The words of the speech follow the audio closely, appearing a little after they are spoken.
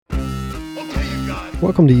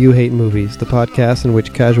Welcome to You Hate Movies, the podcast in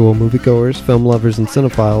which casual moviegoers, film lovers, and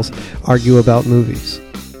cinephiles argue about movies.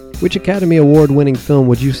 Which Academy Award-winning film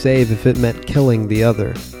would you save if it meant killing the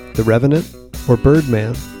other? The Revenant or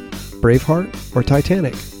Birdman? Braveheart or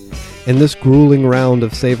Titanic? In this grueling round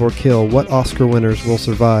of save or kill, what Oscar winners will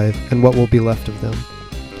survive and what will be left of them?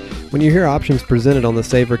 When you hear options presented on the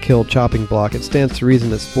save or kill chopping block, it stands to reason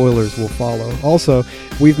that spoilers will follow. Also,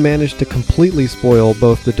 we've managed to completely spoil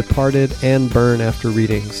both The Departed and Burn after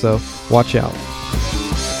reading, so watch out.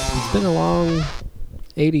 It's been a long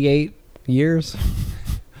 88 years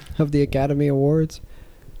of the Academy Awards.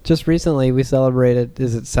 Just recently we celebrated,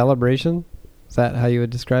 is it celebration? Is that how you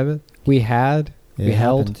would describe it? We held.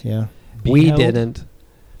 Yeah. We didn't.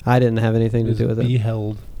 I didn't have anything to do with it.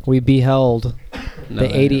 We beheld the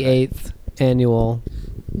 88th annual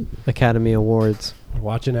Academy Awards.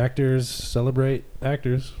 Watching actors celebrate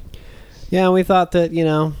actors. Yeah, and we thought that,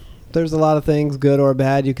 there's a lot of things, good or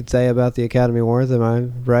bad, you could say about the Academy Awards. Am I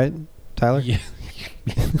right, Tyler? Yeah.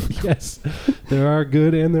 Yes. There are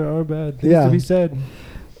good and there are bad things to be said.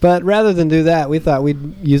 But rather than do that, we thought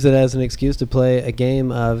we'd use it as an excuse to play a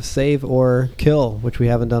game of save or kill, which we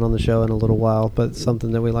haven't done on the show in a little while, but it's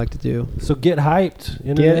something that we like to do. So get hyped.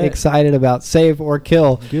 Internet. Get excited about save or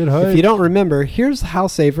kill. Get hyped. If you don't remember, here's how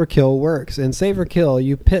save or kill works. In save or kill,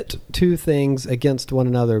 you pit two things against one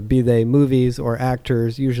another, be they movies or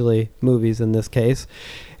actors, usually movies in this case.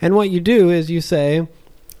 And what you do is you say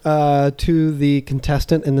to the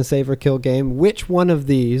contestant in the save or kill game, which one of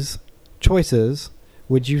these choices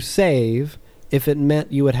would you save if it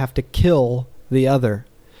meant you would have to kill the other?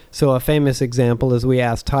 So a famous example is we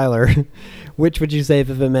asked Tyler, which would you save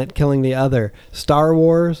if it meant killing the other? Star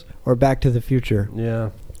Wars or Back to the Future? Yeah.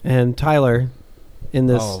 And Tyler, in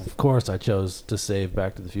this... Oh, of course I chose to save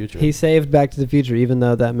Back to the Future. He saved Back to the Future, even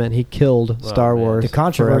though that meant he killed Star Wars. The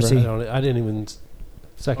controversy. I didn't even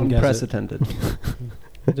second guess Unprecedented.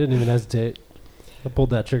 I didn't even hesitate. I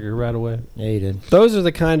pulled that trigger right away. Yeah, you did. Those are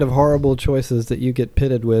the kind of horrible choices that you get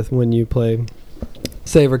pitted with when you play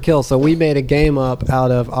save or kill. So we made a game up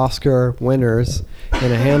out of Oscar winners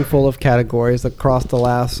in a handful of categories across the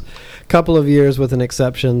last couple of years, with an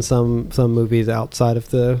exception, some movies outside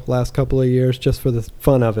of the last couple of years, just for the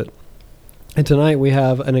fun of it. And tonight we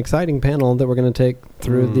have an exciting panel that we're going to take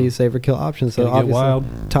through these save or kill options. So obviously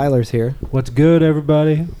wild. Tyler's here. What's good,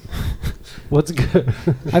 everybody? What's good?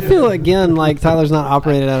 I feel again like Tyler's not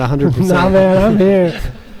operating at 100%. Nah, man, I'm here.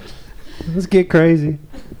 Let's get crazy.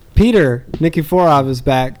 Peter Nikiforov is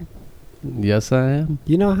back. Yes, I am.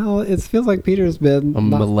 You know how it feels like Peter's been A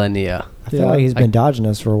millennia. I feel like he's been dodging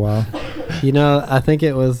us for a while. I think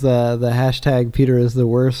it was the hashtag Peter is the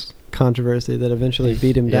worst controversy that eventually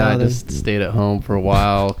beat him down. Yeah, I just stayed at home for a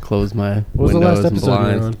while, closed my What was the windows last and episode you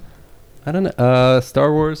were blinds. on? I don't know.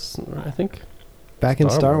 Star Wars, I think. Back in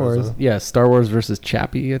Star Wars. huh? Yeah, Star Wars versus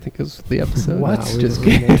Chappie, I think is the episode. Wow, Just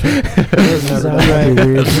we kidding. Sounds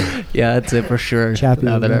right. Yeah, that's it for sure. Chappie,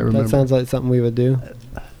 now that I remember. That sounds like something we would do.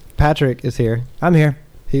 Patrick is here. I'm here.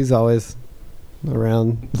 He's always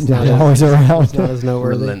around. It's Not not, always it's around. not as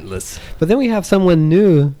noteworthy. Relentless. But then we have someone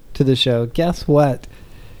new to the show. Guess what?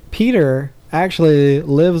 Peter actually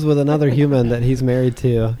lives with another human that he's married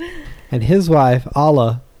to. And his wife,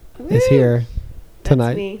 Alla, is here tonight.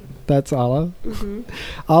 That's me. That's Alla. Mm-hmm.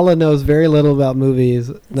 Alla knows very little about movies,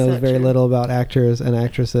 knows not very true. little about actors and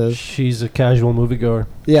actresses. She's a casual moviegoer.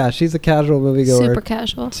 Yeah, she's a casual moviegoer Super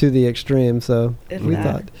casual. to the extreme. So If we that.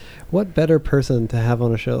 thought, what better person to have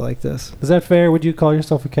on a show like this? Is that fair? Would you call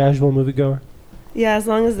yourself a casual moviegoer? Yeah, as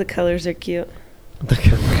long as the colors are cute.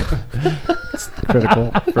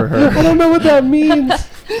 Critical for her. I don't know what that means.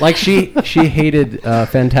 Like she hated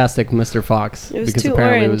Fantastic Mr. Fox It was because too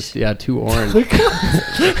apparently orange. it was too orange.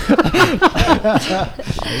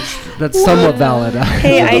 That's somewhat valid.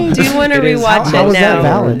 Hey, I do want to It is. rewatch How it is that now.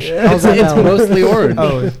 valid? It's mostly orange.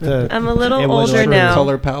 I'm a little It was older true. now.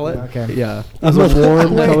 Color palette. Okay. Yeah. It's a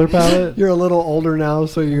warm color palette. You're a little older now,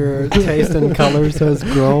 so your taste in colors has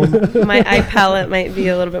grown. My eye palette might be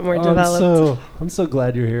a little bit more developed. I'm so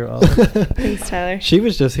glad you're here, Ollie. Thanks, Tyler. She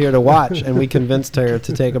was just here to watch, and we convinced her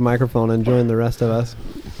to take a microphone and join the rest of us.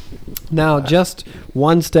 Now, just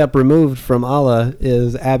one step removed from Alla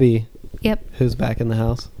is Abby, Yep, who's back in the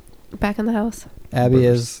house. back in the house. Abby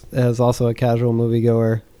is also a casual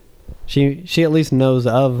moviegoer. She at least knows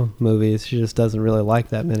of movies. She just doesn't really like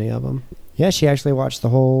that many of them. Yeah, she actually watched the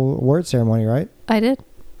whole award ceremony, right? I did.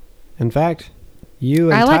 In fact,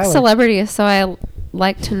 you and I like Tyler- celebrities, so I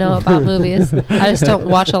like to know about movies. I just don't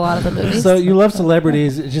watch a lot of the movies. So you love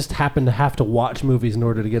celebrities, it just happen to have to watch movies in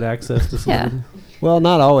order to get access to Yeah. celebrities. Well,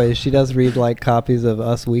 not always. She does read like copies of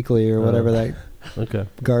Us Weekly or whatever that Okay.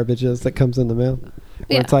 garbage is that comes in the mail. Where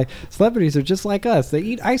Yeah. it's like, celebrities are just like us. They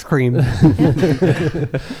eat ice cream.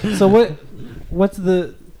 So what's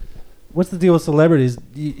the deal with celebrities?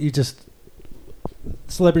 You just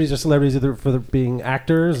celebrities are celebrities either for being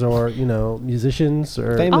actors or musicians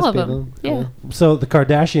or Famous All of people. them. Yeah. So the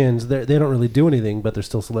Kardashians, they don't really do anything, but they're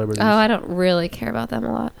still celebrities. Oh, I don't really care about them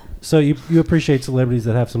a lot. So you appreciate celebrities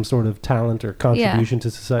that have some sort of talent or contribution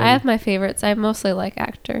to society. I have my favorites. I mostly like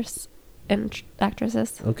actors and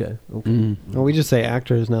actresses. Okay. Well, we just say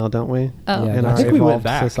actors now, don't we? Oh, Yeah, In I our think we went evolved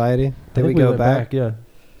back. society. I Did we think go went back? Yeah.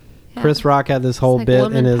 yeah. Chris Rock had this whole like bit in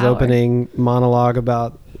woman his power. opening monologue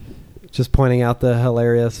about just pointing out the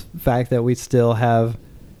hilarious fact that we still have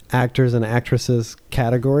actors and actresses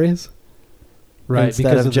categories. Right. Instead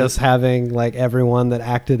because of just having like everyone that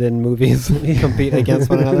acted in movies compete against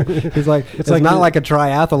one another. He's like, it's like not the- like a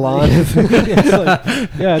triathlon.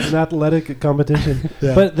 it's an athletic competition.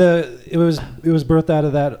 Yeah. But it was birthed out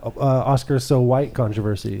of that Oscars so white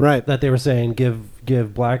controversy, Right. That they were saying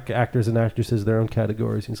give black actors and actresses their own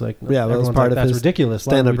categories. He's like, no, Yeah, that was everyone's part like, of that's his ridiculous.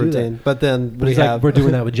 Why would stand-up we do that? routine. But then But we he's like, have we're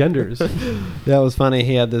doing that with genders. that was funny.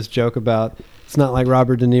 He had this joke about it's not like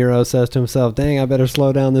Robert De Niro says to himself, "Dang, I better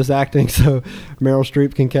slow down this acting so Meryl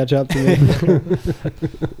Streep can catch up to me."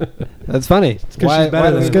 That's funny. It's 'cause she's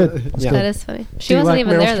better that's than good. him. Yeah. That is funny. Do She you wasn't like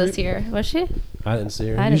even Meryl there Streep? this year, was she? I didn't see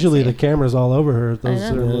her. I didn't Usually see the her. camera's all over her. I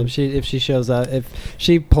know. If she shows up, if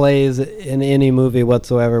she plays in any movie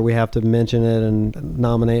whatsoever, we have to mention it and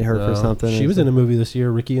nominate her for something. She was in a movie this year,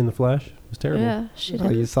 Ricky in the Flash. It was terrible. Yeah, she Oh,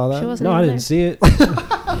 did. you saw that? She wasn't No, I even didn't see it.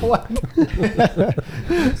 What?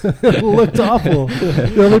 It looked awful.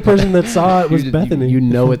 The only person that saw it was Bethany. You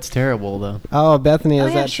know it's terrible though. Oh, Bethany, Oh,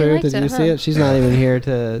 is yeah, that she true? liked Did it, you see huh? it? She's not even here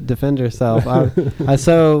to defend herself. I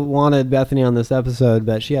so wanted Bethany on this episode,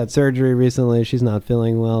 but she had surgery recently. She's not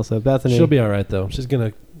feeling well, so Bethany, She'll be all right though. She's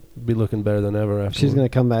gonna be looking better than ever after. she's gonna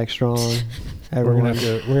come back strong. We're gonna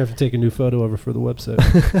Everyone. have to take a new photo of her for the website.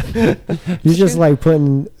 You're just like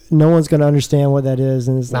putting. No one's going to understand what that is,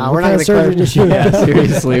 and it's like, Nah, what we're not kind of gonna surgery does she Yeah, have?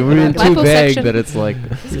 seriously, we're being too vague Liposuction. that it's like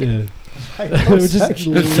Yeah.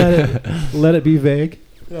 Just let it be vague.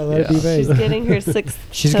 Yeah, let it be Yeah. vague. She's getting her sixth.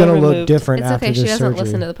 She's toe going to look removed. different It's after okay. She this doesn't surgery.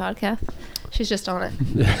 listen to the podcast. She's just on it.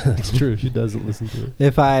 Yeah, that's true. She doesn't listen to it.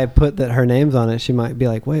 If I put that her name's on it, she might be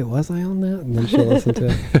like, "Wait, was I on that?" And then she'll listen to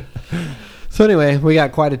it. So anyway, we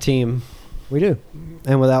got quite a team, We do.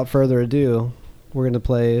 and without further ado, we're going to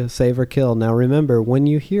play Save or Kill. Now remember, when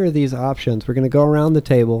you hear these options, we're going to go around the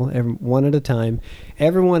table one at a time.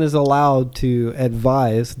 Everyone is allowed to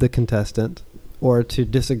advise the contestant or to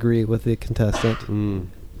disagree with the contestant.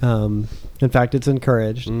 In fact, it's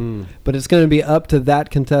encouraged. But it's going to be up to that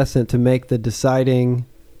contestant to make the deciding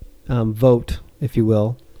vote, if you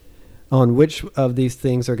will, on which of these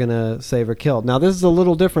things are going to save or kill. Now, this is a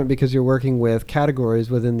little different because you're working with categories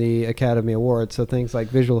within the Academy Awards, so things like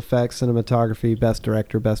visual effects, cinematography, best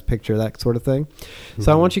director, best picture, that sort of thing.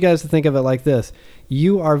 So I want you guys to think of it like this.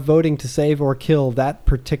 You are voting to save or kill that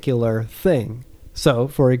particular thing. So,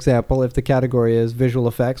 for example, if the category is visual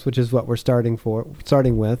effects, which is what we're starting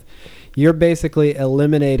with, you're basically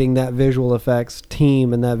eliminating that visual effects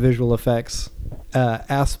team and that visual effects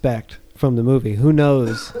aspect from the movie. Who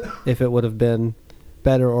knows if it would have been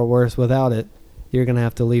better or worse without it? You're going to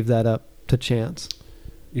have to leave that up to chance.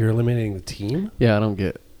 You're eliminating the team? yeah, I don't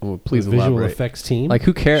get. Well, please The visual elaborate. effects team? Like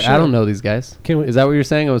who cares? Sure. I don't know these guys. Can we- Is that what you're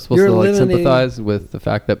saying? I was supposed You're to like eliminating- sympathize with the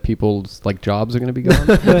fact that people's like jobs are going to be gone.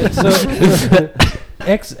 But so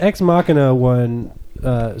Ex Machina won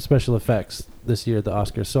special effects this year at the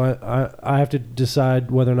Oscars. So I have to decide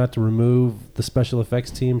whether or not to remove the special effects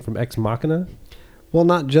team from Ex Machina. Well,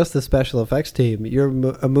 not just the special effects team. You're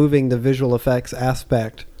moving the visual effects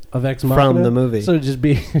aspect Of Ex from Machina? the movie. So just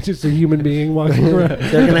be just a human being walking around.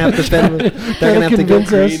 They're going to have to spend. They're going to have to convince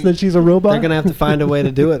go. us that she's a robot. They're going to have to find a way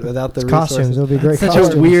to do it without the Costumes. resources. It'll be great Such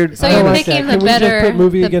costumes. a weird. So I you're don't like picking that. the Can we just put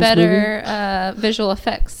movie against movie? visual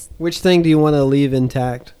effects. Which thing do you want to leave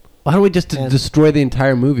intact? Why don't we just And- destroy the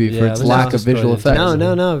entire movie for Yeah, its let's lack just of visual destroy the effects?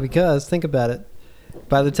 entire No, because think about it.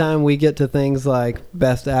 By the time we get to things like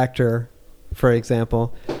Best Actor, for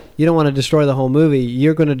example, you don't want to destroy the whole movie.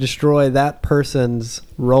 You're going to destroy that person's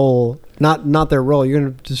role, not their role. You're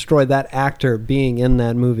going to destroy that actor being in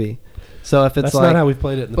that movie. So if it's That's like, not how we've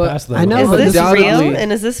played it in the But past, though. I know, Is but this undoubtedly, real?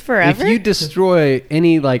 And is this forever? If you destroy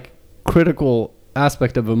any like critical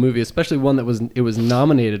aspect of a movie, especially one that was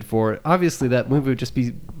nominated for, obviously that movie would just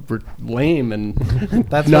be lame and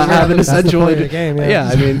That's not what have an happens. That's the essential. point of the game, yeah.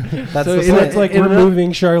 I mean, That's so the it's point. like in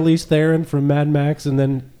removing Charlize Theron from Mad Max and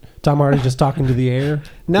then Tom Hardy just talking to the air.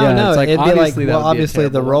 No, Yeah, no, it's like, it'd be like, obviously that well, would be a obviously the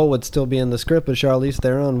terrible role would still be in the script, but Charlize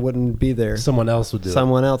Theron wouldn't be there. Someone else would do it.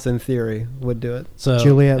 Someone else, in theory, would do it. So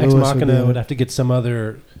Juliette Ex Lewis would Machina do would it. have to get some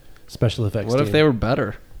other special effects. What if team. they were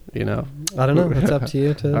better? You know. I don't know. It's up to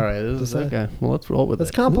you to. All right. This is decide. okay. Well, let's roll with It's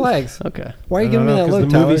it. complex. Okay. Why are you I giving me don't know, that 'cause look,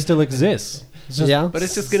 the movie Tyler? still exists. It's just- Yeah. But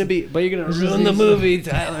it's just gonna be. But you're gonna ruin the movie,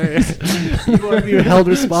 Tyler. You want to be held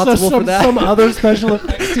responsible for that? Some other special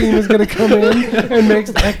effects team is going to come in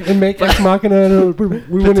and make Ex Machina. And we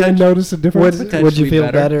wouldn't even notice a difference. Would you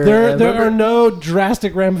feel better? There are no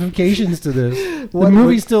drastic ramifications to this. What The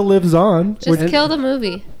movie would- still lives on. Just kill the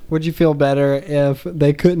movie. Would you feel better if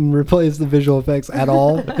they couldn't replace the visual effects at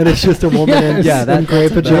all, and it's just a woman in, in gray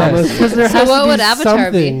pajamas? Because there So has what to be would Avatar be?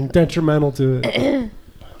 something detrimental to it.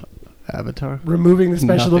 Avatar. Removing the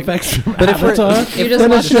special Nothing. effects from But if we're- Avatar, You just then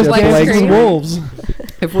watch it's just the white legs and screen. wolves.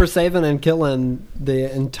 If we're saving and killing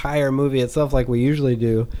the entire movie itself like we usually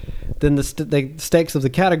do, then the stakes of the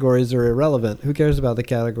categories are irrelevant. Who cares about the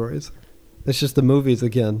categories? It's just the movies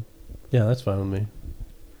again. Yeah, that's fine with me.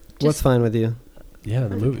 What's Just- fine with you? Yeah,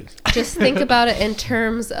 the movies. Just think about it in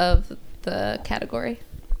terms of the category.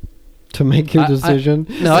 To make your I- decision?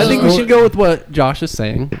 No, I think we So- should go with what Josh is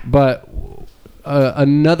saying, but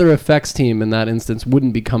another effects team in that instance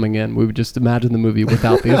wouldn't be coming in. We would just imagine the movie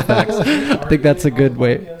without the effects. I think that's a good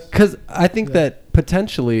way. Because I think that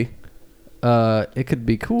potentially it could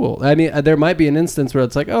be cool. I mean, there might be an instance where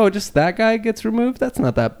it's like, oh, just that guy gets removed? That's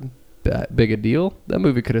not that big a deal. That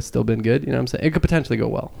movie could have still been good. You know what I'm saying? It could potentially go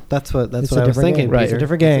well. That's what It's I a was different thinking. game. Right. It's a Peter.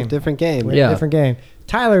 different game. It's a different game. We're in Yeah. a different game.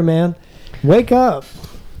 Tyler, man, wake up.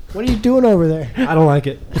 What are you doing over there? I don't like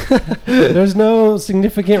it. There's no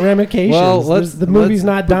significant ramifications. Well, The movie's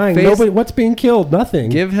not dying. face- Nobody. What's being killed? Nothing.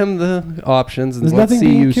 Give him the options and There's let's nothing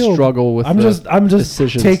see being you killed. struggle with I'm the just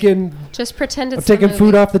decisions. taking Just pretend I'm it's taking the food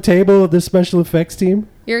movie. off the table of this special effects team.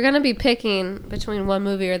 You're gonna be picking between one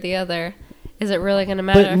movie or the other. Is it really gonna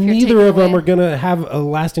matter? But if you're neither taking of them away- are going to have a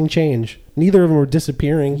lasting change. Neither of them are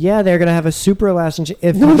disappearing. Yeah, they're gonna have a super lasting.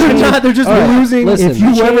 If No, you they're change- not. They're just All right, losing. listen. If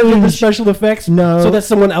you ever did the Change- special effects, No. so that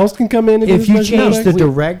someone else can come in and if do you the special change the effects?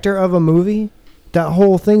 director of a movie, that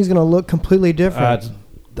whole thing's gonna look completely different.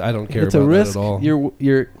 I don't care It's about a risk. that at all.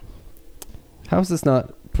 You're. How is this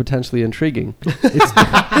not potentially intriguing?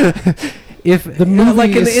 It's, if The movie like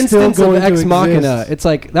in the is still instance of going to Ex Machina, exist. it's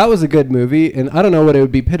like that was a good movie, and I don't know what it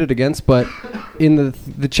would be pitted against, but in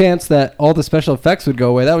the chance that all the special effects would go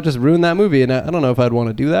away, that would just ruin that movie, and I don't know if I'd want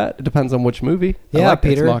to do that. It depends on which movie. I Yeah, like Ex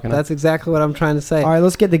Peter. Machina. That's exactly what I'm trying to say. All right,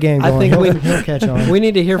 let's get the game I going. think He'll catch on. We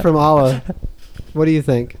need to hear from Alla. What do you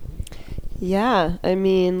think? Yeah, I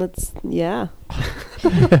mean, let's. Yeah.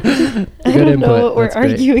 Good I don't input. know what we're That's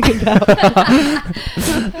great. arguing about.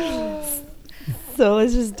 So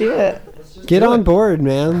let's just do it. Get on board,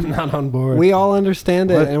 man. Not on board. We all understand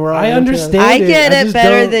it, What? and we're all I into it. understand. I it. get I it just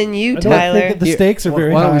better don't- than you, I don't Tyler. think that the stakes are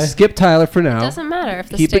very Why don't high. we skip Tyler for now? Doesn't matter if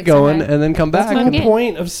the Keep it stakes are going, high. and then come That's back. fun the game.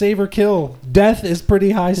 point of save or kill. Death is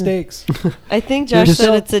pretty high stakes. I think You're Josh still-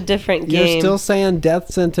 said it's a different You're game. still saying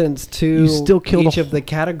death sentence to You still killed each a- of the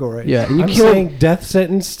categories. Yeah, and you I'm killed. saying death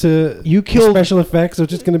sentence to You killed. special effects, so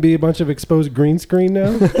it's just going to be a bunch of exposed green screen now.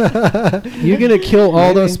 You're gonna kill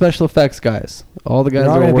all those special effects guys. All the guys They're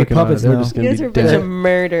all that gonna were be working on it. puppets They're now. just you gonna guys be are a bunch dead. of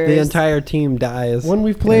murderers. The entire team dies. When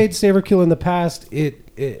we've played save or kill in the past,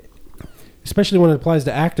 it especially when it applies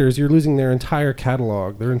to actors, you're losing their entire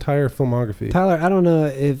catalog, their entire filmography. Tyler, I don't know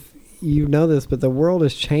if you know this, but the world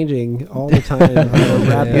is changing all the time at a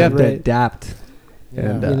rapid You have to rate. adapt. Yeah.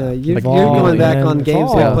 And, You know, you're Evolve, going back man. on games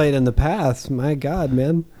we Evolve. played in the past. My God,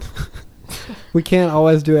 man. We can't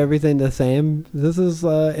always do everything the same. This is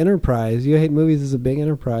enterprise. You Hate Movies is a big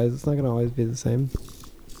enterprise. It's not going to always be the same.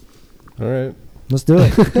 All right. Let's do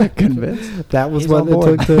it. convinced. That was He's what on it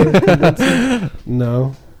board. took to convince.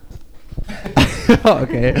 No.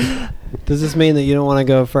 Okay. Does this mean that you don't want to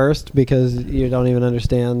go first because you don't even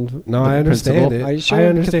understand? No, the I understand principle? it. Are you sure? I 'Cause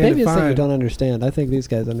understand maybe it it's that you fine. don't understand. I think these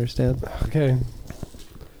guys understand. Okay.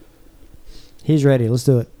 He's ready. Let's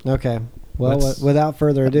do it. Okay. Well, Let's- without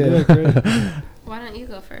further ado, Yeah, great. Why don't you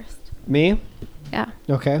go first? me? Yeah.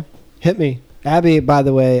 Okay. Hit me. Abby, by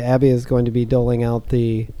the way, Abby is going to be doling out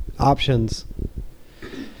the options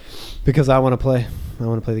because I want to play. I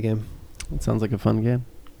want to play the game. It sounds like a fun game.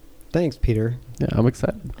 Thanks, Peter. Yeah, I'm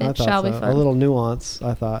excited. I It thought shall be so. fun. A little nuance,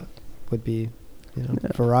 I thought, would be, Yeah.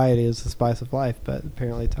 variety is the spice of life. But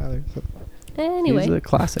apparently, Tyler, Anyway, He's a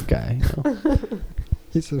classic guy. You know?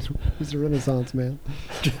 he's a Renaissance man.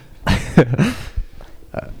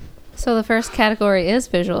 so the first category is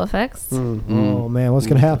visual effects. Oh man, what's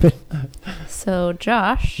gonna happen? So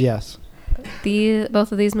Josh, Yes.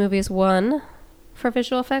 both of these movies won for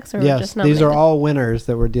visual effects, or Yes, just these nominated? are all winners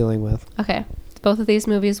that we're dealing with. Okay. Both of these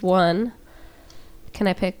movies won. Can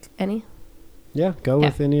I pick any? Yeah, go Yeah.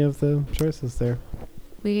 with any of the choices there.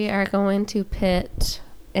 We are going to pit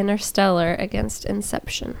Interstellar against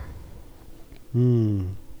Inception.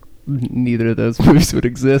 Neither of those movies would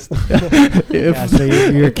exist. Yeah, so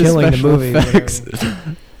you're killing the special movie. effects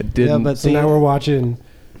whatever. didn't. Yeah, but So now we're watching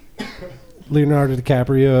Leonardo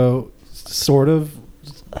DiCaprio sort of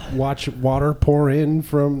watch water pour in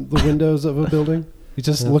from the windows of a building. He's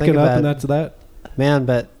just Yeah, looking think up about and it. that's that. Man,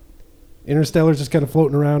 but Interstellar's just kind of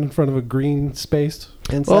floating around in front of a green space.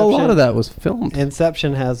 Inception, well, a lot of that was filmed.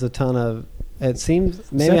 Inception has a ton of. It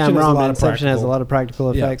seems maybe Inception I'm has a wrong, lot but of Inception has a practical. lot of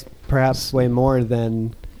practical Yeah. effects, perhaps way more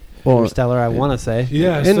than Well, Interstellar. I want to say.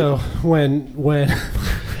 Yeah, And- so when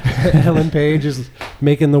Ellen Page is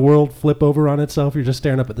making the world flip over on itself, you're just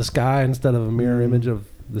staring up at the sky instead of a mirror image of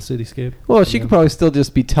the cityscape. Well, she could probably still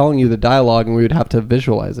just be telling you the dialogue, and we would have to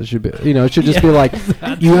visualize it. Should be, it should just be like,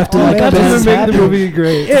 you have to Oh, like that That doesn't doesn't make make the movie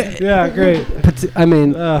great. Yeah, great. I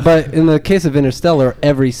mean, Ugh. but in the case of Interstellar,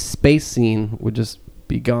 every space scene would just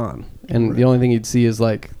be gone, and the only thing you'd see is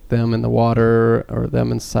like them in the water or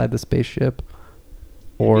them inside the spaceship.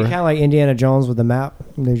 Or Kind of like Indiana Jones with the map.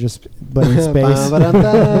 They're just but in space,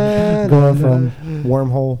 Ba-ba-da-da, going from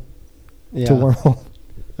wormhole Yeah. to wormhole.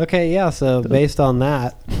 Okay, yeah. So based on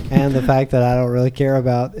that and the fact that I don't really care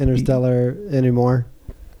about Interstellar anymore,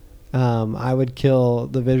 I would kill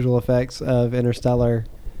the visual effects of Interstellar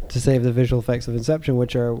to save the visual effects of Inception,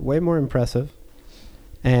 which are way more impressive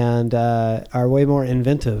and are way more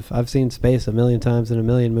inventive. I've seen space a million times in a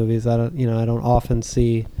million movies. I don't often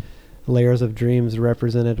see layers of dreams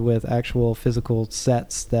represented with actual physical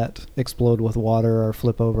sets that explode with water or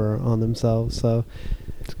flip over on themselves. So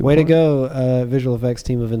way to go, visual effects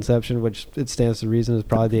team of Inception, which it stands to reason is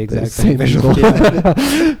probably the exact same visual people.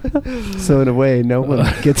 So in a way, no one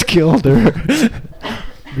gets killed or.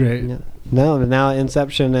 Great. Yeah. No, but now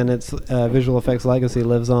Inception and its visual effects legacy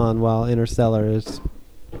lives on, while Interstellar is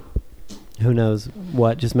who knows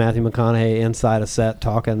what, just Matthew McConaughey inside a set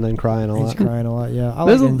talking and crying a He's lot. crying a lot. Yeah, I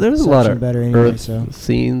There's like a lot Inception of better anyway. Earth So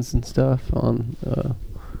scenes and stuff on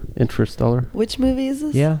Interstellar. Which movie is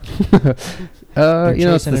this? yeah, It's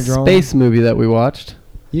chasing the a drone. space movie that we watched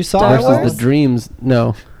You saw Star it? Wars? versus the dreams.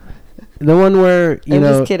 No, the one where I'm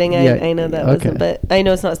just kidding. I know that okay. wasn't, but I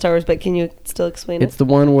know it's not Star Wars. But can you still explain It's it? the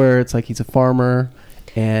one where it's like he's a farmer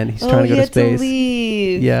and he's trying to go he to had space. To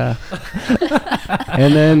leave. Yeah.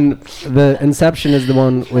 And then the Inception is the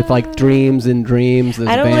one with like dreams and dreams. There's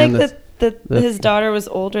I a don't band like that the- his daughter was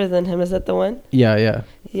older than him. Is that the one? Yeah.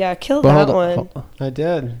 Yeah, kill But that hold on. one. I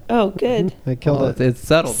did. Oh, good. I killed Well, it. it's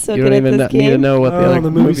settled. So you good don't at even this need to game? know what the other the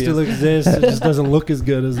movie movie still is. exists. It just doesn't look as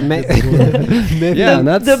good as Ma- Yeah, and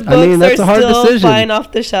that's the books I mean that's are a hard still decision. flying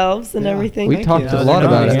off the shelves and Yeah. everything. We Thank talked you. a lot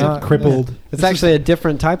about it. Yeah. crippled. It's actually a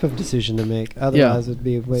different type of decision to make. Otherwise, it'd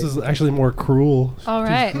be This is actually more cruel. All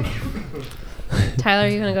right. Tyler,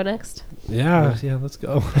 you gonna go next? Yeah, let's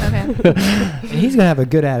go. Okay. and he's gonna have a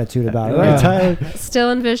good attitude about it, Yeah. right, Tyler? Still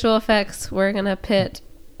in visual effects, we're gonna pit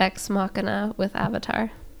Ex Machina with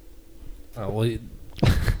Avatar. Oh, well,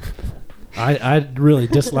 I really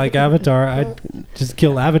dislike Avatar. I'd just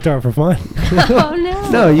kill Avatar for fun. Oh no!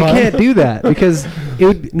 No, you can't do that because it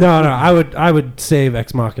would. No, I would save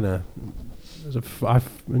Ex Machina. I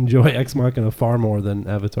enjoy Ex Machina far more than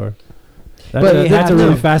Avatar. But you That's have a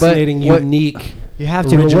really to. fascinating, But what- unique. You have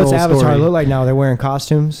to. But Original what's Avatar story. look like now? They're wearing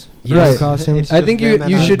costumes. Yes. Costumes. I think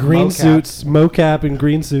you should green mocap. suits, mocap, and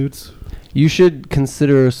green suits. You should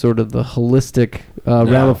consider sort of the holistic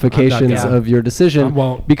ramifications I'm not- of your I decision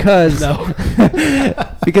won't. because No.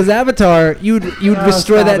 because Avatar you'd No,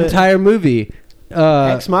 destroy stop that it. entire movie.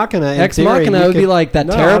 Ex Machina. in Ex theory, Machina you would be could- like that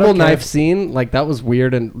No, I terrible don't care. knife scene, like that was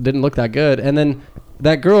weird and didn't look that good. And then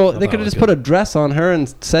that girl, they that could have was just good. put a dress on her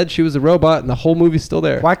and said she was a robot, and the whole movie's still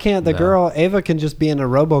there. Why can't the No. girl Ava can just be in a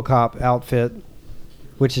RoboCop outfit,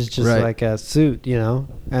 which is just Right. like a suit,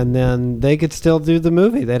 and then they could still do the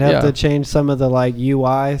movie. They'd have Yeah. to change some of the like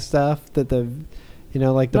UI stuff that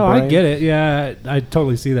like the No, brain. I get it. Yeah, I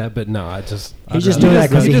totally see that. But no, I just. He's I'd just rather- doing that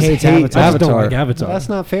because he just hates hate I Avatar. just don't Avatar. like Avatar. Well, that's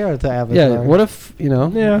not fair to Avatar. Yeah, what if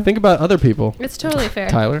Yeah. think about other people, It's totally fair.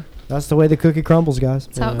 Tyler? That's the way the cookie crumbles, guys.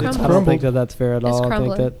 That's how it I crumbles. don't think that that's fair at It's all. I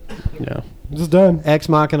think crumbling. that Yeah, Just done. Ex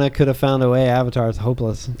Machina could have found a way. Avatar is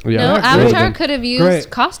hopeless. No, Yeah, Avatar great. could have used Great.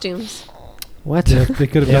 costumes. What? Yeah, they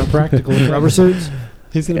could have done practical. Rubber suits.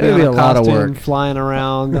 He's gonna It'd be be on a lot of costume, work. flying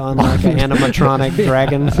around on like an animatronic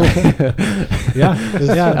dragon. Yeah, there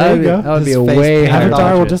that you go. would be His a face way painted higher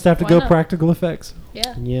Avatar will budget. just have to Why go not? practical effects.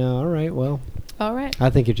 Yeah. Yeah. All right. Well, All right. I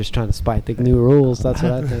think you're just trying to spite the new rules. That's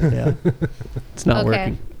what I think. Yeah. It's not Okay.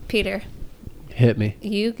 working. Peter. Hit me.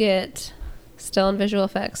 You get still in visual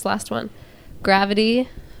effects. Last one. Gravity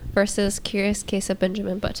versus Curious Case of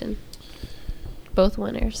Benjamin Button. Both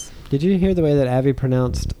winners. Did you hear the way that Abby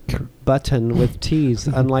pronounced button with T's?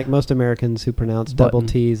 Unlike most Americans who pronounce double Button.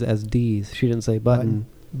 T's as D's. She didn't say button.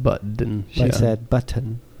 Button. She said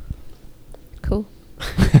button. Cool.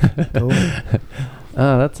 Cool.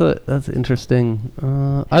 That's interesting.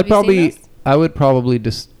 Have you seen those? I would probably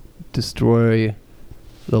just destroy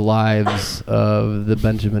the lives of the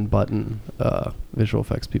Benjamin Button visual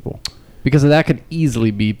effects people, because that could easily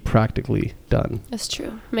be practically done. That's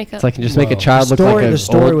true. Makeup. It's like you just make a The child look like the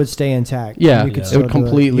story old- would stay intact. Yeah, You could it still would do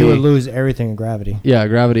completely- You would lose everything in Gravity. Yeah,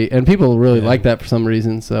 Gravity, and people really Yeah. like that for some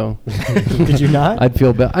reason. So Did you not? I'd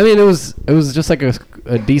feel bad. I mean, it was just like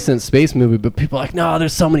a decent space movie, but people are like, no,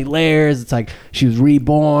 there's so many layers. It's like she was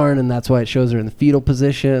reborn, and that's why it shows her in the fetal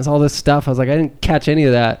position. It's all this stuff. I was like, I didn't catch any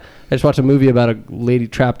of that. I just watched a movie about a lady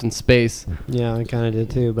trapped in space. Yeah, I kind of did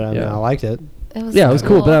too, but I mean, Yeah. I liked it. It was Yeah, it was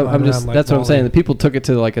cool, but I'm Flying just around like that's what I'm saying. Wall-E. The people took it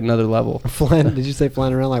to like another level. Did you say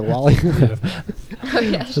flying around like Wally? Oh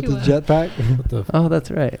yeah, she With the was. jetpack? What the Oh, that's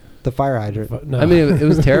right. The fire hydrant. no. I mean, it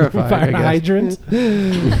was terrifying. fire I guess. hydrant,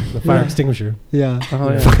 the fire extinguisher. Yeah.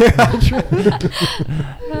 Oh, yeah.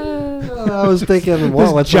 I was thinking, well,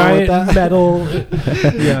 This what's wrong with giant that? metal.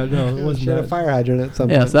 Yeah, no, it wasn't Should have a that. fire hydrant at some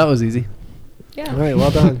Yeah, point. so that was easy. Yeah. All right,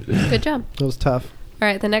 well done. Good job. That was tough. All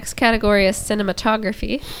right, the next category is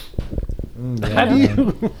cinematography. How do you?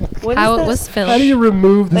 What How is it that? was filmed. How do you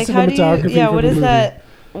remove the Like, how do cinematography? you? Yeah, from what a is movie? that?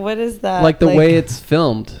 What is that? Like the way it's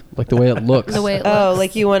filmed, like the way it looks. The way it Oh, looks.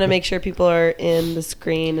 like you want to make sure people are in the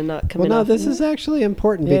screen and not Well, coming no, off. this is actually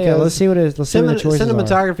important Yeah, because let's see what it is. Let's see what the choices are.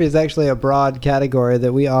 cinematography is actually a broad category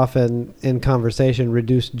that we often, in conversation,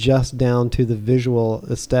 reduce just down to the visual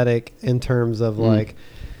aesthetic in terms of like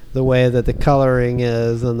the way that the coloring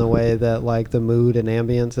is and the way that like the mood and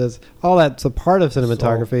ambience is. All that's a part of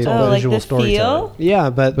cinematography. It's Oh, all but- like visual the storytelling. feel? yeah,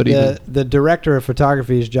 but But the director of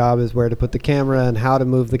photography's job is where to put the camera and how to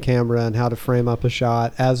move the camera and how to frame up a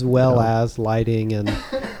shot, as well as lighting and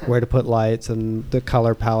where to put lights and the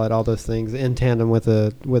color palette, all those things in tandem with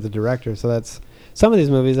the director. So that's some of these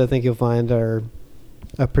movies I think you'll find are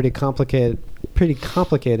pretty complicated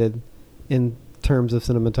in terms of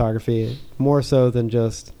cinematography, more so than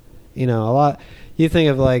just, you know, a lot. You think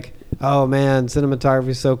of like, oh man, cinematography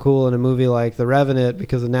is so cool in a movie like The Revenant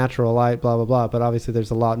because of natural light, blah blah blah. But obviously, there's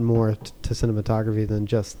a lot more to cinematography than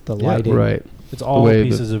just the lighting. Right. It's all way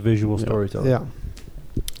pieces of visual storytelling. Yeah.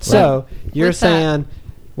 So you're With that- saying,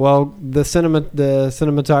 well, the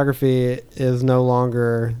cinematography is no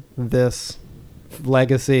longer this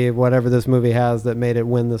legacy of whatever this movie has that made it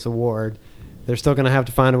win this award. They're still going to have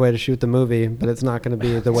to find a way to shoot the movie, but it's not going to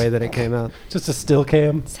be the way that it came out. Just a still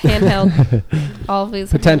cam. It's handheld. All of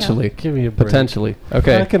these. are Potentially. Give me a break. Potentially.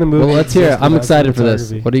 Okay. How can a movie Well, let's hear it. exist I'm without excited for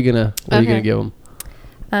this. cinematography? What are you gonna Okay. give him? handheld.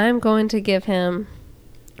 I'm going to give him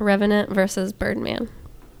Revenant versus Birdman.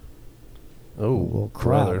 Oh, Well,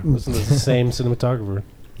 crap. brother. Listen to the same cinematographer.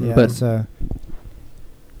 Yeah, But- it's,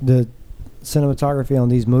 the cinematography on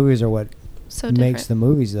these movies are what So makes different. the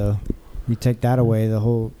movies, though. You take that away, the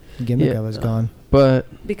whole gimmick Yeah. of it's gone. But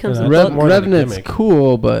becomes Yeah, a Rev- book. more than a Revenant's gimmick.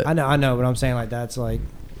 cool, but I know, but I'm saying like that's like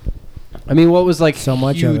I mean, what was like So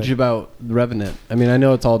much of huge it. about Revenant? I mean, I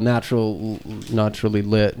know it's all naturally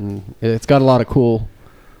lit, and it's got a lot of cool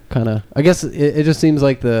kind of. I guess it just seems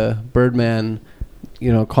like the Birdman,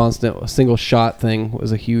 constant single shot thing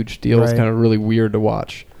was a huge deal. It's Right. kind of really weird to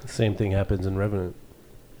watch. The same thing happens in Revenant.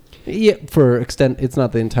 Yeah, for extent, it's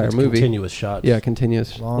not the entire It's movie. continuous shots. Yeah,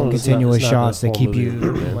 continuous. long, Well, it's not- continuous it's not shots the that whole keep you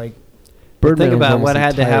movie. like. But think was about almost what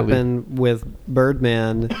had to entirely- happen with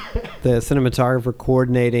Birdman, the cinematographer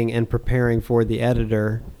coordinating and preparing for the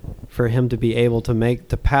editor, for him to be able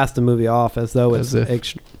to pass the movie off as though it's As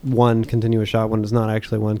if- one continuous shot when it's not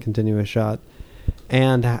actually one continuous shot,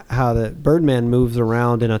 and how the Birdman moves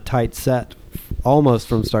around in a tight set, almost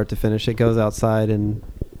from start to finish. It goes outside in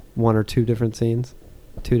one or two different scenes.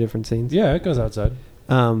 Yeah, it goes outside.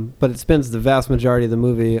 But it spends the vast majority of the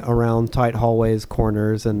movie around tight hallways,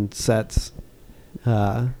 corners, and sets.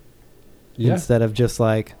 Yeah. Instead of just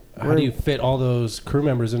like, How do you fit all those crew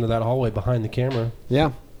members into that hallway behind the camera?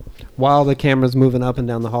 yeah, while the camera's moving up and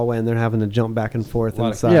down the hallway and they're having to jump back and forth A lot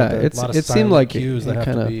of- inside. Yeah, the- It's- a lot of it seemed silent like cues it that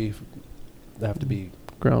kinda- have to be.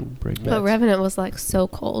 Groundbreaking. But Revenant was like so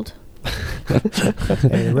cold.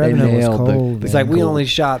 Hey, Revenant was nailed the- cold. It's man. like we only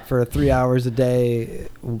shot for 3 hours a day.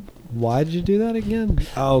 Why did you do that again?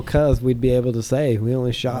 Oh, cause we'd be able to say we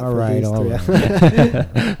only shot All for right, these all 3 right.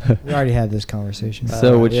 hours. We already had this conversation.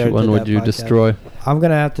 So which we already one did would that you podcast. destroy? I'm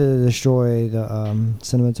gonna have to destroy the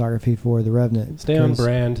cinematography for the Revenant. Stay on 'cause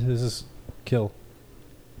brand. This is kill.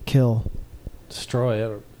 Kill. Destroy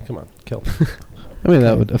it. Come on, kill. I mean,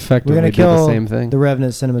 that would effectively We're gonna do kill the same thing. the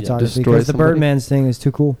Revenant cinematography destroy because the somebody. Birdman's thing is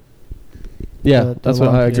too cool. Yeah, The that's what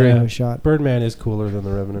long I agree. Yeah. shot. Birdman is cooler than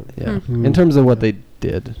the Revenant. Yeah, Hmm. in terms of what they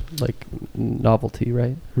did, like novelty,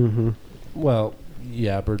 right? Mm-hmm. Well,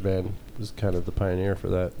 yeah, Birdman was kind of the pioneer for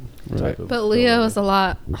that Right. type of. But Leo is a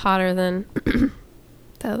lot hotter than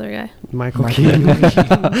the other guy. Michael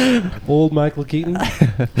Keaton. old Michael Keaton.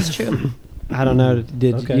 It's true. I don't know.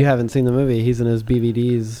 Did Okay. you haven't seen the movie? He's in his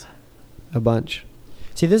BVDs a bunch.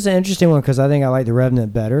 See, this is an interesting one because I think I like the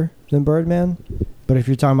Revenant better than Birdman. But if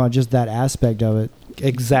you're talking about just that aspect of it,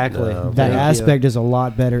 Exactly. No. that Thank you. aspect is a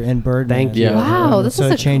lot better in Birdman. Thank you. Yeah. Wow, this so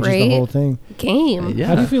is it a changes great the whole thing. game. Yeah.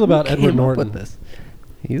 How do you feel about Who Edward came up Norton? with this?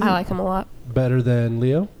 He's I like him a lot. Better than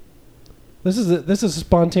Leo. This is a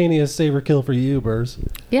spontaneous save or kill for you, Burrs.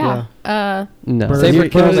 Yeah. no. Bird- You're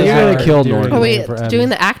Bird- gonna Bird- kill Bird- Norton. Oh Bird- wait, for Abby. doing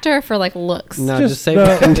the actor for like looks. No, just say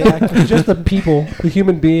just the people, the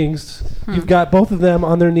human beings. You've got both of them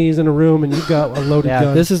on their knees in a room, and you've got a loaded Yeah,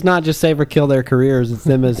 gun. this is not just save or kill their careers. It's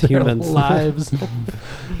them as Their humans. lives.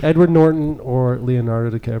 Edward Norton or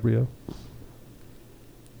Leonardo DiCaprio.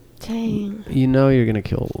 Dang. You know you're gonna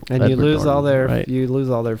kill. And you Edward lose all Norton, their right? you lose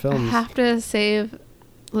all their I films. have to save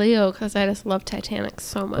Leo because I just love Titanic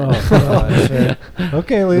so much. Oh, gosh.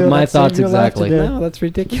 Okay, Leo. My that saved thoughts your life exactly. today. No, that's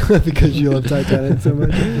ridiculous because you love Titanic so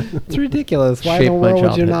much. It's ridiculous. Why in Shaped the my world would you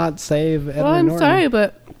childhood. not save Edward Well, I'm Norton? sorry,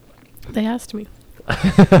 but they asked me.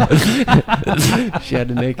 She had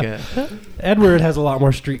to make it. Edward has a lot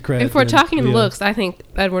more street cred. If we're than talking Leo. looks, I think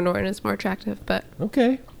Edward Norton is more attractive, but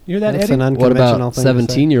Okay, you're that That's Eddie. an What unconventional about thing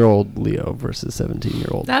to say. 17-year-old Leo versus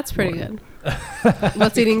 17-year-old? that's pretty Norton? good.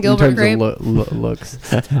 What's eating In Gilbert terms Grape? of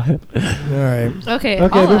looks. All right. Okay,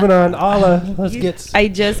 Okay, Alla. moving on. Alla, let's get. I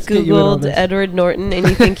just get you in on Googled this. Edward Norton and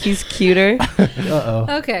you think he's cuter. Uh-oh.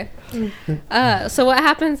 Okay. So what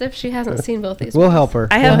happens if she hasn't seen both these? We'll movies? help her.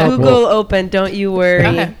 I have Okay. Google open, don't you worry.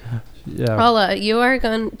 Okay. Yeah. Alla, you are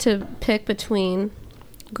going to pick between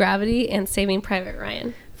Gravity and Saving Private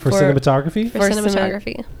Ryan For for- cinematography. for For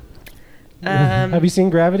cinematography. Have you seen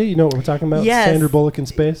Gravity? You know what we're talking about? Yes. Sandra Bullock in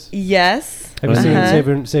space. Yes. Have you seen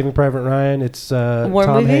Uh-huh. Saving Private Ryan? It's War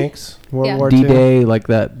Tom movie? Hanks. World Yeah. War II. D-Day, like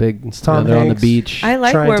that big. Tom they're on the Hanks. beach. I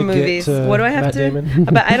like trying war to get movies. to What do I have Matt to? Damon.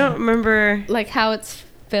 But I don't remember. Like how it's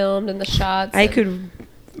filmed and the shots. I and- could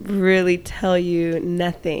really tell you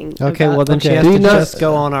nothing. Okay, about- well then she Okay. has Do to you not- just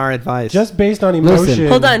go on our advice. Just based on Listen. emotion.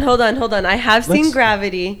 Hold on. I have seen Let's-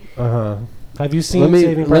 Gravity. Uh-huh. Have you seen Let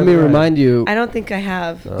Saving Private me Ryan? remind you. I don't think I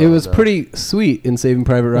have. Oh, It was no. pretty sweet in Saving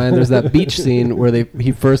Private Ryan. There's that beach scene where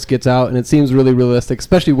he first gets out, and it seems really realistic,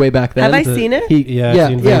 especially way back then. Have I seen it? Yeah, it's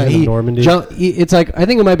the invasion of Normandy. It's like I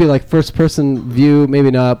think it might be like first person view,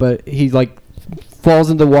 maybe not, but he like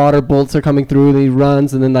falls into the water, bullets are coming through, and he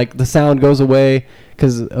runs, and then like the sound goes away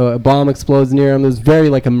because a bomb explodes near him. It was very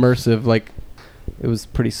like immersive, like it was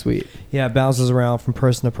pretty sweet. Yeah, it bounces around from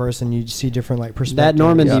person to person. You see different like perspectives. that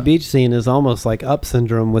Normandy Yeah. beach scene is almost like Up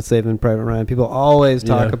syndrome with Saving Private Ryan. People always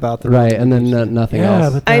talk Yeah. about the Right, Normandy and then beach scene. nothing Yeah,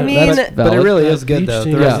 else. but I that- mean- that's- but it valid. really That is good beach though.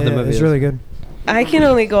 scene- The Yeah. rest of the Yeah, movie it's is. really good. I can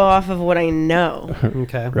only go off of what I know.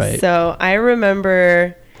 Okay. Right. So I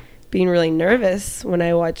remember being really nervous when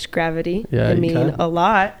I watched Gravity. Yeah, I you mean, can. a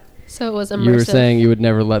lot. So it was immersive. You were saying you would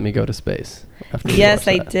never let me go to space. After you Yes,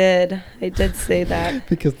 I watched that. did. I did say that.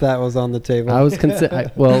 Because that was on the table. I was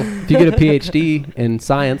well, if you get a PhD in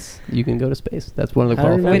science, you can go to space. That's one of the I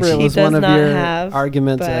remember Which qualifications. it he was does one of not your have,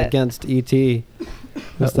 arguments but- against ET.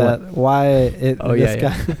 Was What? that why it? Oh, this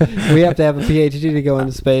yeah, guy, we have to have a PhD to go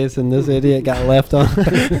into space, and this idiot got left on.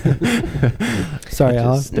 Sorry,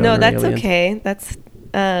 Alla. Just No, stoner that's aliens. okay. That's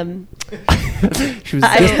She was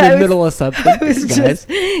I- just in I the was- middle of something, I was guys.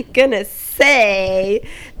 just gonna say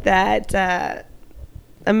that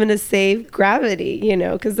I'm gonna save Gravity,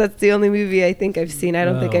 because that's the only movie I think I've seen. I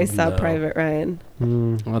don't think I Oh, saw no. Private Ryan.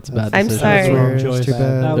 Mm. That's a bad I'm decision. sorry. That's the wrong It's choice. too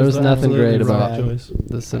bad. That There was the nothing absolutely great wrong about choice.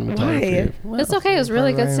 the cinematography. It's okay. It was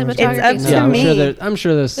really good It's cinematography. up too. to me. I'm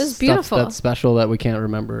sure there's It was stuff beautiful. that's special that we can't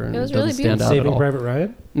remember and It was doesn't really stand beautiful. out at Saving all. Private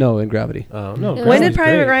Ryan? No, in Gravity. Oh, no. When When Gravity's did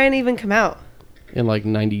Private great. Ryan even come out? In like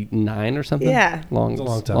 99 or something? Yeah. Long, It's a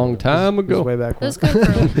long time long ago. time It was ago. way back It was when. good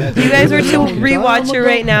for If you guys were to Long rewatch time it ago.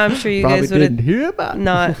 right now, I'm sure you Probably guys would didn't have hear about it.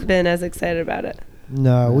 not been as excited about it.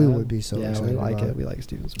 No, we would be so Yeah, excited we like about it. We like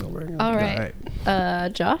Steven Spielberg. All right.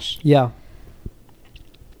 Josh, Yeah.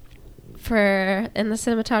 for in the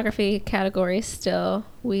cinematography category still,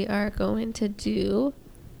 we are going to do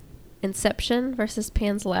Inception versus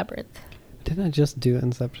Pan's Labyrinth. Didn't I just do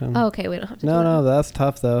Inception? Oh, okay, we don't have to do No, that. no, that's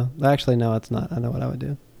tough though. Actually, no, it's not. I know what I would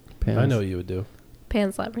do. I know what you would do.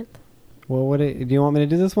 Pan's Labyrinth. Well, do you want me to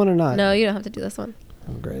do this one or not? No, you don't have to do this one.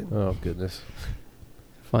 Oh, great. Oh, goodness.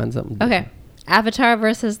 Find something. Okay. Avatar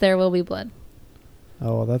versus There Will Be Blood.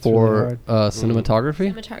 Oh, well, that's really For hard.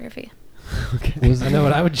 cinematography. Cinematography. I know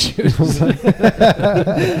what I would choose.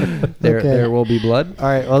 There will be blood. All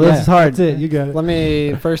right. Well, this is hard. That's it. You got it. Let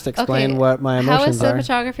me first explain Okay, what my How is emotions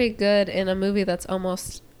are. cinematography good in a movie that's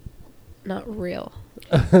almost not real?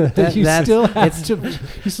 you that's- still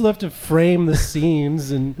have to frame the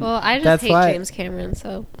scenes and. Well, I just That's hate why- James Cameron,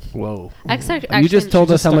 so Whoa. actually, You just told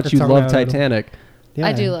She us just how much stuck you her tongue love out at him. Titanic. Yeah.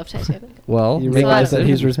 I do love Titanic. Well, You So realize I- that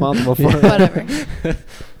he's responsible for it. Whatever.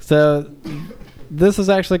 So this is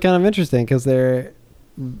actually kind of interesting because they're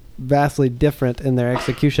vastly different in their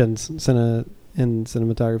executions in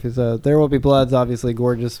cinematography. So There Will Be Blood's obviously a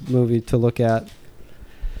gorgeous movie to look at.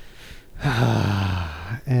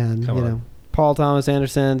 And, Come you on. know, Paul Thomas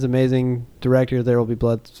Anderson's amazing director. There Will Be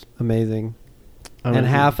Blood's amazing. And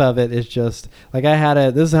half of it is just like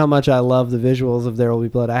this is how much I love the visuals of There Will Be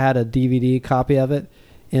Blood. I had a DVD copy of it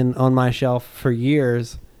on my shelf for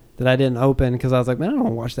years that I didn't open because I was like, man, I don't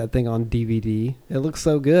want to watch that thing on DVD. It looks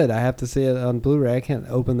so good. I have to see it on Blu-ray. I can't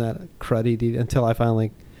open that cruddy DVD until I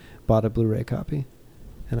finally bought a Blu-ray copy,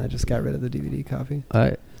 and I just got rid of the DVD copy.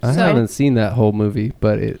 I So- haven't seen that whole movie,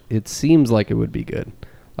 but it seems like it would be good.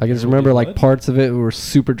 I can just There Will Be remember like Blood? parts of it were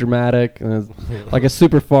super dramatic, and like a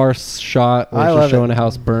super far shot where I it's love just showing it. a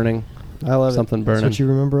house burning, I love something That's burning, what you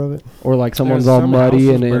remember of it? or like someone's There's all some muddy houses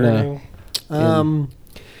and in a. burning.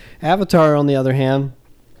 Avatar, on the other hand,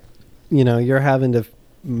 you know, you're having to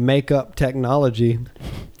make up technology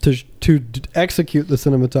to execute the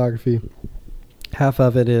cinematography. Half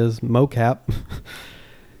of it is mocap,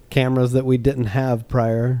 cameras that we didn't have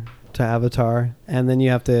prior to Avatar, and then you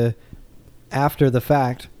have to, after the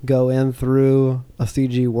fact, go in through a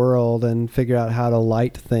CG world and figure out how to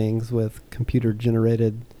light things with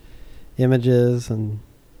computer-generated images and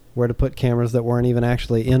where to put cameras that weren't even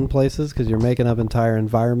actually in places because you're making up entire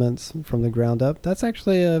environments from the ground up. That's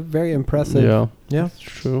actually a very impressive Yeah, it's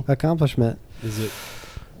true. accomplishment. Is it?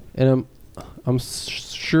 And I'm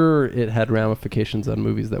sure it had ramifications on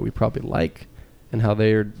movies that we probably like, and how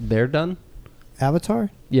they're done. Avatar?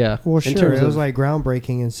 Yeah. Well, in sure. terms It was of- like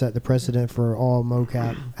groundbreaking and set the precedent for all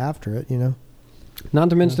mocap after it, you know? Not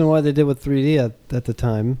to mention what they did with 3D at the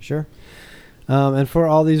time. Sure. And for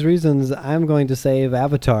all these reasons, I'm going to save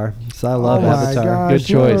Avatar. So I love Oh my Avatar. gosh, Good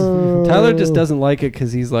choice. no. Tyler just doesn't like it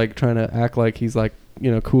because he's like trying to act like he's like, you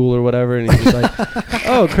know, cool or whatever, and he's just like,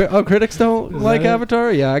 oh, critics don't Is like that it?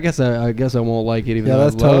 Avatar. Yeah, I guess I won't like it even Yeah, though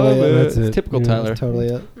that's I love totally it. it. That's It's it. typical Yeah, Tyler. That's totally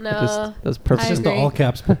it. No. That's It's perfect. just the agree. all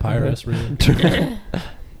caps papyrus, really.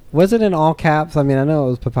 Was it in all caps? I mean, I know it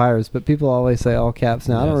was papyrus, but people always say all caps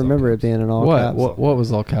now. I Yeah, don't it's all remember it caps. being in all What? caps. What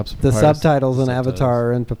was all caps? The Papyrus? subtitles in Subtitles. Avatar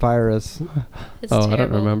are in papyrus. It's Oh, I don't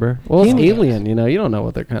terrible. remember. Well, it's He- Alien. You know, you don't know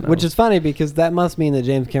what they're kind of. Which is funny because that must mean that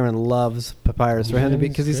James Cameron loves papyrus for him to be,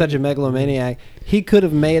 because he's such a megalomaniac. He could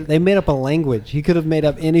have they made up a language. He could have made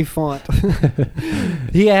up any font.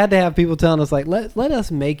 He had to have people telling us like, let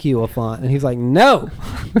us make you a font, and he's like, no,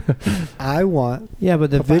 I want. Yeah,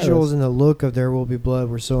 but the Papyrus. visuals and the look of There Will Be Blood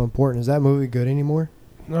were so important. Is that movie good anymore?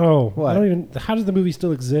 No, What? I don't even. How does the movie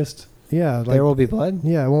still exist? Yeah. Like, There Will Be Blood.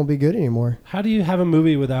 yeah, it won't be good anymore. How do you have a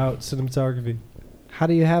movie without cinematography? How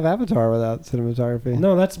do you have Avatar without cinematography?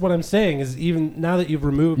 No, that's what I'm saying. Is even now that you've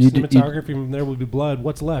removed You d- you- cinematography from There Will Be Blood,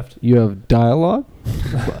 what's left? You have dialogue,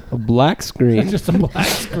 a black screen, Just a black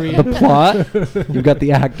screen. the plot. You've got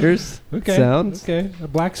the actors, Okay. sounds. Okay. A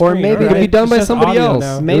black Or screen. maybe all it could be done It's by just somebody audio else.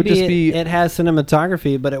 now. would Maybe just it, be- it has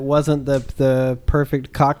cinematography, but it wasn't the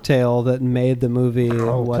perfect cocktail that made the movie.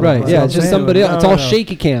 what it Right. was. Yeah. what It's I'm just saying. somebody else. It's No, all no.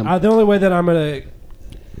 shaky cam. The only way that I'm gonna.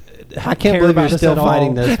 I can't believe you're still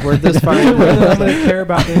fighting this. We're this far. The only way that I'm gonna care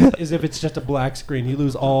about this is if it's just a black screen. You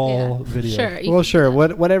lose all Yeah. video. Sure. you Well, can- sure.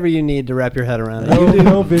 Whatever you need to wrap your head around it. No, You do,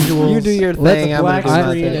 no visuals. you do your Let's thing. I'm black gonna do my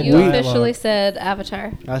screen thing. and You dialogue. officially said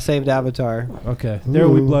Avatar. I saved Avatar. Okay. There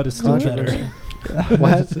Will Be Ooh, Blood is still better. controversy.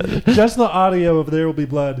 What? Just the audio of There Will Be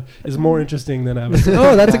Blood is more interesting than Avatar.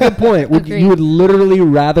 Oh, that's a good point. Agreed. You would literally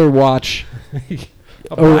rather watch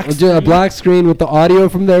a black screen with the audio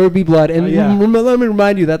from There Would Be Blood, and Yeah. let me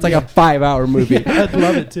remind you, that's like a 5-hour movie. I'd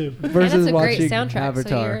love it too. And Versus it's a great watching soundtrack. Avatar.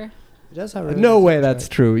 So you're, It does have a No really way good that's soundtrack.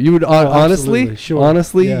 true. You would absolutely,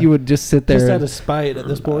 honestly, sure. Yeah. you would just sit there. Just out and- of spite at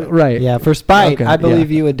this point. right. Yeah, for spite, Okay, I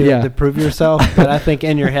believe yeah. you would do Yeah. it to prove yourself. But I think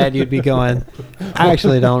in your head you'd be going, I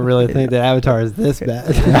actually don't really think that Avatar is this bad.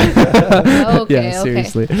 okay. Yeah,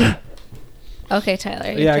 seriously. Okay,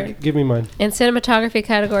 Tyler. your Yeah, turn. give me mine. In cinematography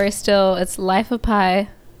category, still, it's Life of Pi. I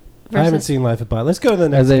haven't versus- seen Life of Pi. Let's go to the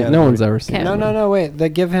next As a, category. no one's ever seen. Okay. it. No,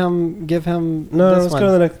 wait. Give him. No, this let's one. go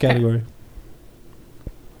to the next category.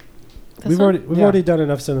 This We've one? already Yeah. already done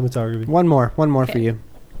enough cinematography. One more for Okay. you.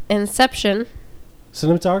 Inception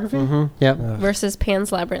Cinematography? Mm-hmm. Yep. versus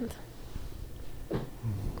Pan's Labyrinth.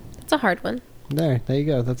 It's a hard one. There you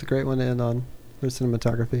go. That's a great one to end on for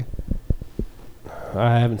cinematography.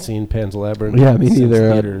 I haven't seen Pan's Labyrinth. Yeah, me since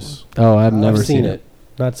neither. Theaters. Oh, I've never seen it.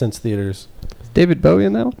 Not since theaters. Is David Bowie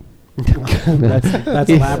in that one? That's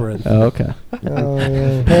Labyrinth. Oh, okay. Oh,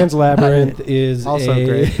 yeah. Pan's Labyrinth is Also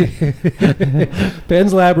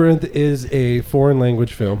Pan's Labyrinth is a foreign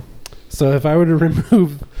language film. So if I were to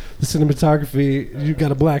remove the cinematography, you've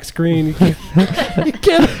got a black screen. You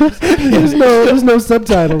can't there's no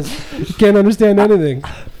subtitles. You can't understand anything.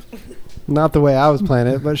 Not the way I was playing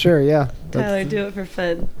it, but sure, yeah. Tyler, do it for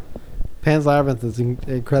fun. Pan's Labyrinth is an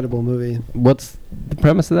incredible movie. What's the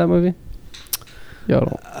premise of that movie?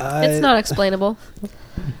 Yodel. It's not explainable.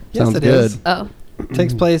 Yes, Sounds it good. is. Oh.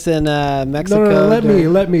 Takes place in Mexico. No,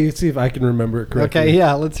 let me see if I can remember it correctly. Okay,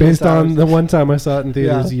 yeah, let's see. Based on the one time I saw it in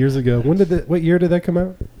theaters Yeah. years ago. What year did that come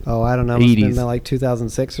out? Oh, I don't know. It must have 80s. been like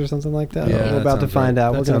 2006 or something like that. Yeah, We're that about to sounds find right.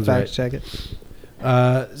 out. That We're going to sounds fact check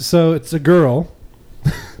it. So it's a girl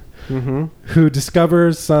Mm-hmm. who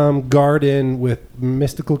discovers some garden with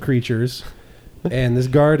mystical creatures. And this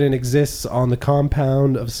garden exists on the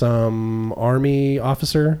compound of some army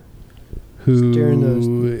officer Steering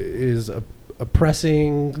who is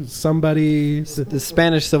oppressing somebody. The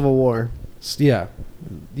Spanish Civil War. Yeah.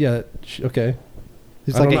 Okay.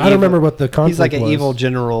 He's I like don't, an I don't remember what the conflict He's like an was. evil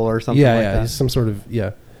general or something like that. He's some sort of,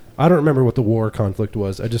 I don't remember what the war conflict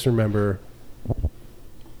was. I just remember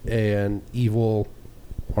an evil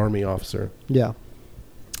army officer. Yeah.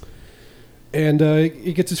 And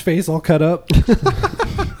he gets his face all cut up.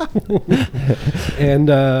 and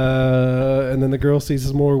then the girl sees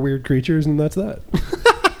some more weird creatures, and that's that.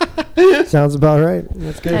 Sounds about right.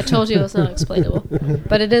 That's good. I told you it was not explainable.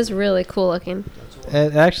 But it is really cool looking.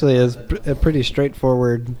 It actually is a pretty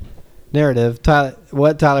straightforward narrative.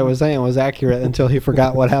 What Tyler was saying was accurate until he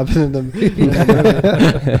forgot what happened in the movie.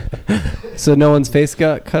 So no one's face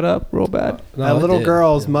got cut up real bad? A little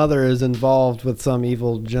girl's mother is involved with some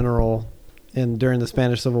evil general during the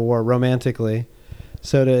Spanish Civil War romantically.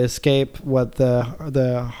 So to escape what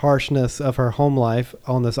the harshness of her home life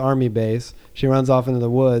on this army base, she runs off into the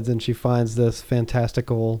woods and she finds this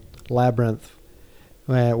fantastical labyrinth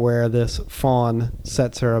where this faun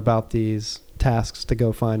sets her about these tasks to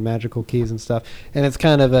go find magical keys and stuff. And it's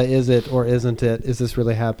kind of a is it or isn't it? Is this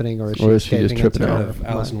really happening or is she escaping just tripping into out her Of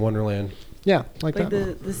Alice in Wonderland. Yeah, like Like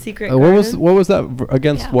that. the secret What was garden? that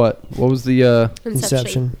against Yeah. what? What was the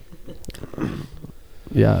Inception.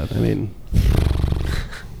 yeah, I mean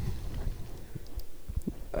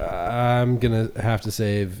I'm going to have to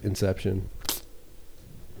save Inception.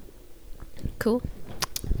 Cool.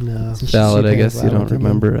 No. valid, I guess you don't Labyrinth again.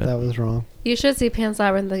 remember it. That was wrong. You should see Pan's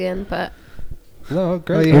Labyrinth again, but No, Oh,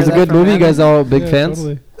 great. you It was a heard that good from movie. You Anna? guys all big Yeah, fans?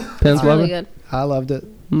 totally. Pan's it's really Labyrinth? good. I loved it.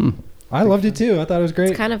 I loved it too. I thought it was It's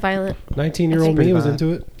great. kind of violent. 19-year-old Pretty me was violent.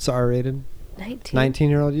 into it. It's R-rated. 19.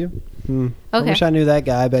 19-year-old you? I Okay. wish I knew that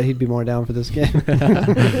guy. I bet he'd be more down for this game.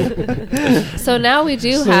 So now we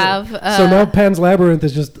do have. So now Pan's Labyrinth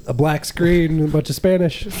is just a black screen and a bunch of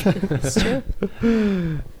Spanish. It's true.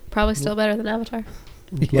 Probably still better than Avatar.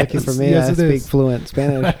 Lucky for me, yes, I it speak is. fluent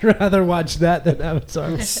Spanish. I'd rather watch that than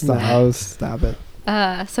Avatar. Stop it.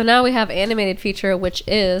 So now we have animated feature, which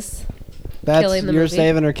is That's Killing the you're movie.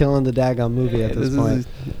 saving or killing the daggone movie at this point.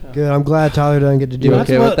 Good. I'm glad Tyler doesn't get to do You it. That's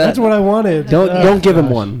okay with what, that? That's what I wanted. Don't give him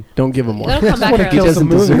gosh. one. Don't give him one. It'll come back wanna around. kill He doesn't some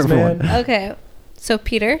movies, deserve man. one. Okay, so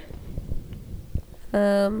Peter,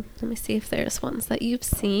 let me see if there's ones that you've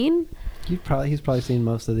seen. He's probably seen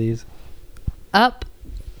most of these. Up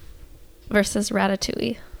versus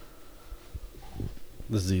Ratatouille.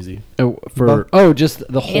 This is easy. Just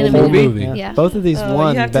the whole Animated. movie. Yeah. Both of these Oh,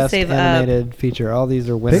 won you have to best save Up. animated feature. All these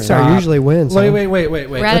are winners. Pixar usually wins. Wait. huh?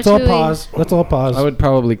 Let's all Ratatouille. pause. Let's all pause. I would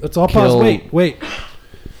probably Let's all pause. kill- Wait.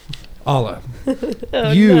 Alla,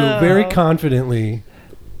 Oh, you no. very confidently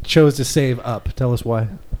chose to save Up. Tell us why.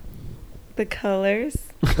 The colors.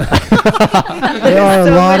 There are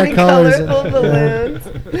a lot of colors. Colorful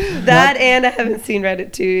balloons. That and I haven't seen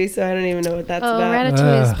Ratatouille, so I don't even know what that's Oh, about.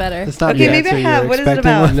 Ratatouille is better. It's not Okay, the maybe I answer have. you're What is it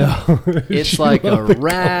expecting. about? No, It's like a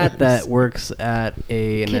rat that works at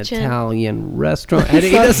an Kitchen. Italian restaurant. And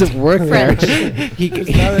he doesn't work there. French.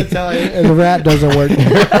 It's not Italian. And the rat doesn't work.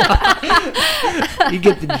 You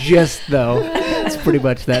get the gist, though. It's pretty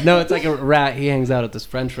much that. No, it's like a rat. He hangs out at this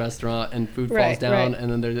French restaurant, and food falls Right, down, right.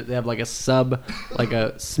 and then they have like a like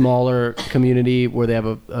a smaller community where they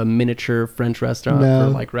have a miniature French restaurant No. for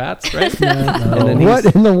like rats, right? No. And then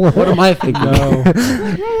What in the world? what am I thinking? No.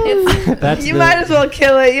 It's, That's You the- might as well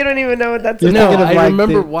kill it. You don't even know what that's You're No, thinking of, I like,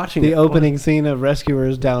 remember the- watching the it. opening scene of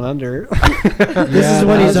Rescuers Down Under. This is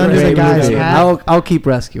when he's that under was the a guy's great hat. I'll keep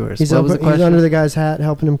Rescuers. He's, What was the he's question? under the guy's hat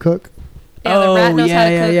helping him cook. yeah, the rat knows how to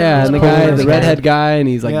cook. And the little guy, Remy the redhead guy, and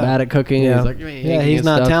he's like Yeah. bad at cooking. Yeah. He's like, Yeah, he's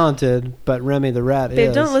not talented, but Remy the rat Babe,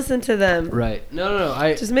 is. don't listen to them. Right. No.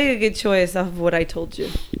 I Just make a good choice off of what I told you.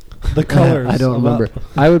 The colors. I don't of remember. Up.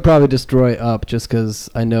 I would probably destroy Up just because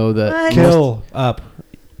I know that What? Kill Up.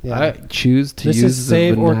 Yeah. I choose to This use is the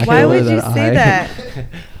save or vernacular Why would you that say I- that?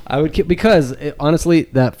 I would because honestly,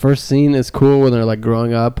 that first scene is cool when they're like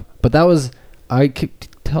growing up. But that was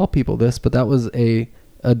tell people this, but that was a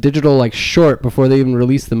digital like short before they even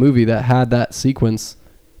released the movie that had that sequence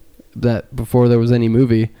that before there was any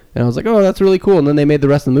movie, and I was like, oh, that's really cool. And then they made the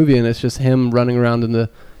rest of the movie, and it's just him running around in the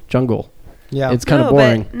jungle. Yeah. It's kind of No,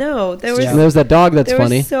 boring. but no, there was Yeah. And there's that dog that's there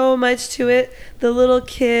funny. was so much to it. The little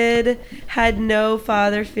kid had no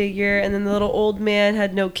father figure, and then the little old man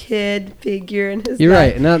had no kid figure in his You're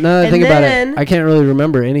life. right. Now that I And think about it, then- I can't really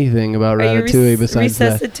remember anything about Are you Ratatouille besides that.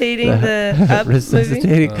 resuscitating the Up movie?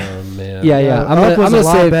 Resuscitating. Oh man. Yeah, yeah. I'm Up gonna, was I'm a gonna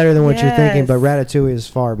lot say better than what you're thinking, Yes. but Ratatouille is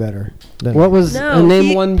far better. than- what was No, name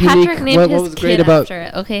he- one Patrick unique. named What his was kid great about after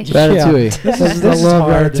it. Okay. Ratatouille? This I is, this is love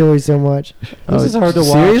hard. Ratatouille so much. This is hard to watch.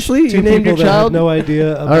 Seriously? Two You named your people that have child? no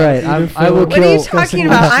idea. About All right, either I will film. What are you kill- talking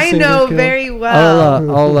about? I know very well.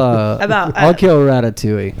 I'll kill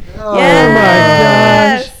Ratatouille.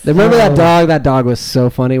 Yes. Remember that dog? That dog was so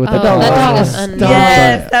funny with the Oh, dog. that dog is Stop. unreal.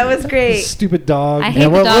 Yes, that was great. Stupid dog. I hate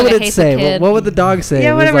And the what dog. would I it hate say? the kid. What would the dog say?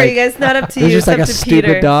 Yeah, It was whatever. like- You guys, not up to It was you. just It's like up a to stupid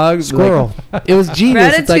Peter. dog. Squirrel. Like, it was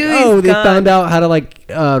genius. It's like, Ratatouille's oh, they gone. found out how to like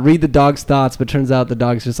read the dog's thoughts, but turns out the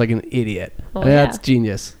dog's just like an idiot. Oh, And yeah. that's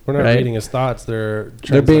genius. We're not right? reading his thoughts. They're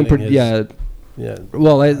being translating his- yeah. Yeah.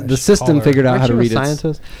 Well, the system Collar. figured out Aren't how to you a read it.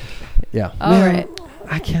 scientist? Yeah. All Man, right.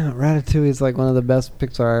 I can't. Ratatouille is like one of the best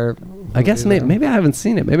Pixar. I guess movies. maybe I haven't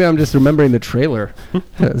seen it. Maybe I'm just remembering the trailer.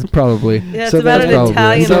 That's probably. Yeah, it's So about that's an probably-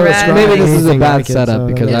 Italian so rat. maybe this is a Anything bad like it, setup so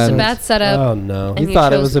because that It's I a makes bad setup. Oh no. And You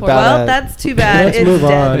thought it chose was poorly. about Well, that's too bad. Let's It's move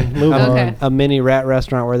dead. on. Move Okay. on. a mini rat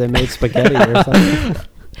restaurant where they made spaghetti or something.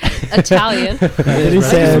 Italian. Then he I just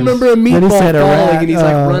said, remember a then he meatball said falling and he's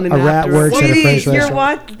like running a rat after works it. at a Sweetie, French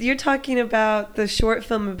restaurant. you're talking about the short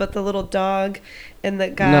film about the little dog and the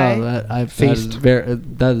guy. No, that is Feast. that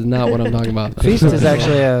is not what I'm talking about. Feast is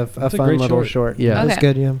actually a a fun great little short. short. Yeah. Okay. That's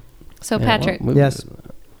good, yeah. So Yeah, Patrick, what- Yes.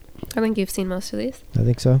 I think you've seen most of these. I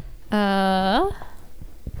think so.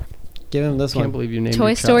 Give him this Can't one. believe you named Toy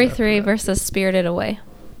your child Story after 3 that. versus Spirited Away.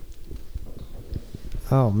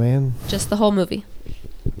 Oh, man. Just the whole movie.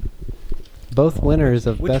 Both winners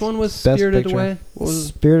of Which best, one was best Spirited picture. Away? What was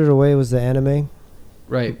Spirited Away was the anime.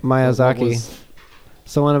 right? Miyazaki. What was-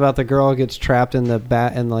 So one about the girl who gets trapped in the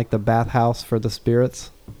the bathhouse for the spirits.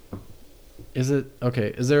 Is it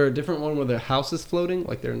okay? Is there a different one where the house is floating?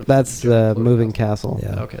 Like they're in a That's giant the floating moving house? castle.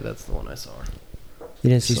 Yeah. Okay, that's the one I saw. You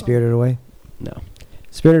didn't see So- Spirited Away? No.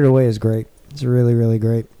 Spirited Away is great. It's really, really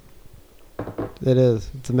great. It is.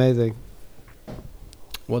 It's amazing.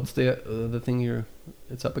 What's the thing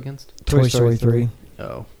it's up against? Toy Story 3.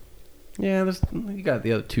 Oh. Yeah, you got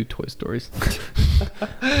the other two Toy Stories.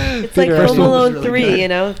 It's like Peter Home Rabbit Alone was really 3, good. you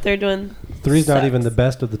know? They're doing. Three's not sucks. even the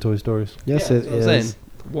best of the Toy Stories. Yes, Yeah, it that's what is.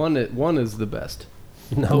 I'm saying. One is the best.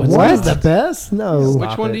 No, it's What? not. The best? No. Stop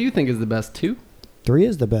Which one it. do you think is the best? 2? 3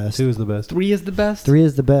 is the best. 2 is the best. 3 is the best. 3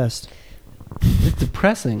 is the best. It's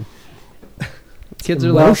depressing. Kids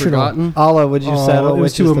are like Emotional. forgotten. Alla, would you settle? it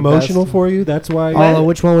was which too is the emotional best? for you. That's why. Alla,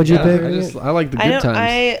 which one would you Yeah, pick? I like the I good don't.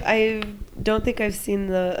 times. I don't think I've seen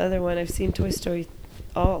the other one. I've seen Toy Story,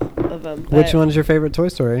 all of them. Which one's your favorite Toy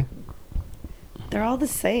Story? They're all the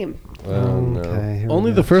same. Oh, no. Okay. here we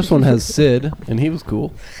Only go. the first one has Sid, and he was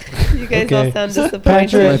cool. You guys all Okay. sound disappointed. My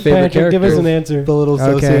Patrick, favorite Patrick, give us character. an answer. The little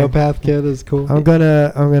Okay. sociopath kid is cool. I'm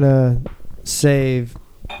gonna save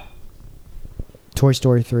Toy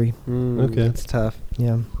Story 3. Okay. It's tough.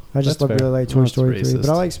 Yeah. I just That's fair. really like Toy That's Story 3, but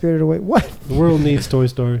I racist. like Spirited Away. What? The world needs Toy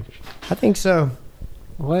Story. I think so.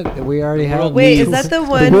 What? We already have. Wait, is that the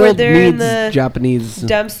one where they're in the Japanese?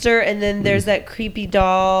 dumpster and then there's that creepy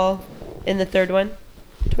doll in the third one?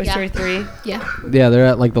 Toy Yeah. Story 3. Yeah. Yeah, they're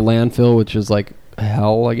at like the landfill, which is like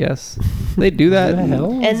hell, I guess. They do that. The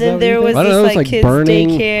hell? And then there was I don't this know, it's like like kids burning.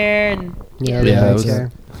 daycare and Yeah, Yeah, they it was-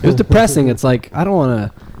 care. It was depressing. It's like I don't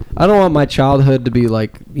want to I don't want my childhood to be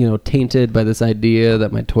like, tainted by this idea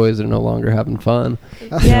that my toys are no longer having fun.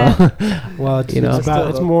 Yeah. Well, it's, You know?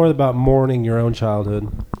 it's more about mourning your own childhood.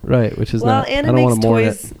 Right, which is Well, not. and I it don't want makes to mourn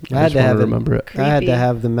toys it. I had just to want have it. remember it. I had to creepy.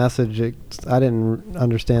 have the message. I didn't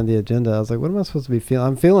understand the agenda. I was like, what am I supposed to be feeling?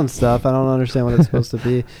 I'm feeling stuff. I don't understand what it's supposed to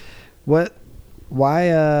be.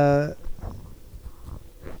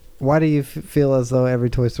 Why do you feel as though every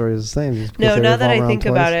Toy Story is the same? Just because No, they now that revolve I around think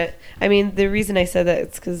toys? about it, I mean, the reason I said that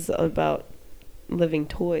it's because about living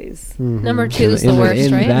toys. Mhm. Number 2 is the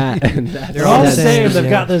worst, right? They're all the That's same. it, They've yeah.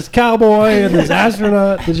 got this cowboy and this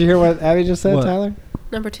astronaut. Did you hear what Abby just said, What? Tyler?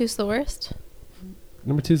 Number 2 is the worst.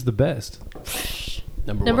 Number 2's the best.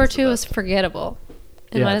 Number 2 is forgettable.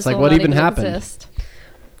 It Yeah, might it's as like, well what not even happened? exist.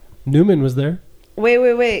 Newman was there.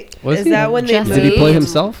 Wait. Was Is he? that when they Jesse. Did he play moved?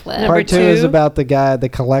 himself? Flip. Number Part 2 is two? about the guy, the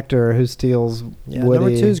collector who steals Yeah, Woody.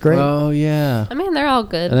 number 2 is great. Oh yeah. I mean, they're all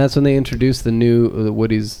good. And that's when they introduced the new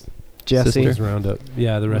Woody's Jesse. sister. His roundup.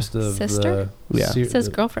 Yeah, the rest of Sister? the Yeah. It says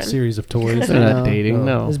the girlfriend. series of toys. They're not No. dating.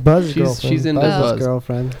 No. No. It's Buzz's she's girlfriend. she's in Buzz's Buzz.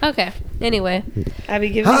 girlfriend. Okay. Anyway, Abby,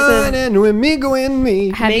 give me Hon some. and amigo and me.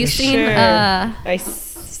 have Make you seen? sure.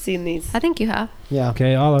 Seen these. I think you have. Yeah.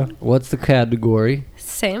 Okay, Alla. What's the category?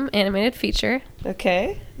 Same animated feature.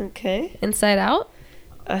 Okay. Inside Out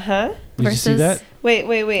Uh-huh. Did you see that? Wait.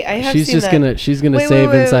 I have She's seen just that. gonna Wait, save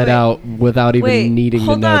wait, Inside wait. Out without even Wait, needing to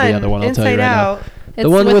hold know on. the other one. I'll tell you Inside right Out. now. The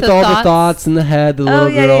one with all the thoughts in the head, the little Oh,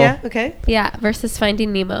 yeah, girl. yeah. Okay. Yeah, versus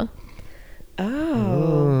Finding Nemo.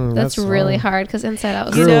 Oh. That's really hard because Inside Out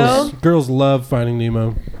was You know- Girls love Finding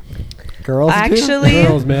Nemo. Girls do? Actually,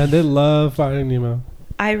 Girls, man, they love Finding Nemo.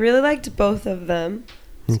 I really liked both of them.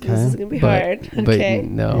 So Okay. This is going to be But- hard. But Okay.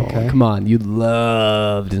 no, Okay. come on, you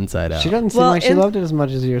loved Inside Out. She doesn't seem Well, like she loved it as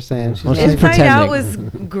much as you're saying. She's Well, like- she's Inside Out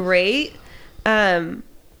pretending. was great.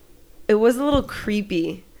 It was a little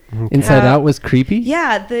creepy. Inside Uh, Out was creepy.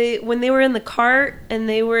 Yeah, when they were in the cart and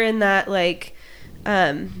they were in that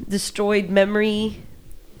destroyed memory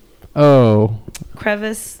Oh.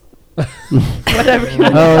 crevice, whatever you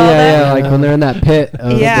want to Oh call yeah, that. like when they're in that pit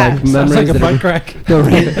of Yeah. like Sounds memories like a that butt are- crack.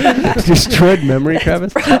 the destroyed memory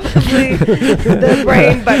crevice. Probably the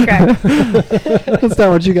brain butt crack. That's not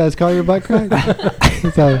what you guys call your butt crack?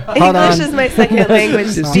 So, hold English on. is my second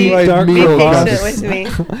language. Just Be deep, dark be middle patient crevice. with me.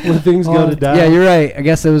 When things go to die. Yeah, you're right. I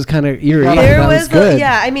guess it was kind of eerie. There That was, good.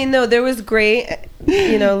 there was great,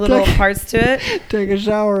 little parts to it. Take a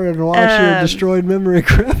shower and wash your destroyed memory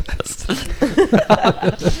crevice.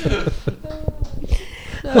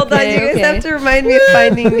 Hold on, Okay, you guys okay. have to remind me of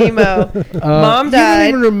Finding Nemo. Mom You died. don't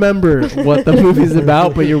even remember what the movie's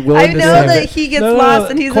about, but you're willing I to know say that it. he gets No, lost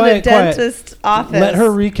and he's quiet, in a dentist's office. Let her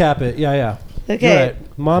recap it. Yeah. Okay. You're right.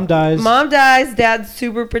 Mom dies. Mom dies. Dad's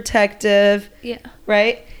super protective. Yeah.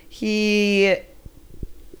 Right?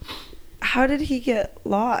 How did he get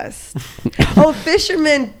lost? Oh,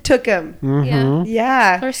 fisherman took him. Yeah.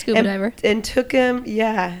 Yeah. Or scuba and, diver. And took him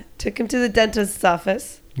to the dentist's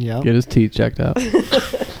office. Yeah. Get his teeth checked out.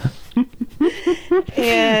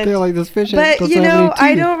 And They're like this fish. but doesn't have any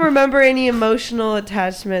I teeth. don't remember any emotional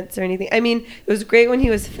attachments or anything. I mean, it was great when he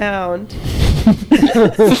was found.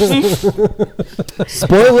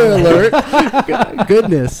 Spoiler alert!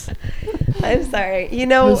 Goodness. I'm sorry. You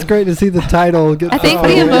know, It's great to see the title. Get I think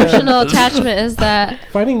the emotional attachment is that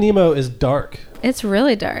Finding Nemo is dark. it's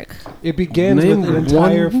really dark. It begins Name with an one-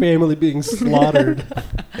 entire family being slaughtered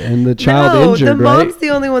And the child no, injured, the right? mom's the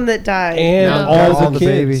only one that died. and No. all the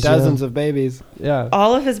kids. babies, dozens of babies. Yeah.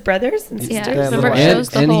 All of his brothers and Yeah. sisters. Yeah, Remember, it little shows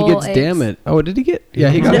the and he whole gets eggs. damage. Oh, did he get? Yeah,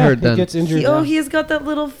 he got Yeah, hurt then. He gets injured. He's got that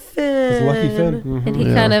little fin. His lucky fin. And he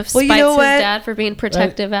Yeah. kind of Well, spites you know his what? dad for being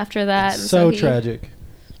protective after that. And So he, tragic.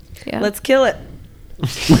 Yeah. Let's kill it. We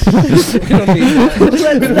don't need that. We Let's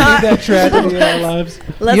don't not. need that tragedy in our lives.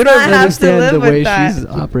 Let's you not don't have to understand live the way with that. she's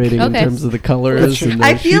operating in Okay. terms of the colors. And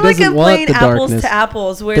I she feel like doesn't I'm want playing the apples darkness. to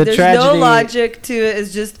apples, where The there's no tragedy- logic to it.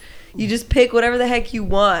 It's just you just pick whatever the heck you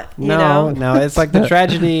want. You No, know? no, it's like the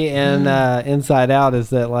tragedy in Inside Out is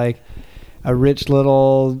that like a rich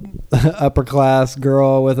little upper class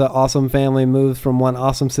girl with an awesome family moves from one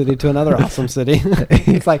awesome city to another awesome city.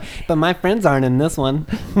 It's like, but my friends aren't in this one.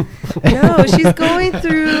 No, she's going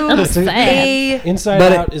through I'm sad. a. Inside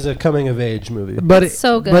But Out is a coming of age movie. But It's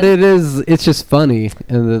so good. But it's just funny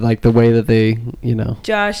and like the way that they,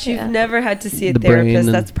 Josh, you've Yeah. never had to see a The brain therapist.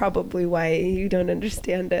 and- That's probably why you don't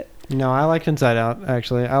understand it. No, I like Inside Out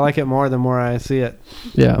actually. I like it more the more I see it,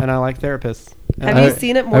 yeah. and I like therapists. Have I- you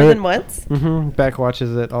seen it more I- than once? Mm-hmm. Beck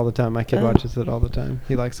watches it all the time. My kid Oh. watches it all the time.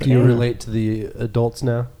 He likes it. Do you Yeah. relate to the adults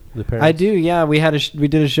now? The parents? I do, yeah. We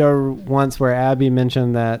did a show once where Abby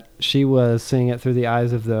mentioned that she was seeing it through the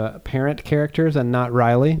eyes of the parent characters and not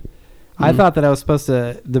Riley. I thought that I was supposed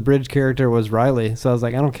to. The bridge character was Riley, so I was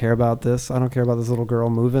like, I don't care about this. I don't care about this little girl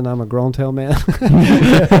moving. I'm a grown tail man.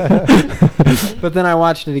 But then I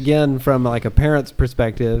watched it again from like a parent's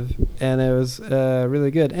perspective, and it was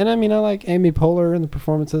really good. And I mean, I like Amy Poehler, and the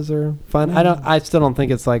performances are fun. I still don't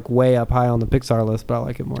think it's like way up high on the Pixar list, but I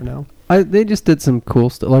like it more now. They just did some cool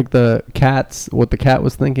stuff, like the cats, what the cat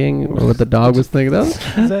was thinking, or what the dog was thinking.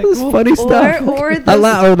 That was funny stuff. Or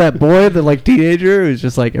That boy, the like teenager, who's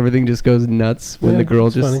just like everything just goes nuts when the girl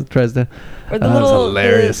just tries to. Or the That was little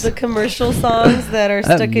hilarious. the commercial songs that are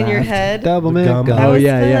stuck in your head. Double The gum. mint. That Oh was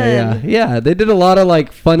yeah. fun. Yeah. They did a lot of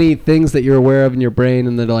like funny things that you're aware of in your brain,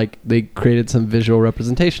 and then like they created some visual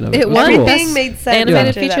representation of it. It was won cool. Everything Best made sense. animated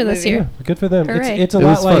after that feature this movie. year. Good for them. Hooray. It's a It lot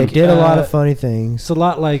was like fun. They did a lot of funny things. It's a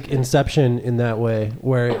lot like Inception in that way,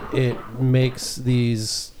 where it makes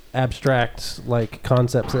these abstract like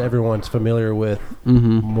concepts that everyone's familiar with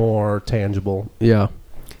Mm-hmm. more tangible. Yeah.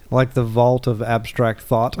 Like the vault of abstract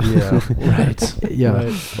thought. Yeah, right. Yeah.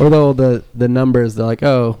 Right. Or the numbers, they're like,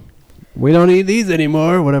 oh, we don't need these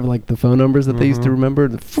anymore. Whatever, like the phone numbers that they used to Mhm. remember.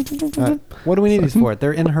 What do we need these for?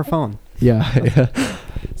 They're in her phone. Yeah.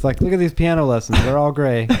 It's like, look at these piano lessons. They're all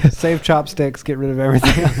gray. Save chopsticks. Get rid of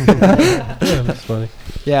everything. Yeah, that's funny.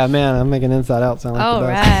 Yeah, man, I'm making Inside Out sound like All the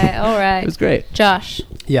best. right, all It right. was great. Josh,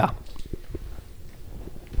 Yeah.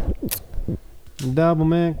 Double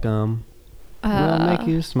mint gum will make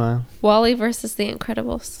you smile. Wally versus The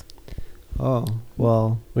Incredibles. Oh,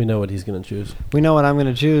 well, We know what he's gonna choose. we know what I'm going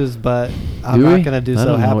to choose, but I'm Do not we? going to do I so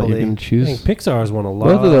don't know what you're happily. gonna I choose. think Pixar's won a lot.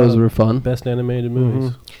 Both of those were fun. best animated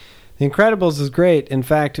movies. Mhm. The Incredibles is great. In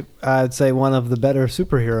fact, I'd say one of the better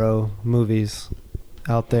superhero movies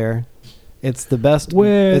out there. It's the best.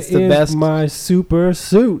 Where it's the is best. my super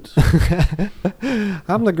suit?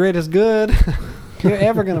 I'm the greatest good you're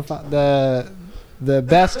ever gonna find. The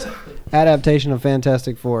best adaptation of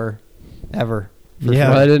Fantastic Four ever. For Yeah. sure.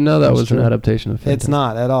 Well, I didn't know that That's was an true. adaptation of It's Fantastic.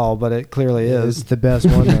 not at all, but it clearly It's is. the best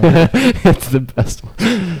one. Though. It's the best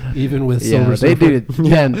one. Even with Yeah, Silver they Surfer. did it.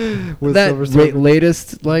 Man, With that Silver Surfer.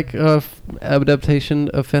 latest like adaptation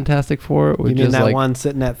of Fantastic Four was You mean just that like one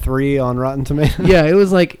sitting at 3 on Rotten Tomatoes? yeah, it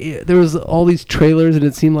was like there was all these trailers and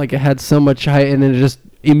it seemed like it had so much hype, and it just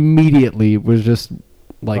immediately was just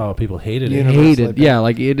like Oh, people hated it. Universally hated. Yeah,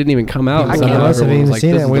 like it didn't even come out. I and can't- somehow Most have everyone even was like,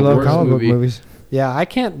 seen this it. is We the love worst comic book movie. movies. Yeah, I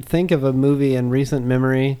can't think of a movie in recent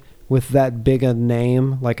memory with that big a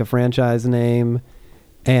name, like a franchise name,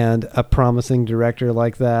 and a promising director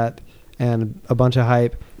like that, and a bunch of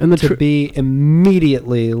hype, And the to be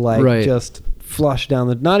immediately like Right. just flushed down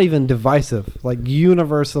the, not even divisive, like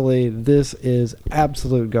universally, this is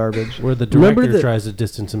absolute garbage. Where the Remember director the- tries to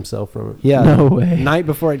distance himself from it. Yeah. No way. Night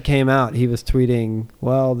before it came out, he was tweeting,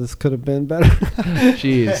 "Well, this could have been better."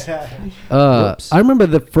 Jeez. Whoops. I remember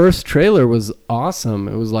the first trailer was awesome.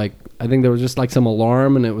 It was like, I think there was just like some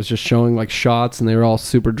alarm and it was just showing like shots and they were all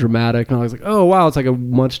super dramatic. And I was like, oh, wow, it's like a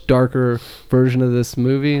much darker version of this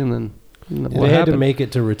movie. And then what They had to happened? make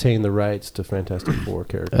it to retain the rights to Fantastic Four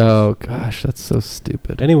characters. Oh, gosh, that's so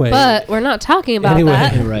stupid. Anyway, But we're not talking about Anyway.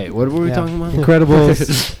 that. Right. What were we Yeah. talking about?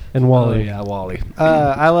 Incredibles and Wall-E. Oh, yeah, Wall-E.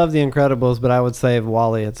 I love The Incredibles, but I would say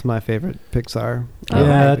Wall-E. It's my favorite Pixar. Oh. Yeah, movie.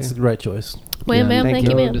 that's the right choice. Wham, bam, thank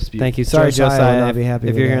you, ma'am. Thank you. Sorry, Josiah will Josiah. not be happy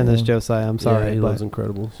if with you're that, hearing this, yeah. Josiah, I'm sorry. Yeah, he but, loves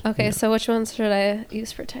Incredibles. Okay, so which ones should I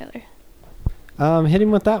use for Tyler? hit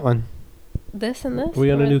him with that one. This and this? Are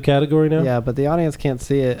we on a Or- new category now? Yeah, but the audience can't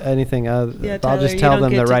see it. Anything. Yeah, I'll Tyler, just you tell don't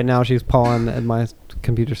them get that to- right now she's pawing at my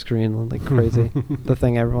computer screen like crazy. The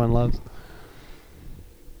thing everyone loves.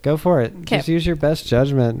 Go for it. 'Kay. Just use your best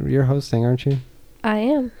judgment. You're hosting, aren't you? I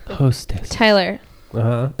am. Hostess. Tyler,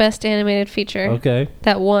 Uh-huh. best animated feature. Okay.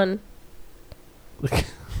 That won.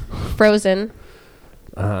 Frozen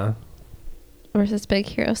Uh-huh. versus Big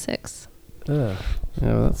Hero 6. Yeah.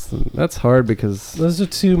 Yeah, that's hard because Those are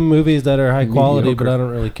two movies that are high quality, Mediocre. but I don't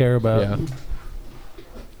really care about. yeah.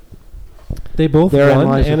 They both Therein won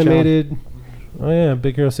lies the animated. Oh yeah,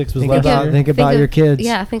 Big Hero 6 was Think last about year. think about of- your kids.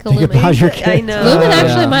 Yeah, think of Think Lumen. about your I kids. know. Lumen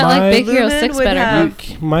actually Yeah. might My- like Big Hero Lumen 6 would better.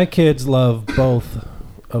 have- My kids love both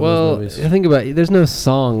of Well, those movies. think about it. There's no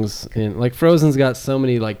songs in like Frozen's got so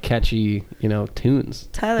many like catchy, tunes.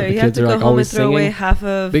 Tyler, The you have kids to are, go like, home and always throw away singing. half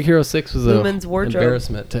of. Big Hero 6 was Lumen's a wardrobe.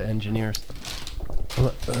 embarrassment to engineers.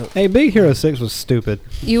 Hey, Big Hero 6 was stupid.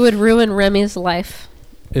 You would ruin Remy's life.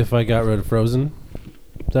 If I got rid of Frozen,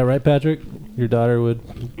 is that right, Patrick? Your daughter would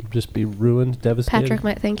just be ruined, devastated. Patrick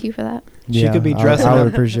might thank you for that. She could be dressing I would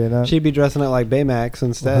up. appreciate that. She'd be dressing it like Baymax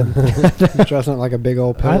instead. Dressing it like a big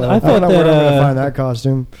old pillow. I I thought don't know where I'm that, gonna find that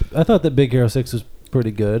costume. I thought that Big Hero 6 was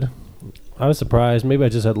pretty good. I was surprised. Maybe I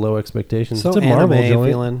just had low expectations. so It's a Marvel anime joint.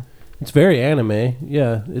 feeling. It's very anime.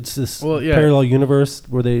 Yeah, it's this Well, yeah. parallel universe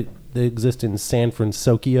where they they exist in San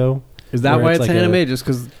Francisco. Is that where why it's it's like anime? Just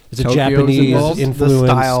because It's a Japanese influenced The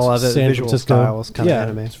style of it, San visual Francisco. style is kinda yeah,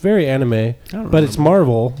 anime. It's very anime, don't but it's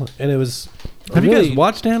Marvel, and it was. Have you really- guys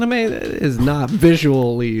watched anime? It is not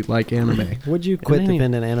visually like anime. Would you quit Any-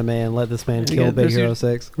 defending anime and let this man Yeah, kill Big there's Hero your-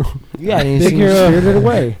 6? Yeah, and he Big seems Hero- spirited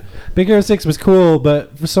away. Big Hero 6 was cool,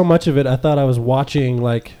 but for so much of it, I thought I was watching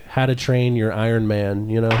like How to Train Your Iron Man.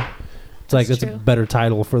 You know, it's like That's that's a true. better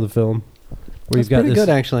title for the film. Where That's pretty good,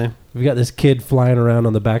 actually. We've got this kid flying around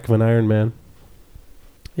on the back of an Iron Man.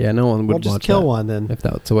 Yeah, no one would We'll just watch kill that one then. if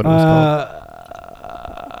that's what it was called.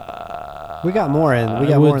 We got more in. We I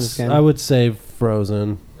got would more in this game. I would say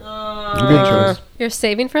Frozen. Good choice. You're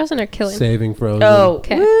saving Frozen or killing? Saving Frozen. Oh,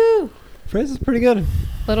 Okay. woo. Phrase is pretty good.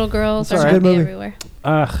 Little girls It's are alright. happy Good movie. everywhere.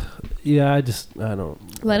 Yeah, I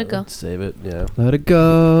don't. Let I it go. would Save it. Yeah. Let it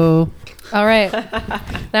go. All right.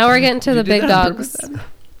 Now we're getting to You the did big that on dogs. purpose.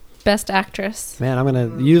 Best actress. Man, I'm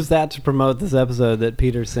going to use that to promote this episode that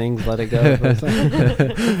Peter sings Let It Go.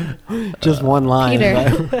 Just one line.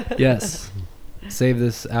 Peter. but- Yes. Save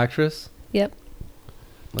this actress. Yep.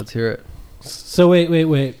 Let's hear it. So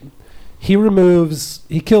wait.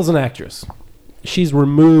 He kills an actress. She's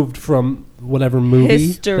removed from whatever movie that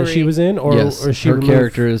History. she was in, or yes. or is she her removed,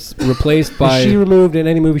 character is replaced is by. she removed in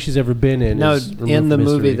any movie she's ever been in? No, is removed in the from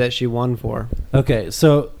movie history? that she won for. Okay,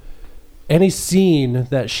 so any scene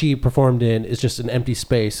that she performed in is just an empty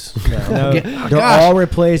space. Now. No, they're all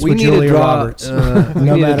replaced we with need to Julia draw. Roberts. We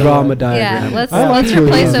No need to matter draw what. him a diagram. Yeah, let's I like let's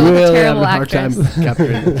replace it with a Really terrible having a hard time actress.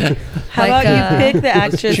 capturing it. How Like, about you pick the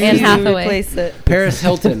actress Anne and you Hathaway. replace it? Paris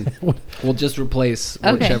Hilton. We'll just replace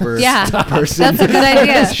Okay. whichever Yeah. person. That's a good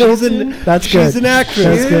idea. She's an, That's she's good. an actress.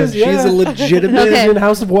 That's good. Yeah. She's a legitimate. Okay. in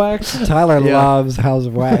House of Wax. Tyler Yeah. loves House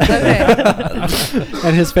of Wax. Okay.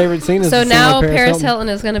 And his favorite scene is So the scene now with Paris Hilton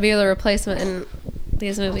is going to be the replacement in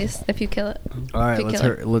these movies if you kill it. All right, Good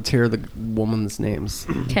let's killer. hear the woman's names.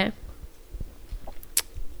 Okay.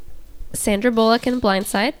 Sandra Bullock in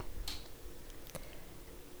Blindside.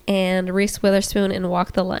 And Reese Witherspoon in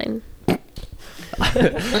Walk the Line. Peter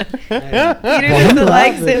doesn't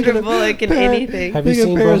like Sandra Bullock in anything. Have you Think of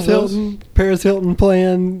seen Paris both of those? Hilton? Paris Hilton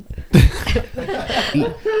playing. The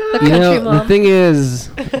You country know, the mom. thing is,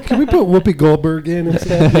 Can we put Whoopi Goldberg in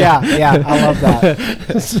instead? Yeah, I love that.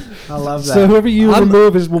 I love that. So whoever you I'm-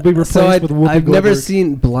 remove will be replaced so with Whoopi I've Goldberg. never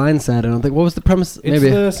seen Blindside. I don't think. What was the premise? It's Maybe.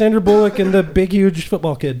 the Sandra Bullock and the big, huge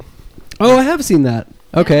football kid. Oh, I have seen that.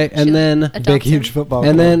 Okay, She and then adopts Big, him. huge football.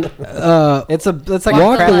 and player. then it's like Walk a the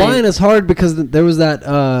Walk the crappy- Line is hard because there was that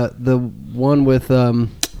the one with the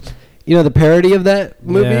parody of that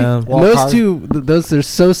movie. Yeah. And Walk those Hard. two, those are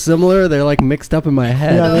so similar. They're like mixed up in my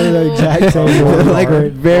head. Yeah, they're the No. exact same. They're one. like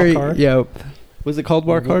very Walk Hard? yeah. Was it called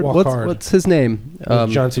Walk Hard? Walk Hard. What's his name?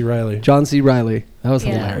 John C. Reilly. John C. Riley. That was Yeah.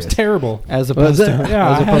 It hilarious. was terrible. as Was opposed it? to Yeah, as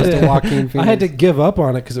I had opposed to to- Joaquin Phoenix. I had to give up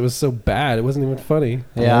on it because it was so bad. It wasn't even funny.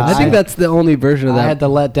 Yeah, I think that's the only version of I that. had to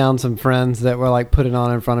let down some friends that were like putting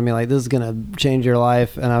on in front of me like this is gonna change your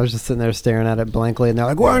life, and I was just sitting there staring at it blankly, and they're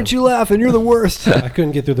like, "Why aren't you laughing? You're the worst." I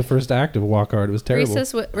couldn't get through the first act of Walk Hard. It was terrible.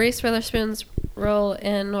 Reese Witherspoon's role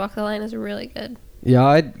in Walk the Line is really good. Yeah,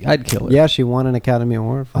 I'd kill it. Yeah, she won an Academy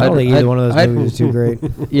Award. For I don't it. think either I'd- one of those I'd- movies is too great.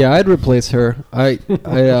 Yeah, I'd replace her. Over Sandy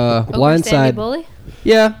Blindside. Bully?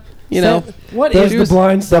 Yeah, you know. What The- is the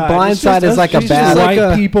blind side? the blind It's side just is like a it's just bad- white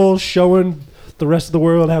like a- people showing the rest of the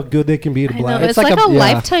world how good they can be at I know, blind. it's like a yeah.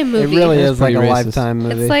 Lifetime movie. It really It's is like a pretty racist. Lifetime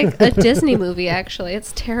movie. It's like a Disney movie, actually.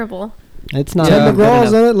 It's terrible. it's not. Yeah, even good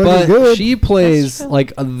McGraw's enough. in it, looking But good. she plays That's true.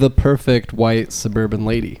 like the perfect white suburban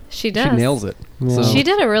lady. She does. She nails it. Yeah. So- She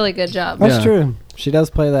did a really good job. That's Yeah. true. She does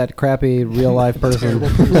play that crappy real life person.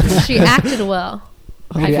 She acted well.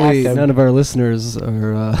 Hopefully, acted. none of our listeners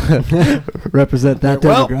are represent that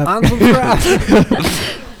well, demographic.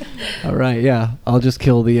 unsubscribe. All right, yeah, I'll just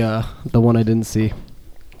kill the one I didn't see.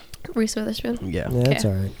 Reese Witherspoon. Yeah. Yeah, that's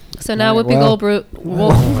Okay. all right. So now Alright, Whoopi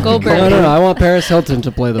well- Goldberg No, I want Paris Hilton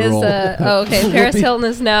to play the is role. Paris Hilton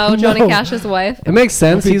is now Johnny No. Cash's wife. It makes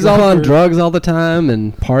sense. Whoopi He's all on Goldberg. drugs all the time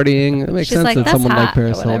and partying. It makes She's sense like, that "That's someone hot," like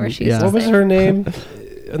Paris or whatever Hilton. she used Yeah. to What was say. her name?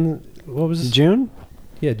 What was his? June,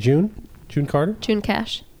 Yeah, June. June Carter. June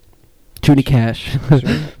Cash. Junie Cash.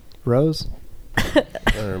 Rose, I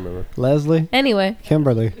don't remember. Leslie, Anyway,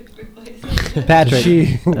 Kimberly, Patrick.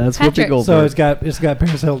 She. That's Patrick. Whoopi Goldberg. So it's got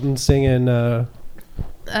Paris Hilton singing. What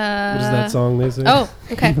is that song they sing? Oh,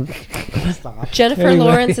 okay. Jennifer Anyway.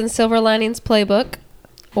 Lawrence in Silver Linings Playbook,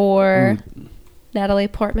 or Natalie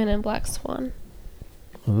Portman in Black Swan.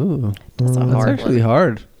 Ooh, That's a that's hard actually one.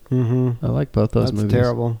 hard. Mm-hmm. I like both those That's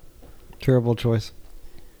movies. terrible choice.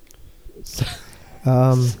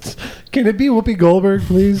 Um, Can it be Whoopi Goldberg,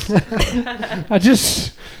 please?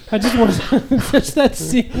 I just want just that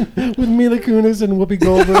scene with Mila Kunis and Whoopi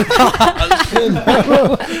Goldberg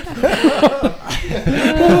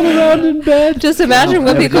rolling around in bed. Just imagine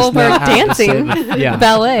Yeah, Whoopi just Goldberg not have to say dancing that. Yeah.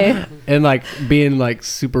 ballet. And like being like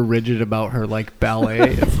super rigid about her like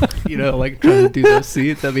ballet, you know, like trying to do those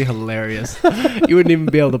scenes. That'd be hilarious. You wouldn't even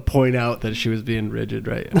be able to point out that she was being rigid,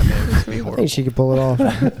 right? I mean, it'd just be I horrible. think she could pull it off.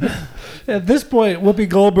 At this point, Whoopi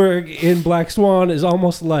Goldberg in Black Swan is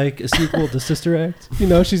almost like a sequel to Sister Act. You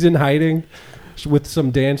know, she's in hiding with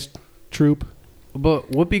some dance troupe.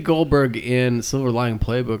 But Whoopi Goldberg in Silver Lining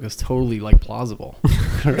Playbook is totally like plausible,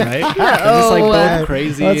 right? They're just like both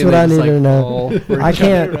crazy. That's and what they I just, need to like, know. fall for I each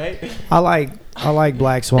other, can't- Right? I like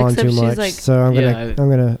Black Swan Except too she's much, like- so I'm Yeah,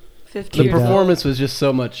 gonna. 50 The years old. performance was just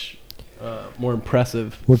so much more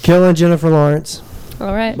impressive. We're killing Jennifer Lawrence.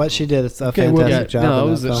 All right. But she did a Okay, well, fantastic job. no, in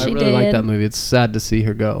it was, that I film. She really like did. that movie. It's sad to see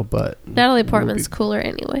her go, but Natalie Portman's Whoopi- cooler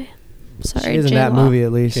anyway. Sorry, She is in that J-Law. movie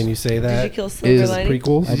at least. Can you say Did you that? kill Silver Is Lining?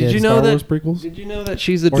 Prequels? I Did you Star know that? Wars prequels? Did you know that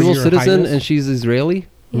she's a Or dual Your citizen Highness? and she's Israeli?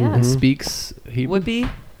 Yeah. Mhm. Speaks Hebrew. Whoopi?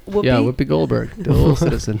 Whoopi? Yeah, Whoopi Goldberg, dual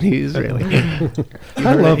citizen. He's Israeli.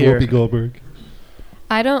 I love Whoopi Goldberg.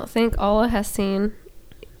 I don't think Alla has seen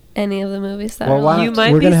any of the movies that Well, are why- left. You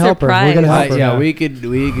might We're be gonna help her. We're surprised. gonna help her. Yeah, Yeah. we could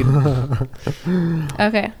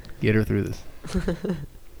Okay. get her through this.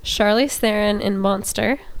 Charlize Theron in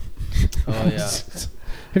Monster. Oh yeah.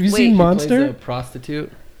 Have you Wait, seen she Monster? Prostitute.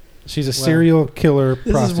 She's a serial killer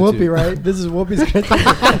This prostitute. is Whoopi, right? This is Whoopi's.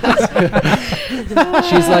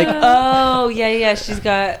 She's like, Oh, yeah. She's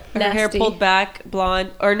got her hair Nasty. pulled back,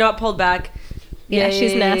 blonde, or not pulled back. Yeah,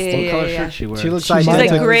 she's nasty. what color yeah. shirt she wears? She looks She She's might like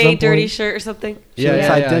have at gray, some dirty point. shirt or something. She looks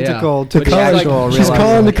identical to But she's casual. like- she's real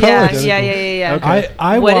calling life. the Yeah, colors. yeah. Okay.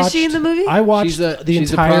 I What watched, is she in the movie? I watched She's a the prostitute,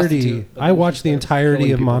 entirety. but I then watched she the starts entirety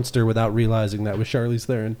killing of people. Monster without realizing that was Charlize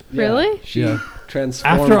Theron. Really? She Yeah.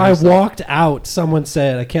 transformed After I herself. walked out, someone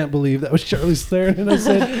said, "I can't believe that was Charlize Theron," and I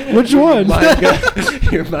said, "Which one?" My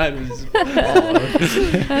God. Your mind was all over.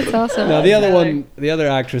 That's awesome. No, the other one, the other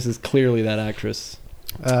actress is clearly that actress.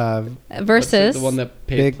 Versus the one that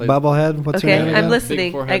Big plays- bubblehead. What's Okay, her name? I'm again?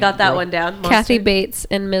 listening. forehead I got that girl. one down. Kathy Monster. Bates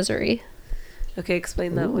in Misery. Okay,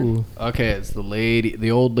 explain that one. Ooh. Okay, it's the lady,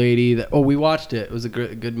 the old lady. That, we watched it. It was a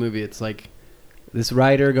good movie. It's like this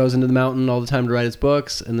writer goes into the mountain all the time to write his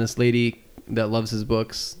books, and this lady that loves his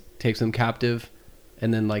books takes him captive,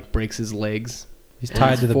 and then like breaks his legs. He's And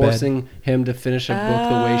tied it's to the bed. forcing him to finish a book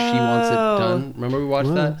the way she wants it done. Remember we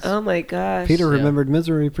watched that? Oh my gosh. Peter Yeah. remembered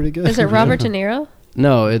Misery pretty good. Is it Robert De Niro?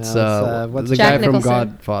 No, it's what's the Jack guy from Nicholson.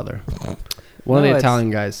 Godfather. One of No, the it's- Italian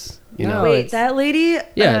guys. You No, know. Wait, it's- that lady?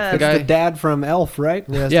 Yeah, it's the guy. the dad from Elf, right?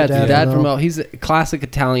 Yeah, Yeah, it's the dad from El. El. He's a classic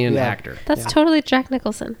Italian Yeah. actor. That's Yeah. totally Jack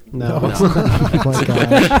Nicholson. No. No. Oh my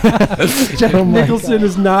gosh. Jack Oh my Nicholson God.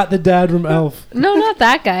 is not the dad from Elf. No, not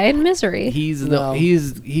that guy in Misery. He's No.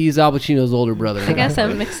 he's Al Pacino's older brother. I guess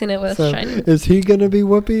I'm mixing it with So, Shining. is he gonna be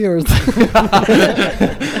Whoopi or?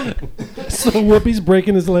 So Whoopi's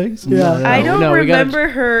breaking his legs. Yeah. I don't No, we gotta- remember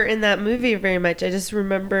her in that movie very much. I just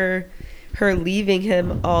remember her leaving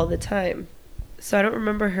him all the time. So I don't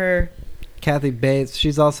remember her. Kathy Bates.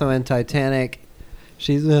 She's also in Titanic.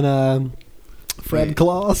 She's in Fred Wait.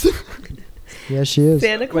 Claus. Yeah, she is.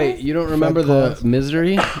 Santa Claus? Wait, you don't remember the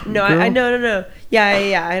Misery? No, girl? I no.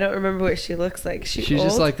 Yeah. I don't remember what she looks like. She's old?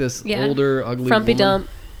 just like this Yeah. older, ugly Frumpy woman. dump.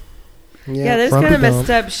 Yeah, that's Frumpy kind of dump. messed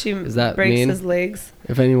up. She Is that breaks mean? his legs.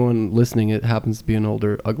 If anyone listening, it happens to be an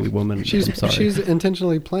older, ugly woman. I'm sorry. she's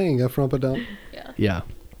intentionally playing a frumpadump. yeah.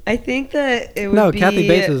 I think that it would No, be... Kathy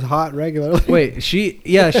Bates is hot regularly. Wait, she's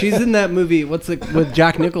in that movie. What's it with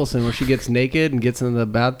Jack Nicholson where she gets naked and gets in the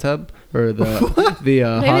bathtub or the hot Maybe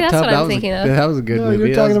that's tub? what I'm thinking of. That was a good No, movie.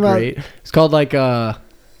 you're That was talking about- great. It's called like Are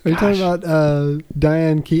you talking about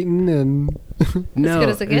Diane Keaton and? no, Good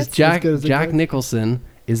As It it's Gets? Jack As Good As It Jack Gets? Nicholson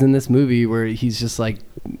is in this movie where he's just like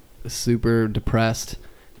super depressed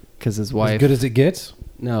because his As wife. good as it gets.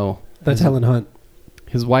 No, That's Helen Hunt.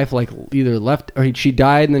 his wife like either left or she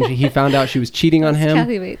died and then he found out she was cheating on him.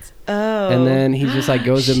 Kathy Bates. Oh. And then he just like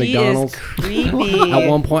goes to She is McDonald's. creepy. At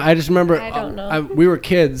one point, I just remember I don't know. we were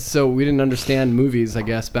kids, so we didn't understand movies, I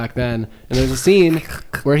guess, back then. And there's a scene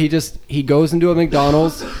where he goes into a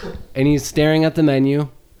McDonald's and he's staring at the menu,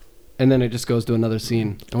 and then it just goes to another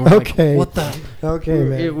scene. And we're Okay. like, what the? Okay,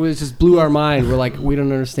 man. It was just blew our mind. We're like, we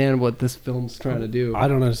don't understand what this film's trying to do. I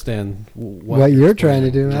don't understand What you're trying to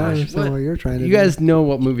do? I don't Gosh, understand what you're trying to do. You guys know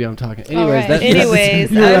what movie I'm talking. All Anyways, right.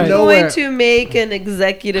 Anyways, You're I'm right. going Nowhere. to make an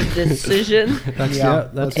executive decision. That's Yeah,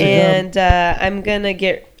 that's And I'm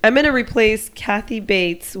gonna replace Kathy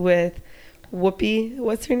Bates with Whoopi.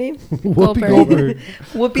 What's her name? Whoopi Goldberg. Goldberg.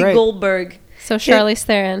 Whoopi Great. Goldberg. So Charlize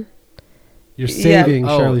Theron. You're saving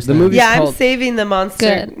Oh, Charlize the Theron. movie's Yeah, I'm called- saving the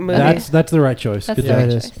monster Good. movie. That's the right choice. That's Good the Yeah, job. right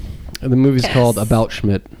it is. choice. The movie's Yes. called About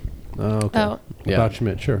Schmidt. Oh, okay. Oh, Yeah. About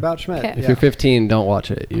Schmidt, sure. About Schmidt. Okay. If you're 15, don't watch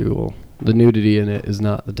it. You will. The nudity in it is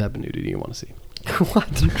not the type of nudity you want to see. What?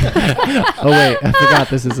 Oh wait, I forgot.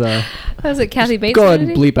 This is was it Kathy Bates? Go ahead and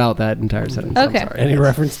nudity? bleep out that entire sentence. Okay. I'm sorry. Any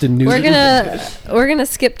reference to nudity? We're gonna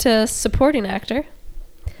skip to supporting actor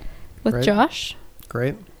with Right. Josh,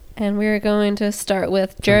 Great. and we're going to start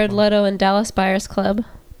with Jared Leto in Dallas Buyers Club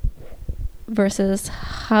versus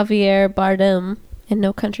Javier Bardem in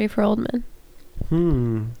No Country for Old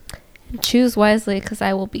Men. Choose wisely, because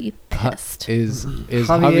I will be pissed. Is Javier-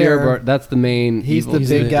 Javier? That's the main. He's evil. the He's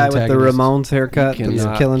big the guy with the antagonist. Ramones haircut You that's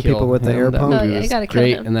cannot killing kill people with the him. air That pump. No, movie yeah, you is gotta kill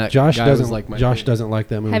great, him. and that Josh guy doesn't was like my Josh favorite. doesn't like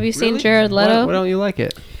that movie. Have you seen Really? Jared Leto? Why don't you like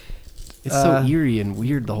it? It's Uh, so eerie and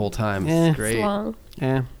weird the whole time. It's eh. great. It's long.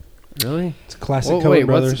 Yeah. Really? It's a classic Well, Coen wait,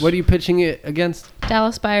 Brothers. what are you pitching it against?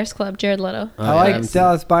 Dallas Buyers Club, Jared Leto. I like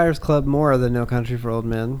Dallas Buyers Club more than No Country for Old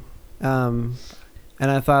Men. And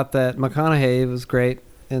I thought that McConaughey was great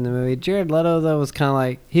in the movie. Jared Leto, though, was kind of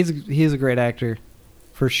like... He's a great actor,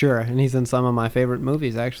 for sure. And he's in some of my favorite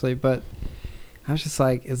movies, actually. But I was just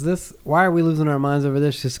like, is this... Why are we losing our minds over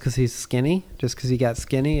this just because he's skinny? Just because he got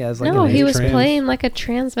skinny as like No, an he he's was trans. playing like a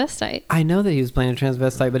transvestite. I know that he was playing a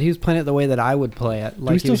transvestite, but he was playing it the way that I would play it. Do we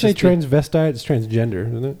Like he still was say just being- transvestite? It's transgender,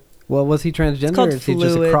 isn't it? Well, was he transgender called or is he just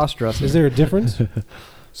a fluid. cross-dresser? Is there a difference?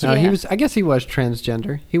 No, he Yeah. was. I guess he was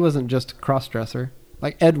transgender. He wasn't just a cross-dresser.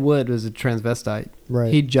 Like Ed Wood was a transvestite.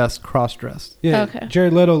 Right. He just cross-dressed. Yeah. Okay.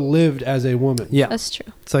 Jared Leto lived as a woman. Yeah. That's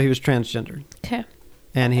true. So he was transgender, Okay.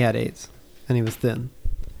 and he had AIDS, and he was thin.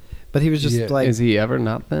 But he was just Yeah. like, Is he ever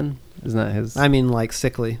not thin? Isn't that his? I mean, like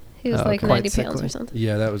sickly. He was Oh, like okay. 90 Quite pounds sickly. or something.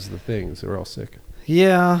 Yeah, that was the thing. So we're all sick.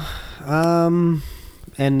 Yeah. And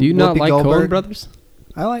Do you not Whoopi like Goldberg. Coen Brothers?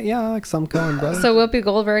 I like some Coen brothers. So Whoopi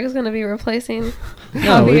Goldberg is going to be replacing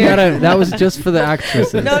No, we Javier. gotta. That was just for the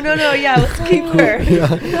actresses. No. Yeah, let's keep her.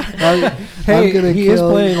 Hey, gonna he is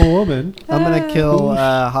kill- playing a woman. I'm gonna kill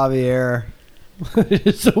Javier.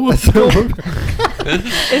 So Whoopi Goldberg.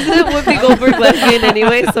 Isn't Whoopi Goldberg lesbian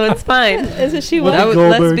anyway? So it's fine. Isn't she Whoopi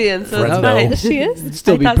Goldberg, lesbian? So it's Fresno. fine. She is? It'd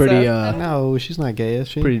still be I thought pretty. so. No, she's not gay, is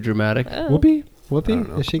she? Pretty dramatic. Oh. Whoopi? I don't Whoopi?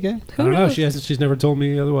 know. Is she gay? I don't know. She's never told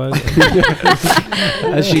me otherwise.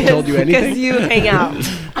 Has she told you Because anything? you hang out.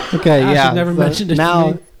 Okay, Ah, yeah. she never so mentioned it to now.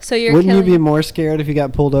 me. So you're Wouldn't killing you be more scared if you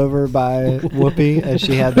got pulled over by Whoopi as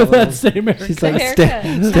she had that that little, same haircut. she's The like haircut.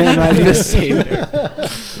 stand right The here.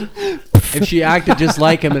 same. If she acted just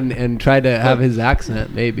like him and tried to have his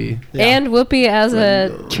accent, maybe. Yeah. And Whoopi as a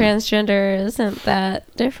transgender isn't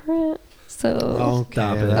that different. So Okay,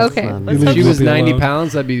 Stop it. that's Okay, not- let's You If hope she leave was Whoopi 90 alone.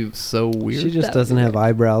 pounds, that'd be so weird. She just That doesn't would be have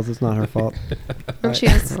eyebrows. It's not her fault. and she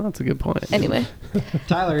is. Oh, that's a good point. Anyway,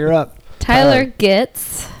 Tyler, you're up. Tyler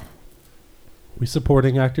gets We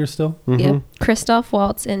supporting actors still? yep, Christoph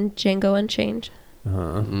Waltz in Django Unchained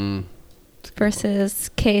Mm. versus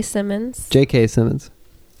K. Simmons, J.K. Simmons.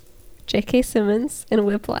 J.K. Simmons in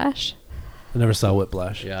Whiplash. I never saw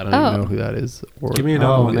Whiplash. Yeah, I don't Oh. even know who that is. Or, Give me a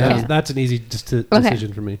Oh, no. man. That's an easy Okay.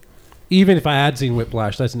 decision for me. Even if I had seen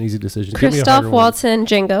Whiplash, that's an easy decision. Give me a Christoph harder one. Waltz in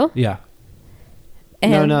Django. Yeah.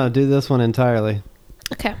 And No, do this one entirely.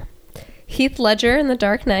 Okay. Heath Ledger in The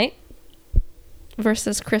Dark Knight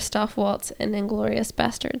versus Christoph Waltz in Inglourious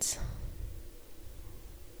Bastards.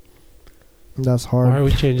 That's Why are hard.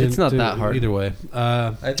 we changing? It's not to that hard. Either way.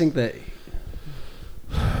 I think that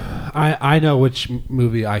I know which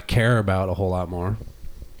movie I care about a whole lot more.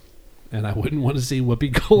 And I wouldn't want to see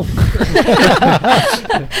Whoopi Goldberg.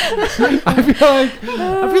 I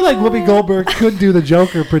feel like Whoopi Goldberg could do the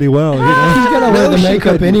Joker pretty well. You know? He's gonna wear the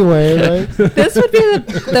makeup anyway, right? This would be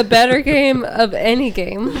the better game of any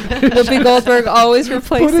game. Whoopi Goldberg always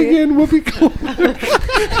Putting replacing. in Whoopi Goldberg.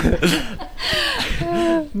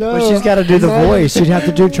 No, but she's got to do the voice. She'd have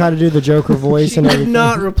to try to do the Joker voice she and would everything.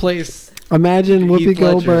 not replace Imagine Whoopi Heath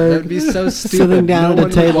Ledger. Goldberg That'd be so stupid. sitting down No at a one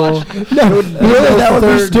would table. watch. No, really, that would be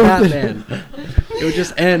Third stupid. Batman. It would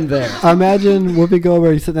just end there. Imagine Whoopi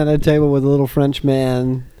Goldberg sitting at a table with a little French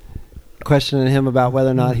man, questioning him about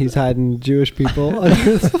whether or not he's hiding Jewish people.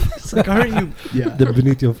 It's like, aren't you? Yeah. The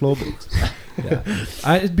Benito Flow books.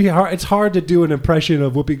 Yeah. It'd be hard. It's hard to do an impression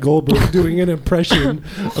of Whoopi Goldberg doing an impression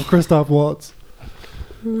of Christoph Waltz.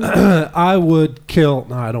 I would kill.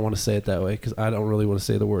 No, I don't want to say it that way because I don't really want to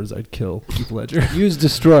say the words. I'd kill Heath Ledger. Use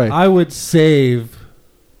destroy. I would save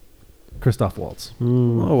Christoph Waltz.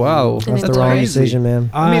 Oh wow, That's the it's wrong crazy. decision, man.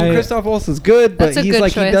 I mean, Christoph Waltz is good, but That's a he's good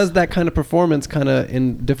like choice. he does that kind of performance kind of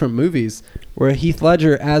in different movies. Where Heath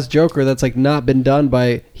Ledger as Joker, that's like not been done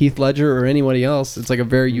by Heath Ledger or anybody else. It's like a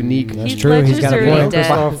very unique. That's Heath true. He's Ledger's got a already point. dead,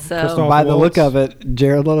 Christoph- so Christoph- By the look Waltz. of it,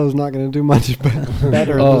 Jared Leto's not going to do much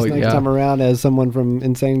better Oh, this next yeah. time around as someone from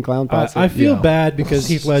Insane Clown Posse. I feel Yeah. bad because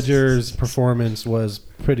Heath Ledger's performance was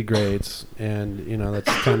pretty great, and you know that's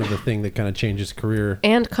kind of the thing that kind of changed his career.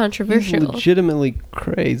 and He's controversial. legitimately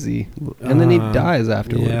crazy, and then he dies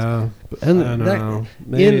afterwards. Yeah, And I don't that- know.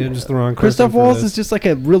 Maybe in- I'm just the wrong. Christoph person for Waltz this. is just like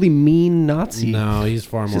a really mean Nazi. No, he's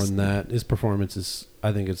far more Just- than that. His performance is,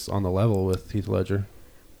 I think, it's on the level with Heath Ledger.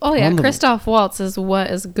 Oh yeah, On the- Christoph Waltz is what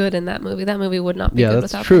is good in that movie. That movie would not be Yeah, good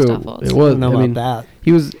that's without true. Christoph Waltz. It I was. don't know I about mean, that.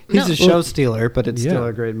 he was. He's No. a show stealer, but it's still Yeah.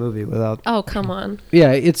 a great movie without. Oh come on,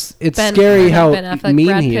 Yeah, it's Ben, scary how Ben Affleck, mean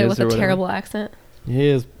Brad he Pitt is. with or a whatever. terrible accent. He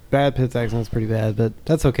is. Brad Pitt's accent's pretty bad, but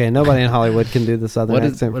that's okay. Nobody in Hollywood can do the southern What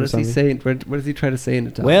accent for does some he reason. say? What does he try to say in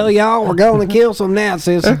Italian? Well, y'all, we're going to kill some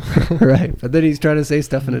Nazis. right, but then he's trying to say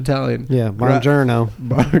stuff in Italian. Yeah, buongiorno.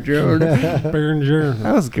 Buongiorno. Berger.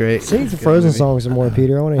 That was great. Sing the Frozen song some more,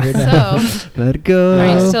 Peter. I want to hear that. So, Let it go.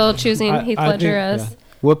 are you still choosing I- Heath I Ledger think- as?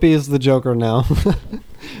 Whoopi is the Joker now.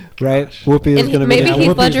 Right? Whoopi is And going to be maybe Yeah, the Heath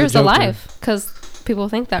Whoopi's Ledger the is Joker. alive because people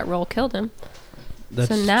think that role killed him. That's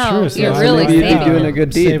So now true. you're So really maybe he'd be saving doing him. a good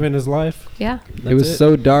deed. saving his life. Yeah. It was That's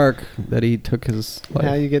so dark that he took his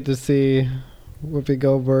Now life. you get to see Whoopi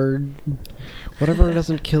Goldberg. Whatever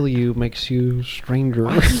doesn't kill you makes you stranger.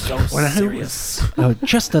 serious. Oh,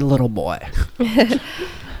 just a little boy.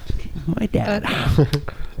 My dad.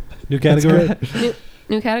 New category.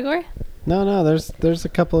 New category? No, there's a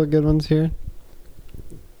couple of good ones here.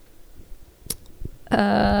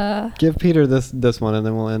 Give Peter this one, and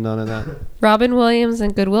then we'll end on that. Robin Williams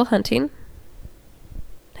and Good Will Hunting.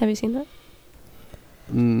 Have you seen that?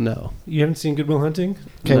 No. You haven't seen Good Will Hunting?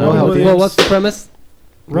 Okay, No. we'll help you. Well, what's the premise?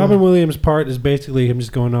 Robin Williams' part is basically him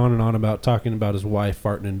just going on and on about talking about his wife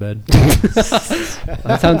farting in bed.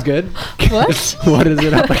 That sounds good. What? What is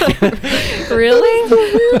it up again? Really?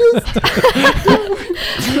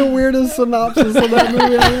 The weirdest synopsis of that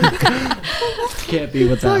movie ever. Can't be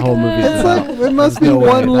what that whole movie's It's about. like it must There's be no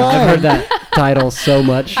one way. line. I've heard that title so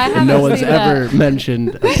much, I and no haven't one's seen ever that.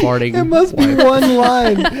 mentioned a farting. It must be wife. one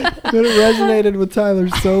line, but it resonated with Tyler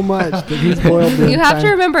so much that he's boiled the You have to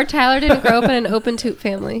entire- remember Tyler didn't grow up in an open tube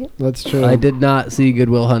family. That's true. I did not see Good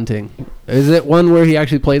Will Hunting. Is it one where he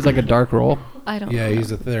actually plays like a dark role? I don't Yeah, know.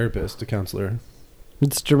 he's a therapist, a counselor.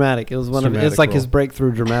 It's dramatic. It was one of. Dramatic It's like role. his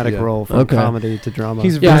breakthrough dramatic Yeah. role from Okay. comedy to drama.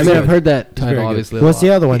 He's Yeah, I very mean, good. I've heard that He's very title good. obviously. a What's lot. the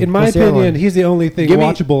other one? In my What's the other opinion, one? he's the only thing Give me-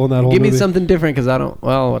 watchable in that whole Give movie. me something different because I don't.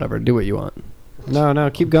 Well, whatever. Do what you want. No,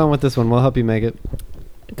 keep going with this one. We'll help you make it.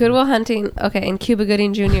 Good Will Hunting. Okay, and Cuba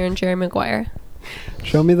Gooding Jr. and Jerry Maguire.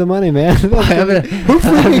 Show me the money, man. Who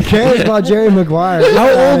freaking cares about Jerry Maguire? How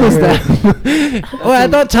old is that? Oh, I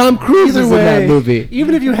thought Tom Cruise Either was in that way, movie.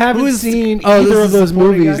 Even if you haven't Who's- seen oh, this either is of those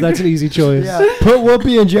supporting movies, actor? that's an easy choice. Yeah. Put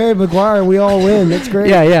Whoopi and Jerry Maguire, and we all win. That's great.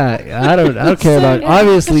 Yeah. I don't care about.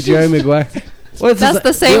 Obviously, Jerry Maguire. What's That's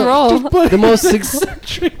the same role. The most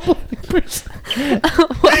eccentric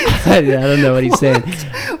I don't know what he's saying.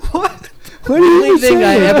 What The do only you thing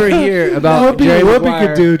I say? ever hear about Jerry Whoopi Maguire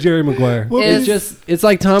could do Jerry Maguire. Is- it's just it's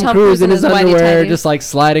like Tom Tom Cruise Cruise in in his his whitey underwear, tighties. just like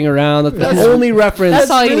sliding around. That's the That's- only reference. That's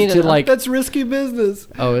all you need to know. like. That's risky business.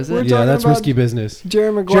 Oh, is We're it? Yeah, talking that's about risky business.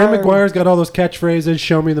 Jerry Maguire. Jerry Maguire's got all those catchphrases.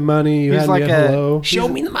 Show me the money. You He's had like me at a- hello. Show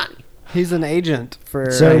me the money. He's an agent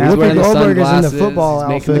for. So He's Whoopi wearing the Goldberg is in the sunglasses, football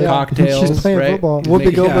he's making the outfit. cocktails. She's playing right? football. He's Whoopi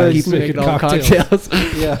making- Goldberg- He's making all cocktails.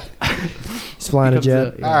 Yeah. He's flying a Comes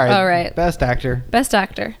jet. to- All right. All right. Best actor. Best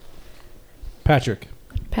actor. Patrick.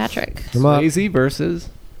 Patrick. Come up. Swayze versus.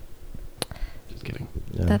 Just kidding.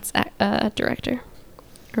 Yeah. That's director.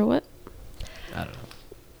 Or what? I don't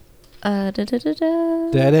know.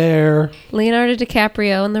 Dead air. Leonardo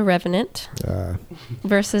DiCaprio in The Revenant Uh,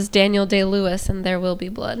 versus Daniel Day-Lewis in There Will Be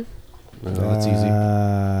Blood. Oh, that's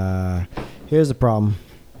easy. Here's the problem.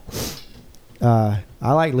 I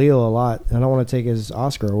like Leo a lot. I don't want to take his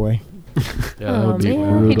Oscar away. Yeah, that Oh would be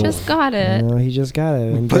man, he brutal. just got it. He just got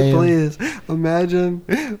it. And But damn- please, imagine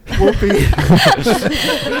Whoopi.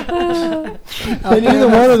 And either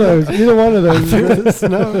one of those. Either one of those.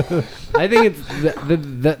 No. I think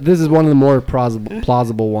it's this is one of the more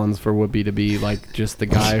plausible ones for Whoopi to be like just the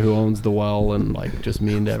guy who owns the well and like just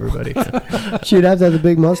mean to everybody. She'd have to have the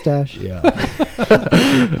big mustache. Yeah.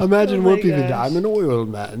 Imagine Oh my Whoopi the gosh. diamond oil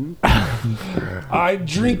man. I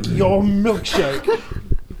drink your milkshake.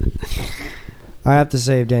 I have to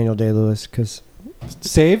save Daniel Day-Lewis because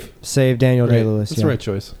Save? save Daniel Right. Day-Lewis. That's yeah. the right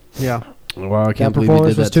choice. Yeah. Wow, I That can't believe you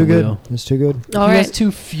performance did was that to too good. Leo. It's too good. All he right. has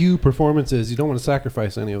too few performances. You don't want to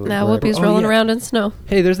sacrifice any of them. Now right? Whoopi's Oh, rolling yeah. around in snow.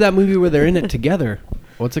 Hey, there's that movie where they're in it together.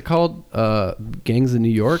 What's it called? Gangs in New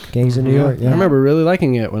York. Gangs in New York. I Yeah. remember really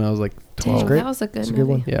liking it when I was like 12. Dang, great. that was a good It's a movie. good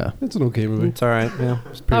one. Yeah. It's an okay movie. It's all right. Yeah.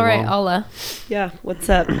 It's pretty All right, long. Alla. Yeah, what's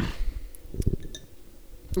up?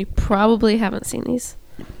 You probably haven't seen these.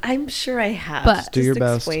 I'm sure I have. But- Just Do your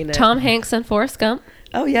best. explain it. Tom Hanks in Forrest Gump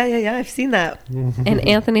Oh, yeah. I've seen that. and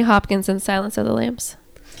Anthony Hopkins in Silence of the Lambs.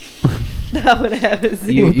 That one I haven't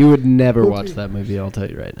seen. You would never watch that movie, I'll tell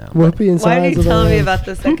you right now. Whoopi and Why are Silence you of the telling me Lambs. about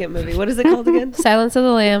the second movie? What is it called again? Silence of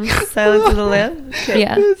the Lambs. Silence of the Lamb? Okay.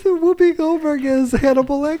 Yeah. It's Whoopi Goldberg as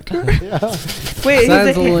Hannibal Lecter. Wait,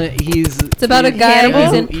 Silence of the who's Lam- he's It's about a guy Cannibal?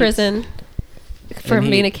 who's in Eats- prison for and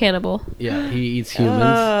he- being a cannibal. Yeah, he eats a... humans.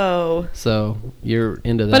 Oh. So you're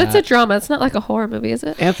into that. But it's a drama. It's not like a horror movie, is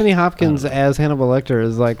it? Anthony Hopkins as Hannibal Lecter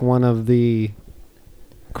is like one of the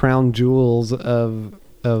crown jewels of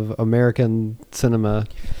American cinema.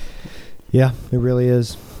 Yeah, it really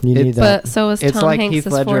is. You It's- need that. But so is It's Tom like Hanks Heath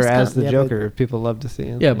as Ledger Forrest as Gump. the Yeah, Joker. People love to see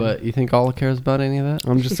it. Yeah, but you think Alla cares about any of that?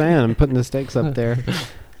 I'm just saying, I'm putting the stakes up there.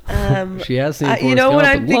 She has seen You Forrest know what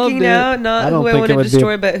Gump I'm and thinking loved it. now? I Not don't who I think want it to would be a-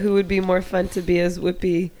 destroy, but who would be more fun to be as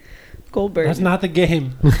Whoopi Goldberg. That's not the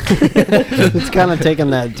game. It's kind of taking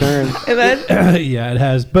that turn. Am I- Yeah, it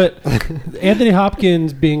has. But Anthony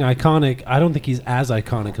Hopkins being iconic, I don't think he's as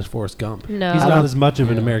iconic as Forrest Gump. No. He's I not don't- as much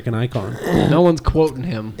of an American icon. No one's quoting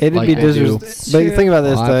him. It'd like be they do. disrespectful. But you think about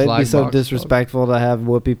this, Black though. It'd be flag so box. disrespectful to have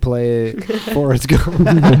Whoopi play Forrest Gump.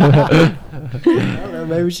 I don't know,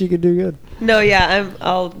 maybe she could do good. No, yeah,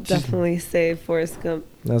 I'll definitely say Forrest Gump.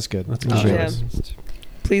 That's good. That's a good Oh, Yeah. choice.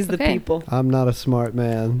 Please the Okay. people. I'm not a smart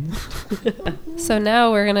man. So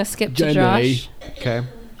now we're going to skip to Jenny. Josh. Okay,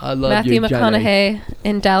 I love Matthew you, Jenny. McConaughey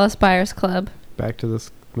in Dallas Buyers Club back to this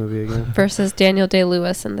movie again. versus Daniel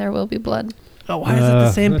Day-Lewis in There Will Be Blood. Oh, why is it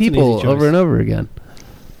the same That's an people easy choice. over and over again?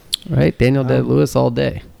 Right? Daniel Day-Lewis all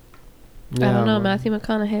day. I don't know. Matthew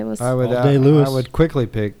McConaughey was... I would. All Day Lewis. I would quickly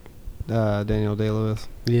pick Daniel Day-Lewis.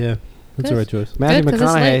 Yeah, that's the Good. right choice. Matthew 'cause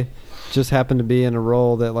it's McConaughey late. just happened to be in a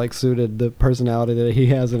role that like suited the personality that he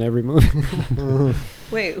has in every movie.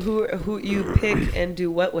 Wait, who you pick and do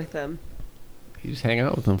what with them? You just hang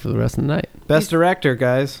out with him for the rest of the night. Best director,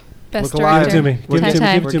 guys. Best Look alive. Give it to me. director. Give it to me.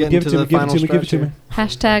 Tie-tie. Give it to me. We're Give it to me. getting Give it to to the me. Give it to me.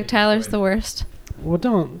 Hashtag Tyler's the worst. Well,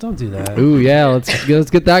 don't do that. Ooh, yeah. Let's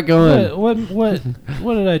get that going.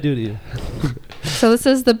 What did I do to you? So this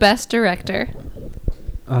is the best director.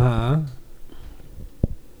 Uh-huh.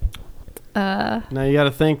 Now you got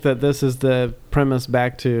to think that this is the premise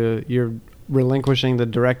back to you're relinquishing the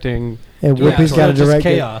directing. And Yeah, Whoopi's so got to it's just direct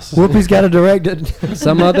chaos. it. Whoopi's got to direct it.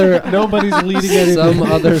 Some other Nobody's leading anything. some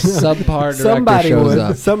other subpar director Somebody shows would.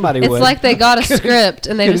 up. Somebody It's would. like they got a script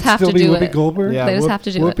and they Could just it have still to be do Whoopi it. Goldberg? Yeah, They just have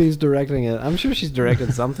to do it. Whoopi's directing it. I'm sure she's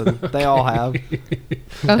directed something. They all have. Okay.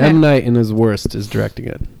 M. Night in his worst is directing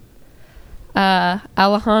it.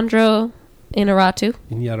 Alejandro Inarritu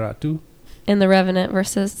Iñárritu. in The Revenant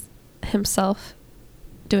versus himself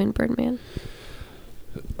doing Birdman.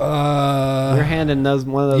 You're handing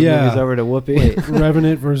one of those yeah. movies over to Whoopi. Wait,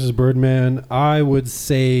 Revenant versus Birdman. I would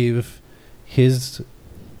save his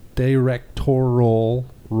directorial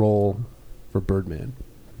role for Birdman.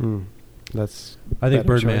 That's. I think Better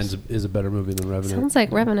Birdman choice. is a better movie than Revenant. Sounds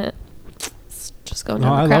like Revenant. It's just going No,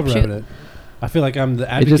 down I the love crapshoot. Revenant. I feel like I'm the It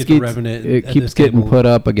advocate just for keeps Revenant. it at keeps this getting table. put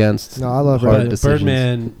up against No, I love hard But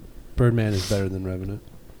decisions. Birdman is better than Revenant.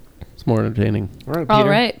 It's more entertaining. All right, All Peter.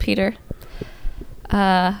 right, Peter.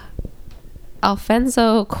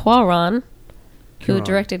 Alfonso Cuarón, who Cuarón.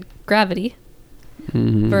 directed Gravity,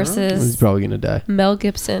 Mhm. versus He's probably gonna die. Mel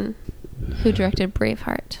Gibson, who directed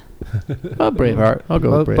Braveheart. Oh, Braveheart. I'll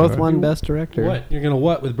go Both, with Braveheart. both won Best Director. What? You're going to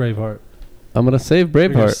what with Braveheart? I'm gonna save You're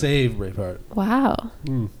going to Braveheart. save Braveheart. Wow.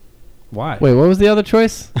 Why? Wait, what was the other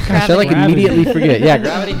choice? Gosh, I like Gravity. immediately forget. Yeah,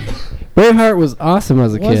 Gravity. Braveheart was awesome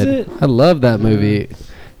as a Was kid. it? I loved that movie.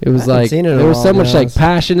 It was I haven't like seen it in there a was so while much now. like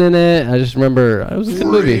passion in it. I just remember it was a good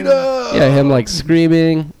movie. Yeah, him like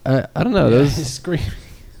screaming. I don't know. Those He's screaming.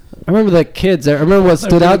 I remember the kids. I remember what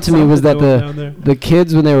stood out to me was that the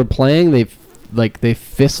kids when they were playing they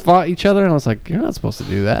fist fought each other, and I was like, you're not supposed to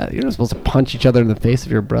do that. You're not supposed to punch each other in the face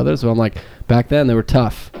of your brother. So I'm like, back then they were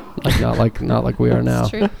tough, not like we are now.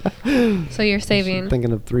 That's true. So you're saving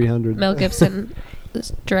Thinking of 300. Mel Gibson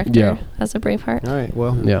as director Yeah. as a Braveheart. All right.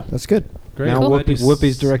 Well. Yeah, That's good. Great. Now Cool.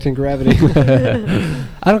 Whoopi's directing Gravity.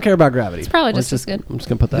 I don't care about Gravity. It's probably Let's just as good. I'm just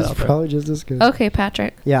gonna put that It's out there. probably just as good. Okay,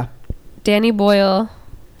 Patrick. Yeah. Danny Boyle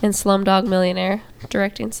in Slumdog Millionaire,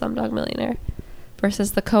 directing Slumdog Millionaire,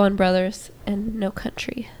 versus the Coen brothers in No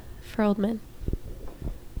Country for Old Men.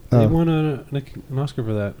 They won an Oscar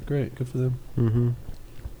for that. Great, good for them.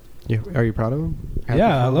 Mm-hmm. Are you proud of them?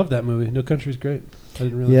 Yeah, I love that movie. No Country's great. I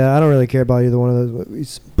didn't really. Yeah, I don't really care about either one of those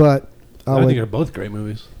movies, but I think they're both great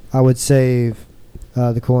movies. I would save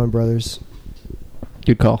the Coen Brothers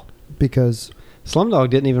Good call. because Slumdog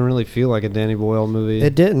didn't even really feel like a Danny Boyle movie.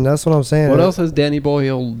 it didn't. That's what I'm saying. What else has Danny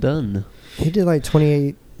Boyle done? He did like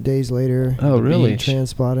 28 Days Later. Oh, really?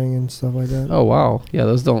 Transpotting and stuff like that. Oh, wow. Yeah,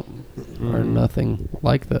 those are nothing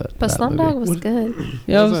like that. But that Slumdog movie. was good.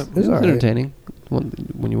 Yeah, it Was was all right. entertaining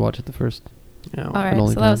when you watch it the first. Yeah. All right,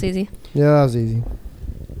 only so that was time. easy. Yeah, that was easy.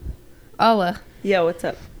 Alla. Yeah, what's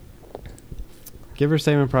up? Give her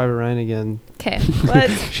Saving Private Ryan again. Okay. What?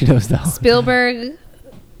 She knows that one. Spielberg,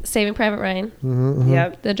 Saving Private Ryan, Mm-hmm.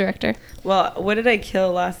 Yep. the director. Well, what did I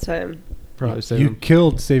kill last time? Probably You Saving.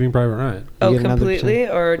 killed Saving Private Ryan. Oh, get another completely,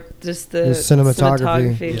 or just the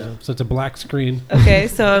cinematography. Yeah. So it's a black screen. Okay,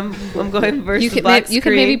 so I'm going versus You can, black you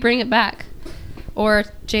can maybe screen. bring it back. Or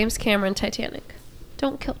James Cameron, Titanic.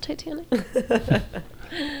 Don't kill Titanic.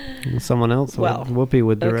 Someone else. Well, Whoopi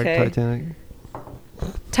would direct okay. Titanic.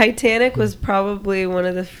 Titanic was probably one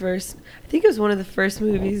of the first. I think it was one of the first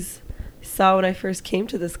movies I saw when I first came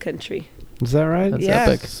to this country. Is that right? That's Yeah.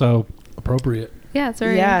 epic. So appropriate. Yeah, it's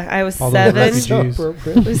very. Yeah, I was All the 7. refugees.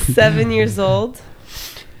 I was 7 years old.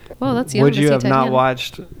 Well, that's young Would to you see have not Titanic.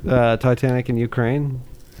 watched Titanic in Ukraine?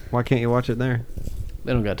 Why can't you watch it there?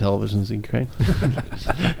 They don't got televisions in Ukraine.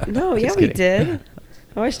 No, yeah, Just we kidding. did.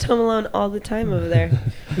 I watched Home Alone all the time over there.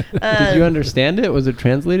 Did you understand it? Was it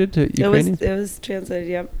translated to Ukrainian? It was translated.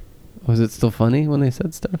 Yep. Was it still funny when they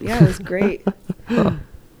said stuff? Yeah, it was great.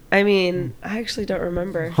 I mean, I actually don't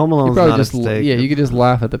remember. Home You Alone's probably not just a steak. yeah, you could just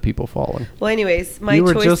laugh at the people falling. Well, anyways, my You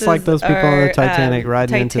were choices just like those people on the are, Titanic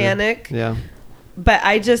riding into the- Titanic. Yeah. But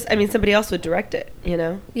I mean, somebody else would direct it. You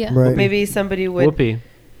know, Yeah. Right. maybe somebody would. Whoopee.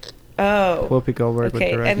 Oh, Whoopi Goldberg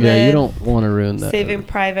Okay, would direct and it. Yeah, you then don't want to ruin that. Saving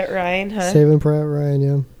Private Ryan, huh? Saving Private Ryan,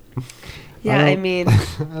 yeah. Yeah, I don't- mean,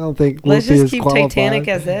 I don't think let's Whoopi just is keep qualified. Titanic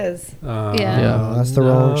as is. Yeah. Yeah. That's the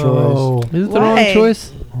wrong choice. Is it the Why? wrong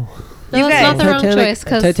choice? No, You that's guys- not the wrong choice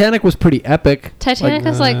because Titanic was pretty epic. Titanic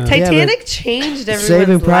has like. Titanic changed everyone's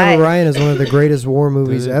Saving Private life. Ryan is one of the greatest war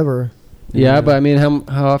movies Dude. ever. Yeah, but I mean, how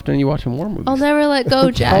often are you watching war movies? I'll never let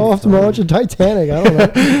go, Jack. How often am I watching Titanic? I don't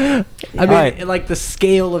know. I mean, Alright. like the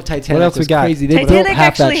scale of Titanic What else we was got? crazy. They Titanic built half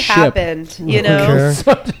actually that ship. happened, you know. Okay.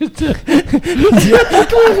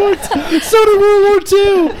 So did World War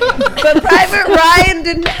II. But Private Ryan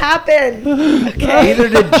didn't happen. Okay. Neither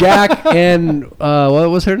did Jack and what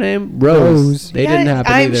was her name? Rose. They Yeah, didn't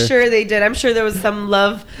happen I'm either. sure they did. I'm sure there was some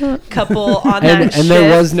love couple on and that ship.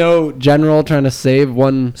 there was no general trying to save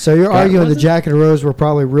one. So you're guy. arguing the Was it? Jack and Rose were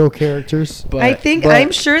probably real characters? But,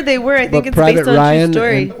 I'm sure they were. I think but it's Private based on Ryan true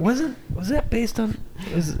story. and- was that based on?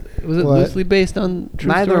 Was it What? loosely based on true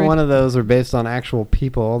Neither story? one of those are based on actual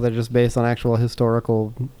people. They're just based on actual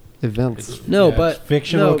historical events. No, Yeah, but it's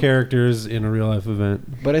fictional no. characters in a real life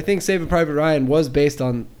event. But I think Saving Private Ryan was based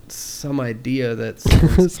on some idea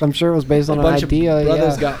that I'm sure it was based a on an bunch idea. of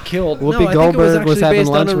brothers Yeah. got killed. Whoopi No, I think it Goldberg was actually having based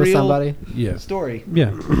on lunch a with real somebody. Yeah. story.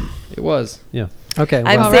 Yeah. It was. Yeah. Okay. I'm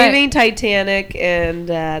Well, All right. saving Titanic, and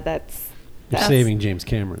that's You're That's- saving James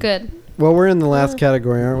Cameron. Good. well, we're in the last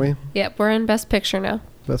category, aren't we? Yep, we're in Best Picture now.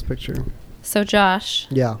 Best picture. So Josh,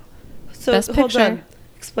 Yeah. so. Best hold Picture. on.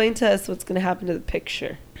 Explain to us what's going to happen to the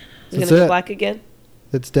picture. Is it That's going to it. be black again?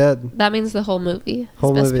 It's dead. that means the whole movie. is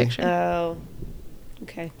Whole Best movie. Picture. Oh,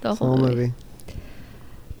 okay. The It's the whole movie.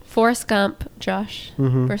 Forrest Gump, Josh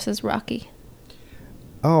Mhm. versus Rocky.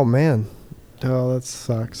 Oh man, Oh, that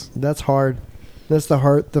sucks. that's hard. That's the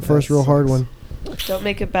first real hard sucks. one. Don't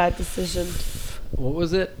make a bad decision. What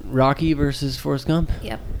was it? Rocky versus Forrest Gump?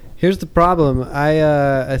 Yep. Here's the problem.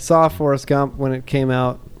 I saw Forrest Gump when it came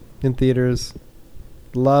out in theaters.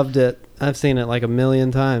 Loved it. I've seen it like a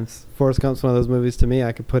million times. Forrest Gump's one of those movies to me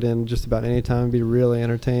I could put in just about any time and be really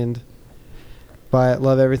entertained by it.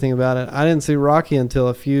 Love everything about it. I didn't see Rocky until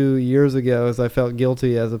a few years ago, as I felt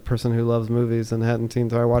guilty as a person who loves movies and hadn't seen.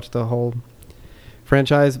 So I watched the whole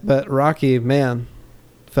franchise. But Rocky, man,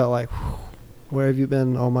 felt like, whew, where have you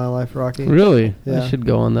been all my life, Rocky? Really? Yeah. I should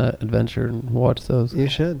go on that adventure and watch those. You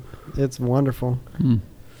should. It's wonderful. Hmm.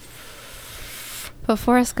 But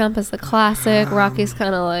Forrest Gump is the classic. Rocky's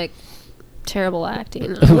kind of like terrible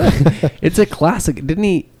acting. It's a classic, didn't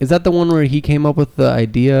he? Is that the one where he came up with the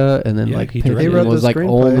idea and then Yeah, like he picked- directed and it. He wrote was the like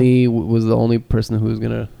screenplay. was the only person who was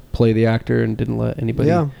gonna play the actor and didn't let anybody.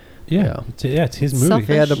 Yeah. Yeah. It's his movie. Selfish.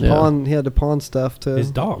 He had to Yeah. pawn. He had to pawn stuff to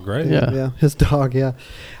His dog, right? Yeah. his dog. Yeah,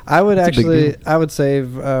 I would It's a big actually. deal. I would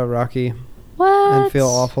save Rocky What? and feel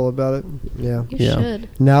awful about it. Yeah. You Yeah. should.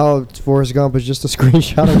 Now Forrest Gump is just a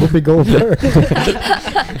screenshot of Whoopi Goldberg.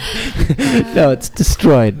 No, it's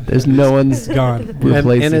destroyed. There's no one's Gone. And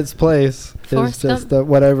replacing. in its place is Forrest just Gump.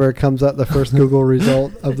 whatever comes up the first Google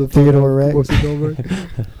result of the Theodore Rex. Whoopi Goldberg.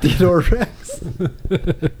 Theodore Rex.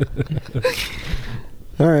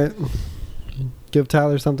 All right. Give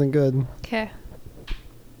Tyler something good. Okay.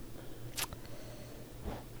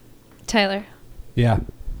 Tyler, Yeah.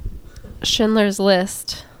 Schindler's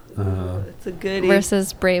List It's a goodie.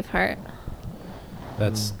 versus Braveheart.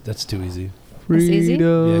 That's too easy. That's easy? Yeah,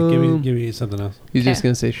 Freedom. give me something else. He's just Okay.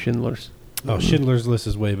 gonna say Schindler's. Oh, Schindler's List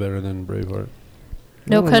is way better than Braveheart.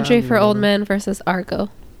 No No, Country not for Old really. Men versus Argo.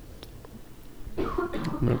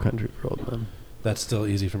 No Country for Old Men. That's still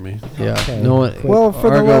easy for me. Yeah. Okay. No one. Well, for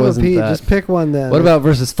the Argo love of isn't Pete, that. just pick one then. What about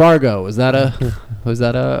versus Fargo? Was that a? Was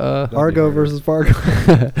that a? Argo versus Fargo?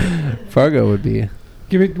 Fargo would be.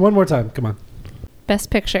 Give me one more time. Come on. Best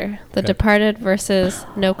Picture: The Okay. Departed versus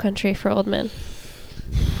No Country for Old Men.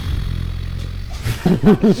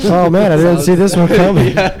 Oh man, I didn't see this one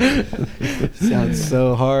coming. Sounds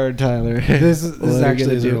so hard, Tyler. This What are is you actually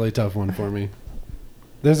gonna a do? really tough one for me.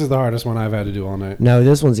 This is the hardest one I've had to do all night. No,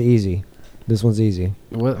 this one's easy. This one's easy.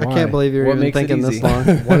 What, I why? can't believe you're What even makes it thinking this easy? long.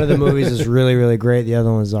 One of the movies is really, really great. The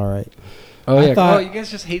other one's all right. Oh I yeah. thought- Oh, you guys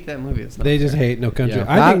just hate that movie. It's not They fair. just hate No Country. Yeah.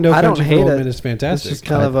 I think No I don't Country hate for Old it. Men is It's fantastic. just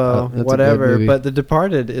kind of that's a good whatever. movie. But The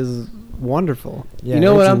Departed is wonderful. Yeah, You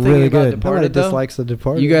know what it's I'm thinking really about good. Departed? Nobody though? dislikes The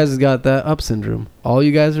Departed. You guys got that up syndrome. All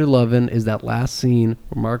you guys are loving is that last scene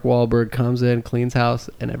where Mark Wahlberg comes in, cleans house,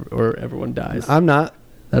 and everyone dies. I'm not.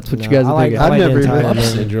 That's what you No, guys I are like- thinking. I I've like the never entire even- Up movie.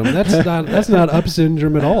 syndrome. That's not up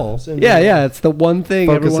syndrome at all. Yeah, it's the one thing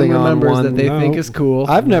Focusing everyone on remembers one- that they no. think is cool.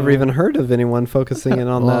 I've never even heard of anyone focusing in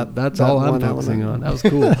on Well, that. that's that all I'm one focusing element. on. That was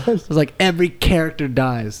cool. It was like every character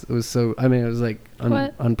dies. It was so. I mean, it was like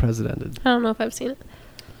What? unprecedented. I don't know if I've seen it.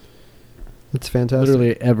 It's fantastic.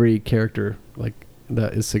 Literally every character like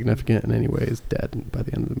that is significant in any way is dead by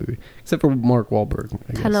the end of the movie, except for Mark Wahlberg.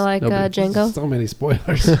 Kind of like Django. So many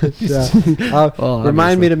spoilers. Yeah. Well,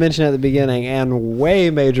 Remind me obviously. to mention at the beginning, and way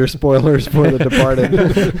major spoilers for The Departed.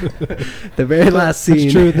 The very last scene.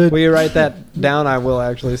 It's true. Will you write that down? I will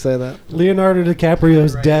actually say that. Leonardo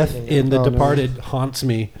DiCaprio's death in The Oh, no. Departed haunts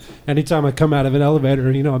me. Anytime I come out of an elevator,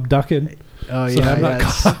 I'm ducking. Oh So yeah, I'm not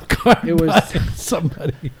it's- caught it was- by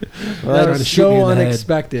somebody. Well, that trying was to shoot me so in the head.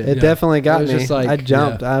 unexpected. It Yeah. definitely got It was me. just like- I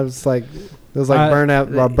jumped. I was like, it was like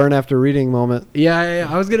I- burn after reading moment. Yeah,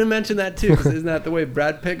 I was gonna mention that too. 'Cause isn't that the way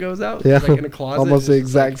Brad Pitt goes out? Yeah, He's like in a closet. almost the It's just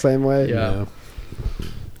exact same way. Yeah.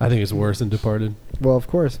 I think it's worse than Departed. Well, of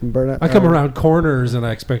course, burn. I come around corners and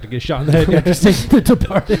I expect to get shot in the head after seeing The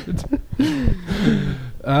Departed.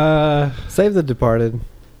 Save The Departed.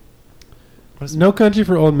 No Country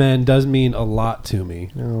for Old Men does mean a lot to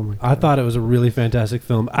me. Oh my! I thought it was a really fantastic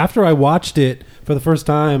film. After I watched it for the first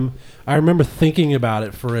time, I remember thinking about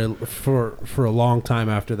it for a long time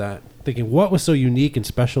after that, thinking what was so unique and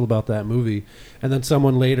special about that movie. And then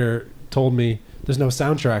someone later told me there's no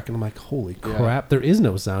soundtrack, and I'm like, holy Yeah. crap, there is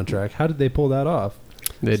no soundtrack. How did they pull that off?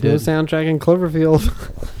 They There's no did. soundtrack in Cloverfield.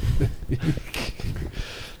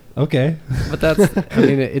 Okay, But that's. I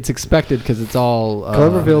mean, it's expected because it's all.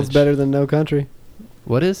 Cloverfield's better than No Country.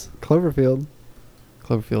 What is Cloverfield.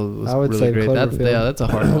 Cloverfield? Was I would really say great. That's, Cloverfield. yeah, that's a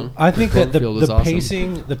hard one. I think that Cloverfield was the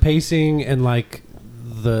awesome. pacing, and like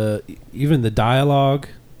even the dialogue,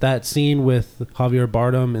 that scene with Javier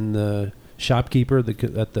Bardem and the shopkeeper at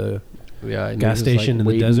the Yeah, and gas you're just, station in the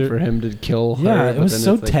waiting desert. for him to kill her. yeah, it but was then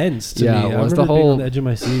so it's like- tense to Yeah, me. it I was remember the being on whole- the edge of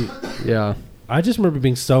my seat. Yeah, I just remember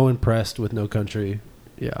being so impressed with No Country.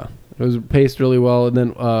 yeah. It was paced really well, and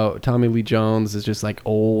then Tommy Lee Jones is just like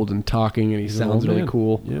old and talking, and he He's an sounds old really man.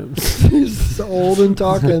 cool. Yeah. He's so old and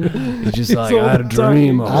talking. He's just He's like, old I had a and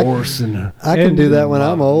dream, a talking. horse, and I can do that when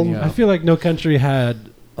I'm old. Yeah. I feel like No Country had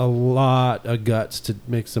a lot of guts to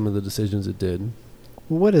make some of the decisions it did.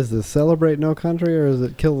 What is this? Celebrate No Country, or is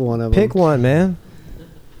it kill one of them? Pick one, man.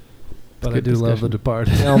 But I Good do love The discussion.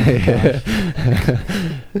 Departed. Oh my gosh.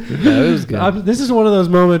 Yeah, it was good. This is one of those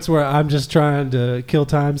moments where I'm just trying to kill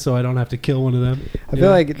time so I don't have to kill one of them. I feel Yeah.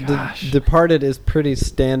 like Gosh. Departed is pretty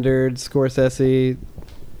standard Scorsese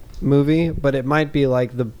movie, but it might be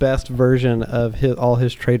like the best version of all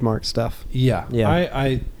his trademark stuff. Yeah. Yeah.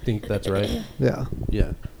 I think that's right. Yeah.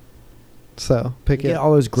 Yeah. So pick You it. get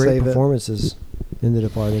all those great save it. performances in The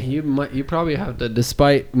Departed. You probably have to,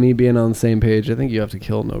 despite me being on the same page, I think you have to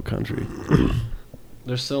kill No Country.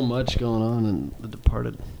 There's so much going on in The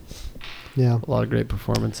Departed. Yeah. A lot of great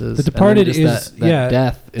performances. The And then Departed just is that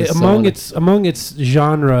death is among its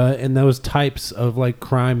genre and those types of like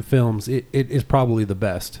crime films. It is probably the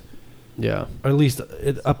best, yeah. or at least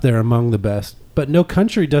up there among the best. But No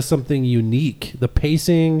Country does something unique. The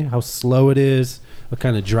pacing, how slow it is, what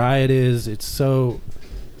kind of dry it is. It's so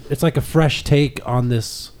it's like a fresh take on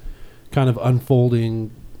this kind of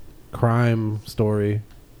unfolding crime story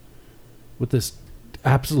with this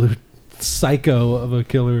absolute psycho of a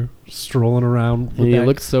killer strolling around with He that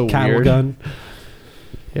looks so cattle weird. gun.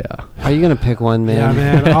 Yeah. How are you gonna pick one, man?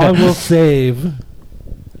 Yeah, man. I will save The You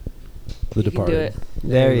can do Departed. it.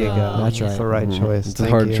 There you go. Oh. That's right. That's the right Mhm. choice. It's a Thank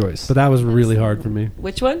hard you. choice. But that was really hard for me.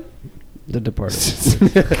 Which one? The Departed.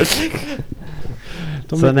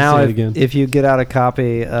 Don't So make me now, say it if, again. if you get out a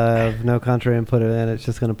copy of No Country and put it in, it's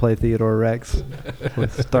just going to play Theodore Rex,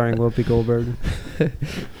 with starring Whoopi Goldberg.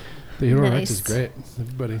 Theodore Rex Nice. is great.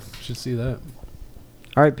 Everybody should see that.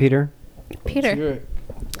 All right, Peter. Peter.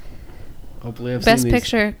 Hopefully I've Best seen these.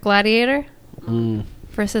 picture: Gladiator Mm.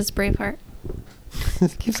 versus Braveheart.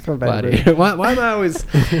 It keeps coming back. to Gladiator. why am I always...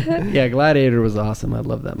 Yeah, Gladiator was awesome. I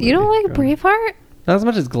love that movie. You don't like Growing up. Braveheart? Not as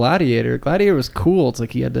much as Gladiator. Gladiator was cool. It's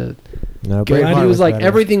like he had to... No, He Braveheart was like... better.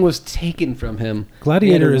 Everything was taken from him.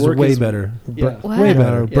 Gladiator He had is to work way his- better. Yeah. What? Way No,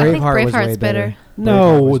 better. I think Braveheart was Braveheart's way better. better. No,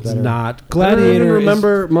 Braveheart was it's better. not. I don't Gladiator even is-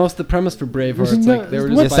 remember most of the premise for Braveheart. It's like they were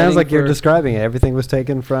just It sounds fighting like you're for- describing it. Everything was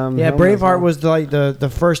taken from. Yeah, him. Braveheart was like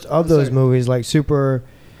the first of those movies, like super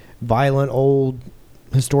violent old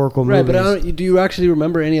historical Right, movies. but do you actually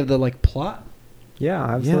remember any of the like plot? Yeah,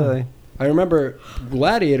 absolutely. I remember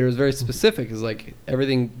Gladiator is very specific. Is like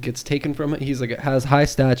everything gets taken from it. He's like has high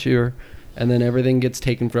stature, and then everything gets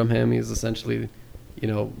taken from him. He's essentially,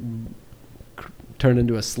 turned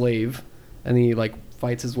into a slave, and he like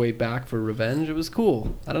fights his way back for revenge. It was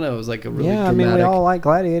cool. I don't know. It was like a really Yeah, I mean, dramatic. we all like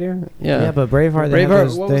Gladiator. yeah, but Braveheart, they Braveheart, had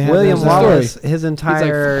those, what they was had William those, Wallace, story. his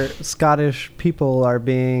entire Scottish people are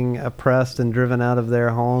being oppressed and driven out of their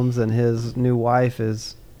homes, and his new wife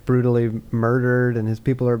is brutally murdered, and his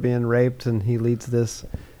people are being raped, and he leads this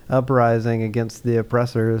uprising against the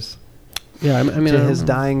oppressors Yeah, I mean, to his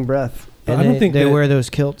dying breath. and I don't they, think they that- wear those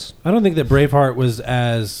kilts. I don't think that Braveheart was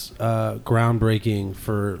as groundbreaking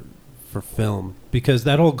for film, because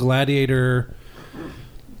that whole Gladiator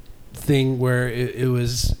thing where it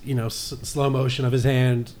was slow motion of his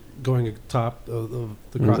hand going atop of the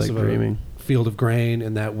It was, cross like, of dreaming. a field of grain,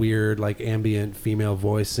 and that weird like ambient female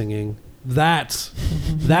voice singing. That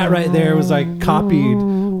right there was like copied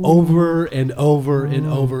over and over and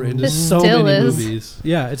over into It so still many is. movies.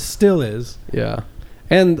 Yeah, it still is. Yeah,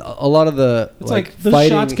 and a lot of the It's like those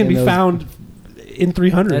fighting shots can in be those- found in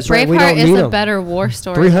 300. That's right, we Braveheart don't is need a 'em. better war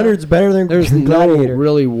story. 300 is better than There's no Gladiator.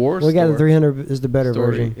 really war we got the story 300 is the better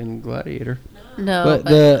story version. in Gladiator. No, But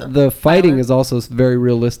the fighting is also very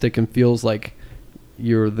realistic and feels like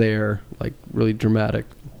you're there, like really dramatic.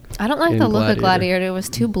 I don't like in the look Gladiator. of Gladiator. It was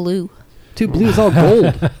too blue. Too blue is all gold.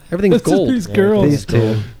 Everything's It's just gold. These Yeah, girls these two.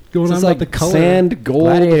 going So on it's about like the color. sand, gold.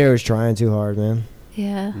 Gladiator was trying too hard, man.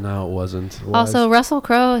 Yeah. No, it wasn't. Also, Russell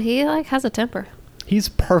Crowe, he like has a temper. He's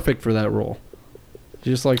perfect for that role.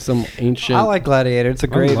 Just like some ancient. I like Gladiator. It's a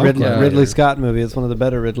great love Ridley Gladiator. Scott movie. It's one of the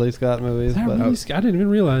better Ridley Scott movies. Is that But really I didn't even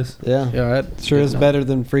realize. yeah, Yeah, it sure is better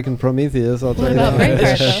than freaking Prometheus. I'll tell What you about that.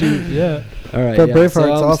 Braveheart, though? Shoot, yeah. All right, But yeah. Braveheart's So I'm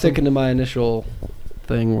awesome. sticking to my initial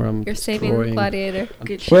thing where I'm You're saving destroying- Gladiator. I'm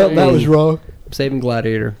Good Well, choice. that was wrong. I'm saving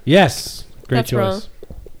Gladiator. Yes. Great That's choice. wrong.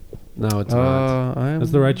 No, it's not. That's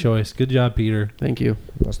the right choice. Good job, Peter. Thank you.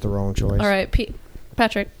 That's the wrong choice. All right,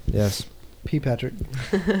 Patrick. Yes. P. Patrick.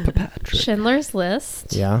 Patrick. Schindler's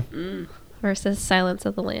List Yeah. versus Silence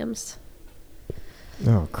of the Lambs.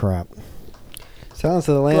 Oh crap. Silence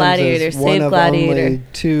of the Lambs Gladiator, is one save of Gladiator. only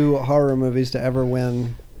 2 horror movies to ever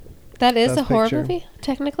win. That is Best a horror Picture. movie,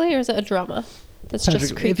 technically, or is it a drama? That's Patrick,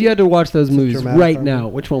 just creepy. if you had to watch those It's a movies dramatic right drama. now,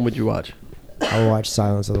 which one would you watch? I'll watch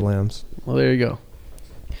Silence of the Lambs. Well, there you go.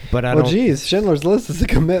 But I Well, don't. geez, Schindler's List is a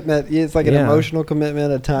commitment. It's like an Yeah. emotional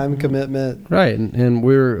commitment, a time commitment. Right, and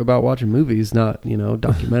we're about watching movies, not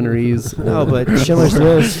documentaries. No, or- but Schindler's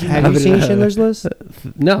List. Have you seen Schindler's List?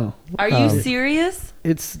 No, Are you serious?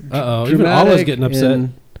 it's Uh-oh, even Allah's dramatic getting upset.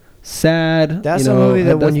 and sad. That's a movie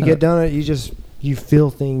that when you get done it, you feel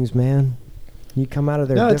things, man. You come out of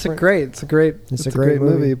there. No, different. it's a great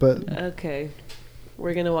movie. But Okay.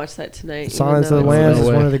 We're going to watch that tonight. even Silence of the though Lambs No is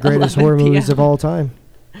way. one of the greatest 11 horror movies p.m. of all time,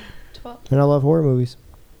 12. and I love horror movies.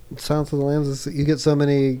 Silence of the Lambs is you get so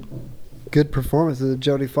many good performances.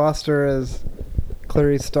 Jodie Foster as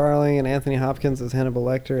Clarice Starling and Anthony Hopkins as Hannibal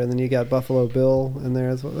Lecter, and then you got Buffalo Bill in there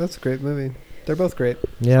as well. That's a great movie. They're both great.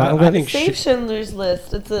 Yeah, I think Save Schindler's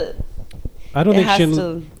List. I don't It think has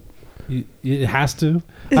Schindler. to. It has to.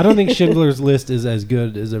 I don't think Schindler's List is as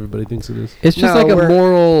good as everybody thinks it is. It's just No, like a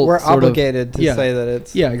moral. We're sort of- obligated to yeah. say that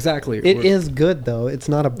it's. Yeah, exactly. It We're- is good though. It's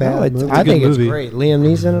not a bad no, movie. I a good think it's movie. great. Liam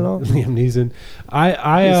Neeson and all. Liam Neeson. Is he in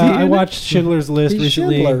I it? watched Schindler's List He's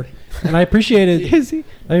recently. Schindler. And I appreciated. Is he?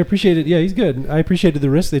 I appreciated. Yeah, he's good. I appreciated the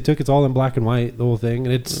risk they took. It's all in black and white, the whole thing,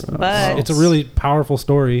 and it's But a really powerful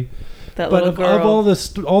story. that But little of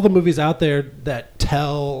girl. all the movies out there that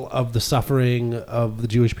tell of the suffering of the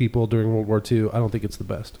Jewish people during World War II, I don't think it's the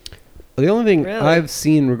best. The only thing Really? I've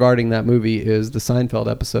seen regarding that movie is the Seinfeld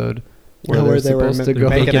episode where Where they're they were supposed to ma- go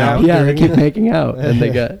making out Yeah, they during- keep making out, and they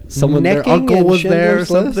got someone. Their Necking uncle and was there or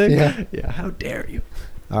Schindler's List? something. Yeah. How dare you?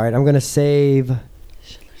 All right, I'm gonna save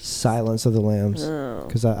Silence of the Lambs Oh.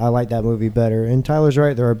 because I like that movie better. And Tyler's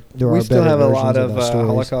right. There are We still better have a versions lot of those stories.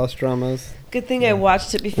 Holocaust dramas. Good thing I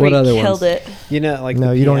watched it before What you other killed ones? it. You know, like No,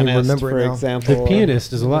 The you don't even Pianist, remember it for now. example. The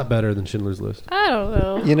Pianist is a lot better than Schindler's List. I don't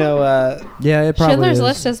know. You know, Yeah, it probably Schindler's is.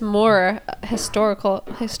 List is more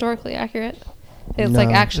historically accurate. It's No. like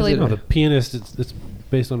actually. No, The Pianist. It's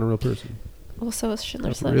based on a real person. Well, so is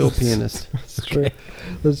Schindler's List. Real pianist. That's true.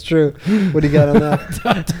 That's true. What do you got on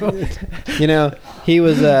that? You know, he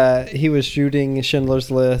was shooting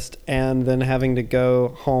Schindler's List and then having to go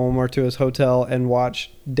home or to his hotel and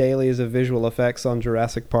watch dailies of visual effects on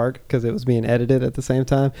Jurassic Park because it was being edited at the same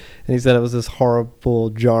time. And he said it was this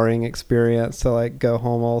horrible, jarring experience to like go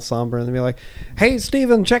home all somber and be like, "Hey,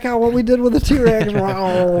 Steven, check out what we did with the T-Rex."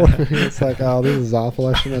 It's like, oh, this is awful.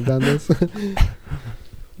 I shouldn't have done this.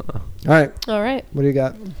 All right, All right. what do you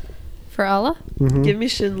got? For Allah? Mhm. Give me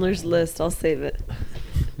Schindler's List. I'll save it.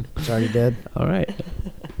 It's already dead. All right.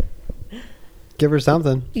 Give her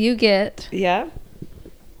something. You get Yeah.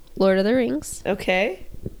 Lord of the Rings. Okay.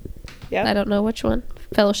 I Yeah. don't know which one.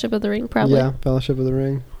 Fellowship of the Ring, probably. Yeah, Fellowship of the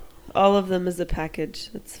Ring. All of them as a package.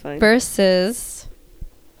 That's fine. Versus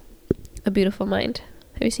A Beautiful Mind.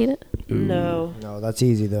 Have you seen it? No. No, that's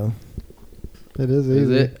easy though. It is Is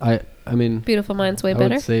easy. it? I mean, Beautiful Mind's way I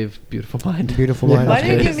better. would save Beautiful Mind. Beautiful Yeah. Mind. Why is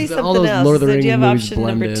didn't you good. give me All something those else? Lord of the So do Rings you have movies option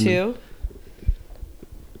blend number in. 2?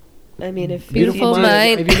 I mean, if Beautiful you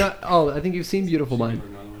Mind. Have you not? Oh, I think you've seen Beautiful Mind.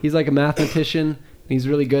 He's like a mathematician. And he's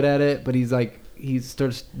really good at it, but he's like he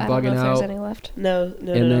starts I don't know bugging if there's out, any left. No,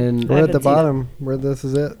 no, and no. then I We're at haven't the seen it. bottom where this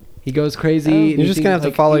is it. he goes crazy. Oh. and You're he just thinks, gonna have to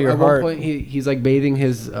like, follow your at heart. one point, he's like bathing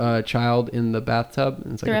his child in the bathtub,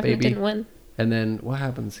 and it's The like a Revenant baby. didn't win. And then what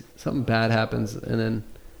happens? Something bad happens, and then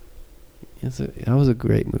that was a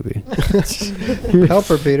great movie. Help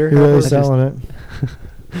her, Peter. You're Help really her. selling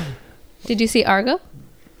it. Did you see Argo?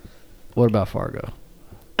 What about Fargo?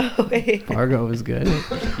 Oh, wait. Fargo is good.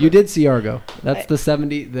 You did see Argo. That's I- the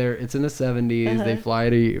 70s. It's in the 70s. They Uh-huh. fly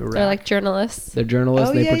to Iraq. They're like journalists. They're journalists.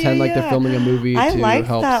 Oh, they yeah, pretend yeah, like they're yeah. filming a movie I to like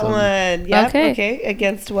help that some one. Yeah. Okay. Okay.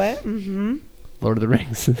 Against what? Mm-hmm. Lord of the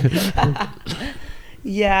Rings.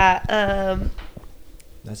 Yeah.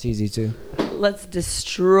 That's easy too. Let's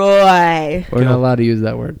destroy. We're not allowed to use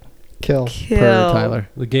that word. Kill. Kill. Per Tyler.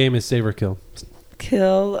 The game is save or kill.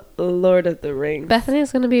 Kill Lord of the Rings.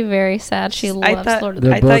 Bethany's going to be very sad. She loves Lord of the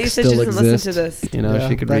Their I thought you books said she still doesn't exist. listen to this. You know, Yeah,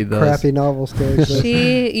 she could that read those. crappy novel still exists.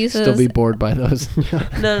 She uses Still be bored by those.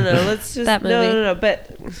 No. Let's just That movie. No.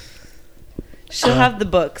 But she'll have the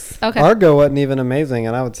books. Okay. Argo wasn't even amazing,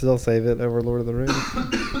 and I would still save it over Lord of the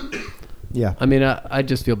Rings. Yeah. I mean, I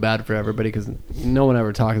just feel bad for everybody because no one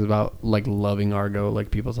ever talks about like loving Argo like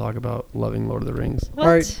people talk about loving Lord of the Rings.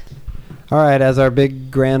 What? All right, as our big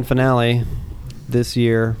grand finale this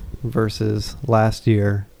year versus last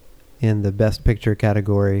year in the Best Picture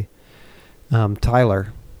category,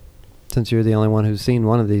 Tyler, since you're the only one who's seen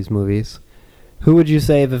one of these movies, who would you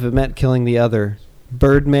save if it meant killing the other?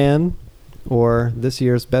 Birdman or this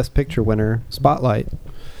year's Best Picture winner, Spotlight?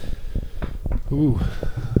 Ooh.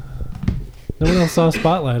 No one else saw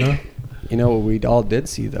Spotlight, huh? You know what we all did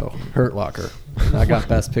see though? Hurt Locker. I got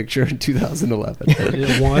Best Picture in 2011.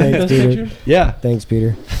 It won Thanks, Best Peter. Picture? Yeah, Thanks,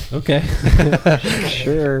 Peter. Okay.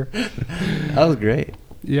 Sure. that was great.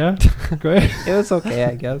 Yeah. Great. It was okay,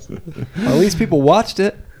 I guess. At least people watched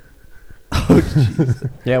it. Oh, jeez.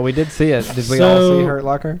 Yeah, we did see it. Did we all see So- Hurt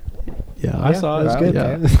Locker? Yeah, I saw it. was It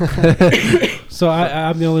was good. Yeah. So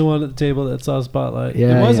I'm the only one at the table that saw Spotlight.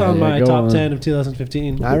 Yeah, it was yeah, on yeah, my go top on. 10 of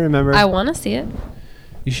 2015. I remember. I want to see it.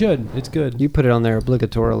 You should. It's good. You put it on there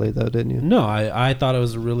obligatorily, though, didn't you? No, I thought it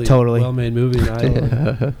was a really Totally. well-made movie.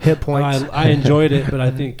 Hit points. I enjoyed it, but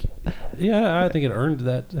I think it earned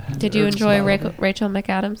that. Did you earned enjoy Spotlight. Rachel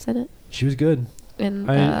McAdams in it? She was good. And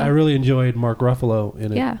I really enjoyed Mark Ruffalo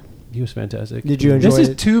in it. yeah. He was fantastic. Did you enjoy This is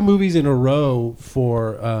it? 2 movies in a row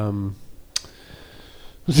for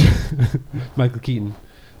Michael Keaton.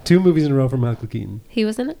 2 movies in a row for Michael Keaton. He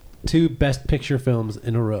was in it. 2 Best Picture films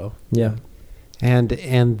in a row. Yeah. And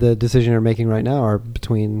the decision you're making right now are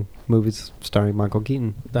between movies starring Michael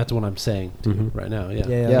Keaton. That's what I'm saying to you right now. Yeah.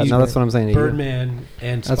 Yeah, no, that's what I'm saying to you. Birdman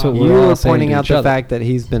and That's what Spotlight. we're You all were saying pointing to out each the other. fact that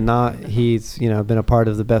he's been a part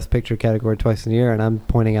of the Best Picture category twice a year, and I'm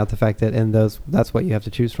pointing out the fact that in those, that's what you have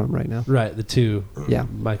to choose from right now. Right, the two Yeah.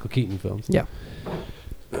 Michael Keaton films. Yeah.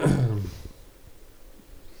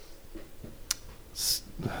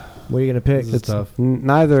 What are you gonna pick? This is tough.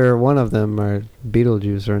 Neither one of them are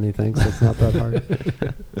Beetlejuice or anything, so it's not that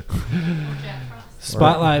hard.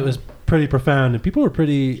 Spotlight was pretty profound, and people were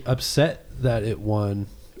pretty upset that it won.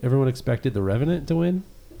 Everyone expected The Revenant to win.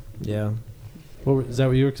 Yeah. Is that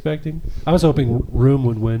what you were expecting? I was hoping Room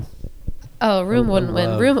would win. Oh, Room I wouldn't win.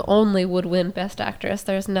 love- Room only would win Best Actress.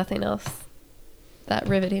 There's nothing else that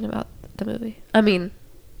riveting about the movie. I mean,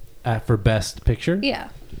 For Best Picture. yeah.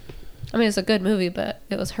 I mean, it's a good movie, but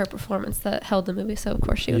it was her performance that held the movie, so of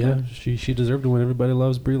course she would Yeah, win. she deserved to win. Everybody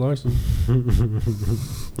loves Brie Larson.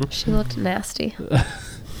 She looked nasty.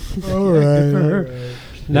 All right.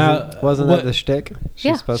 Now, Wasn't what- that the shtick?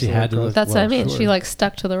 Yeah. Supposed She to had to look look- That's what I Well, mean. sure. She like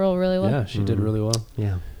stuck to the role really well. Yeah, she did really well.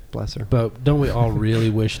 Yeah, bless her. But don't we all really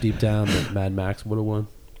wish deep down that Mad Max would have won?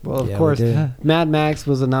 Well, of Yeah, we course, did. Mad Max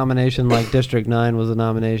was a nomination like District 9 was a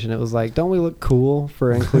nomination. It was like, don't we look cool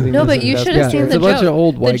for including No, this but in you Best should have Picture? seen it's the a bunch joke. of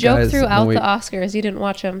old The white joke guys. throughout No, the wait. Oscars, you didn't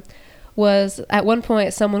watch them, was at one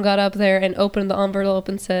point someone got up there and opened the envelope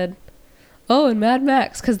and said, "Oh, and Mad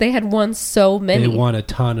Max," because they had won so many. They won a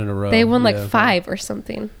ton in a row. They won like Yeah. 5 or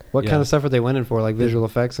something. What Yeah. kind of stuff are they winning for? Like visual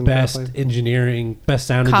effects and Best stuff like engineering, best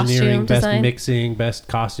sound Costume engineering, best design. mixing, best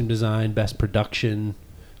costume design, best production,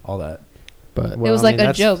 all that. But Well, it was I like mean, a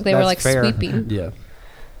that's- joke. They were that's like fair. sweeping. Yeah,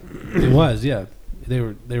 it was. Yeah, they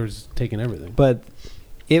were just taking everything. But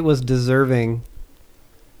it was deserving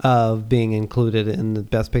of being included in the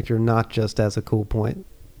Best Picture, not just as a cool point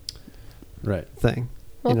Right. thing.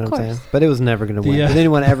 Well, You know of what I'm course. saying? But it was never going to win. Yeah. Did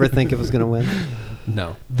anyone ever think it was going to win?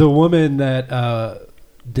 No, the woman that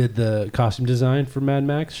did the costume design for Mad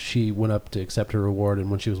Max, she went up to accept her award,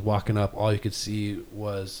 and when she was walking up, all you could see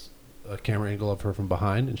was a camera angle of her from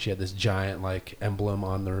behind, and she had this giant like emblem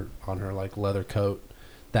on her like leather coat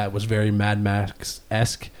that was very Mad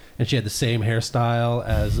Max-esque, and she had the same hairstyle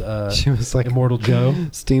as She was like Immortal Joe.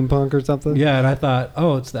 steampunk or something. Yeah, and I thought,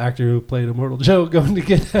 oh, it's the actor who played Immortal Joe going to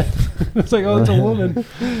get that. It's like, oh, it's a woman.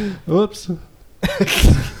 Oops.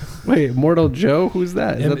 Wait, Mortal Joe? Who's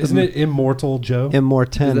that? Isn't it Immortal Joe?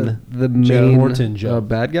 Immortan. the Joe main Morton Joe.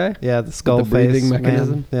 bad guy? Yeah, the skull breathing face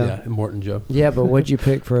mechanism? Man. Yeah, Immortan Joe. Yeah, but what'd you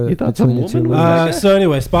pick for You thought between some the two woman was movies? that guy? So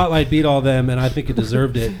anyway, Spotlight beat all them, and I think it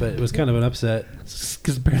deserved it, but it was kind of an upset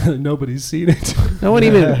because apparently nobody's seen it. No one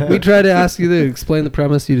even. We tried to ask you to explain the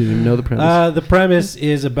premise. You didn't even know the premise. The premise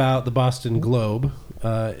is about the Boston Globe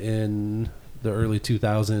in the early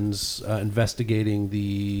 2000s, investigating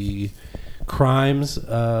the crimes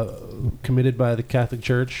committed by the Catholic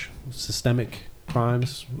Church, systemic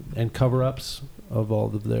crimes and cover-ups of all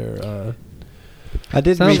of their I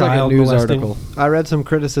did Sounds read like a child news molesting. article. I read some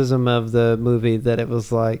criticism of the movie that it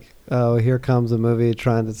was like, oh, here comes a movie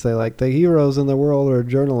trying to say like the heroes in the world are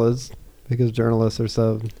journalists because journalists are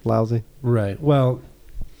so lousy. Right. Well,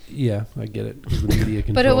 yeah, I get it. 'Cause the media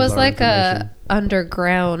But it controls was our like information. a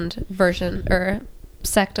underground version or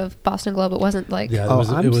sect of Boston Globe. It wasn't like Yeah, Oh, it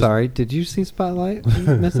I'm was sorry. Did you see Spotlight,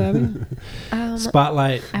 Miss Abby?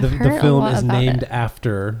 Spotlight. I've The heard a film lot is about named it.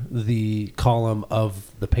 after the column of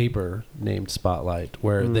the paper named Spotlight,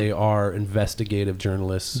 where Mm. they are investigative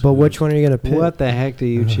journalists. But who- which one are you gonna pick? What the heck do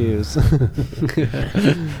you choose?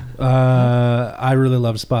 I really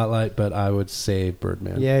love Spotlight, but I would say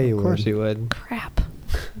Birdman. Yeah, you Of course would. you would. crap.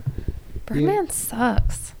 Birdman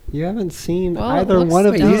sucks. You haven't seen Well, it either looks one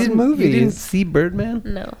of dumb. these movies. You didn't see Birdman?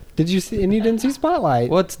 No, Did you see? And you didn't see Spotlight.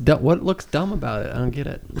 What looks dumb about it? I don't get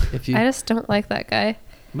it. If you I just don't like that guy.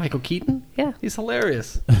 Michael Keaton, Yeah, he's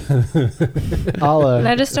hilarious. and I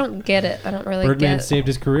Alla, just don't get it. I don't really Birdman get it. saved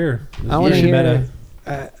his career. It was I want to very hear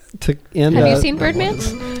meta. to end. Have you up- seen Birdman?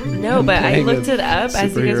 No, but I Playing looked a it up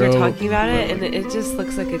as you guys were superhero. talking about it, and it just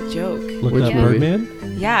looks like a joke. Looked Which up movie? Birdman.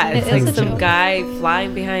 Yeah, it's It like is a some joke. guy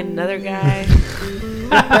flying behind another guy.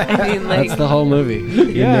 I mean, like, That's the whole movie. You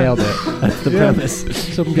Yeah. nailed it. That's the Yeah. premise.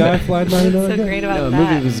 Some guy flying by what's another so guy. great about No, the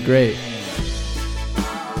that? movie was great.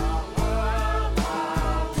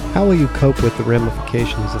 How will you cope with the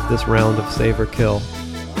ramifications of this round of save or kill?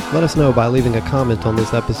 Let us know by leaving a comment on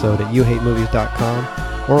this episode at youhatemovies.com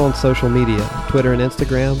or on social media, Twitter and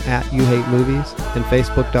Instagram at youhatemovies and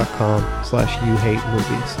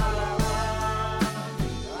facebook.com/youhatemovies.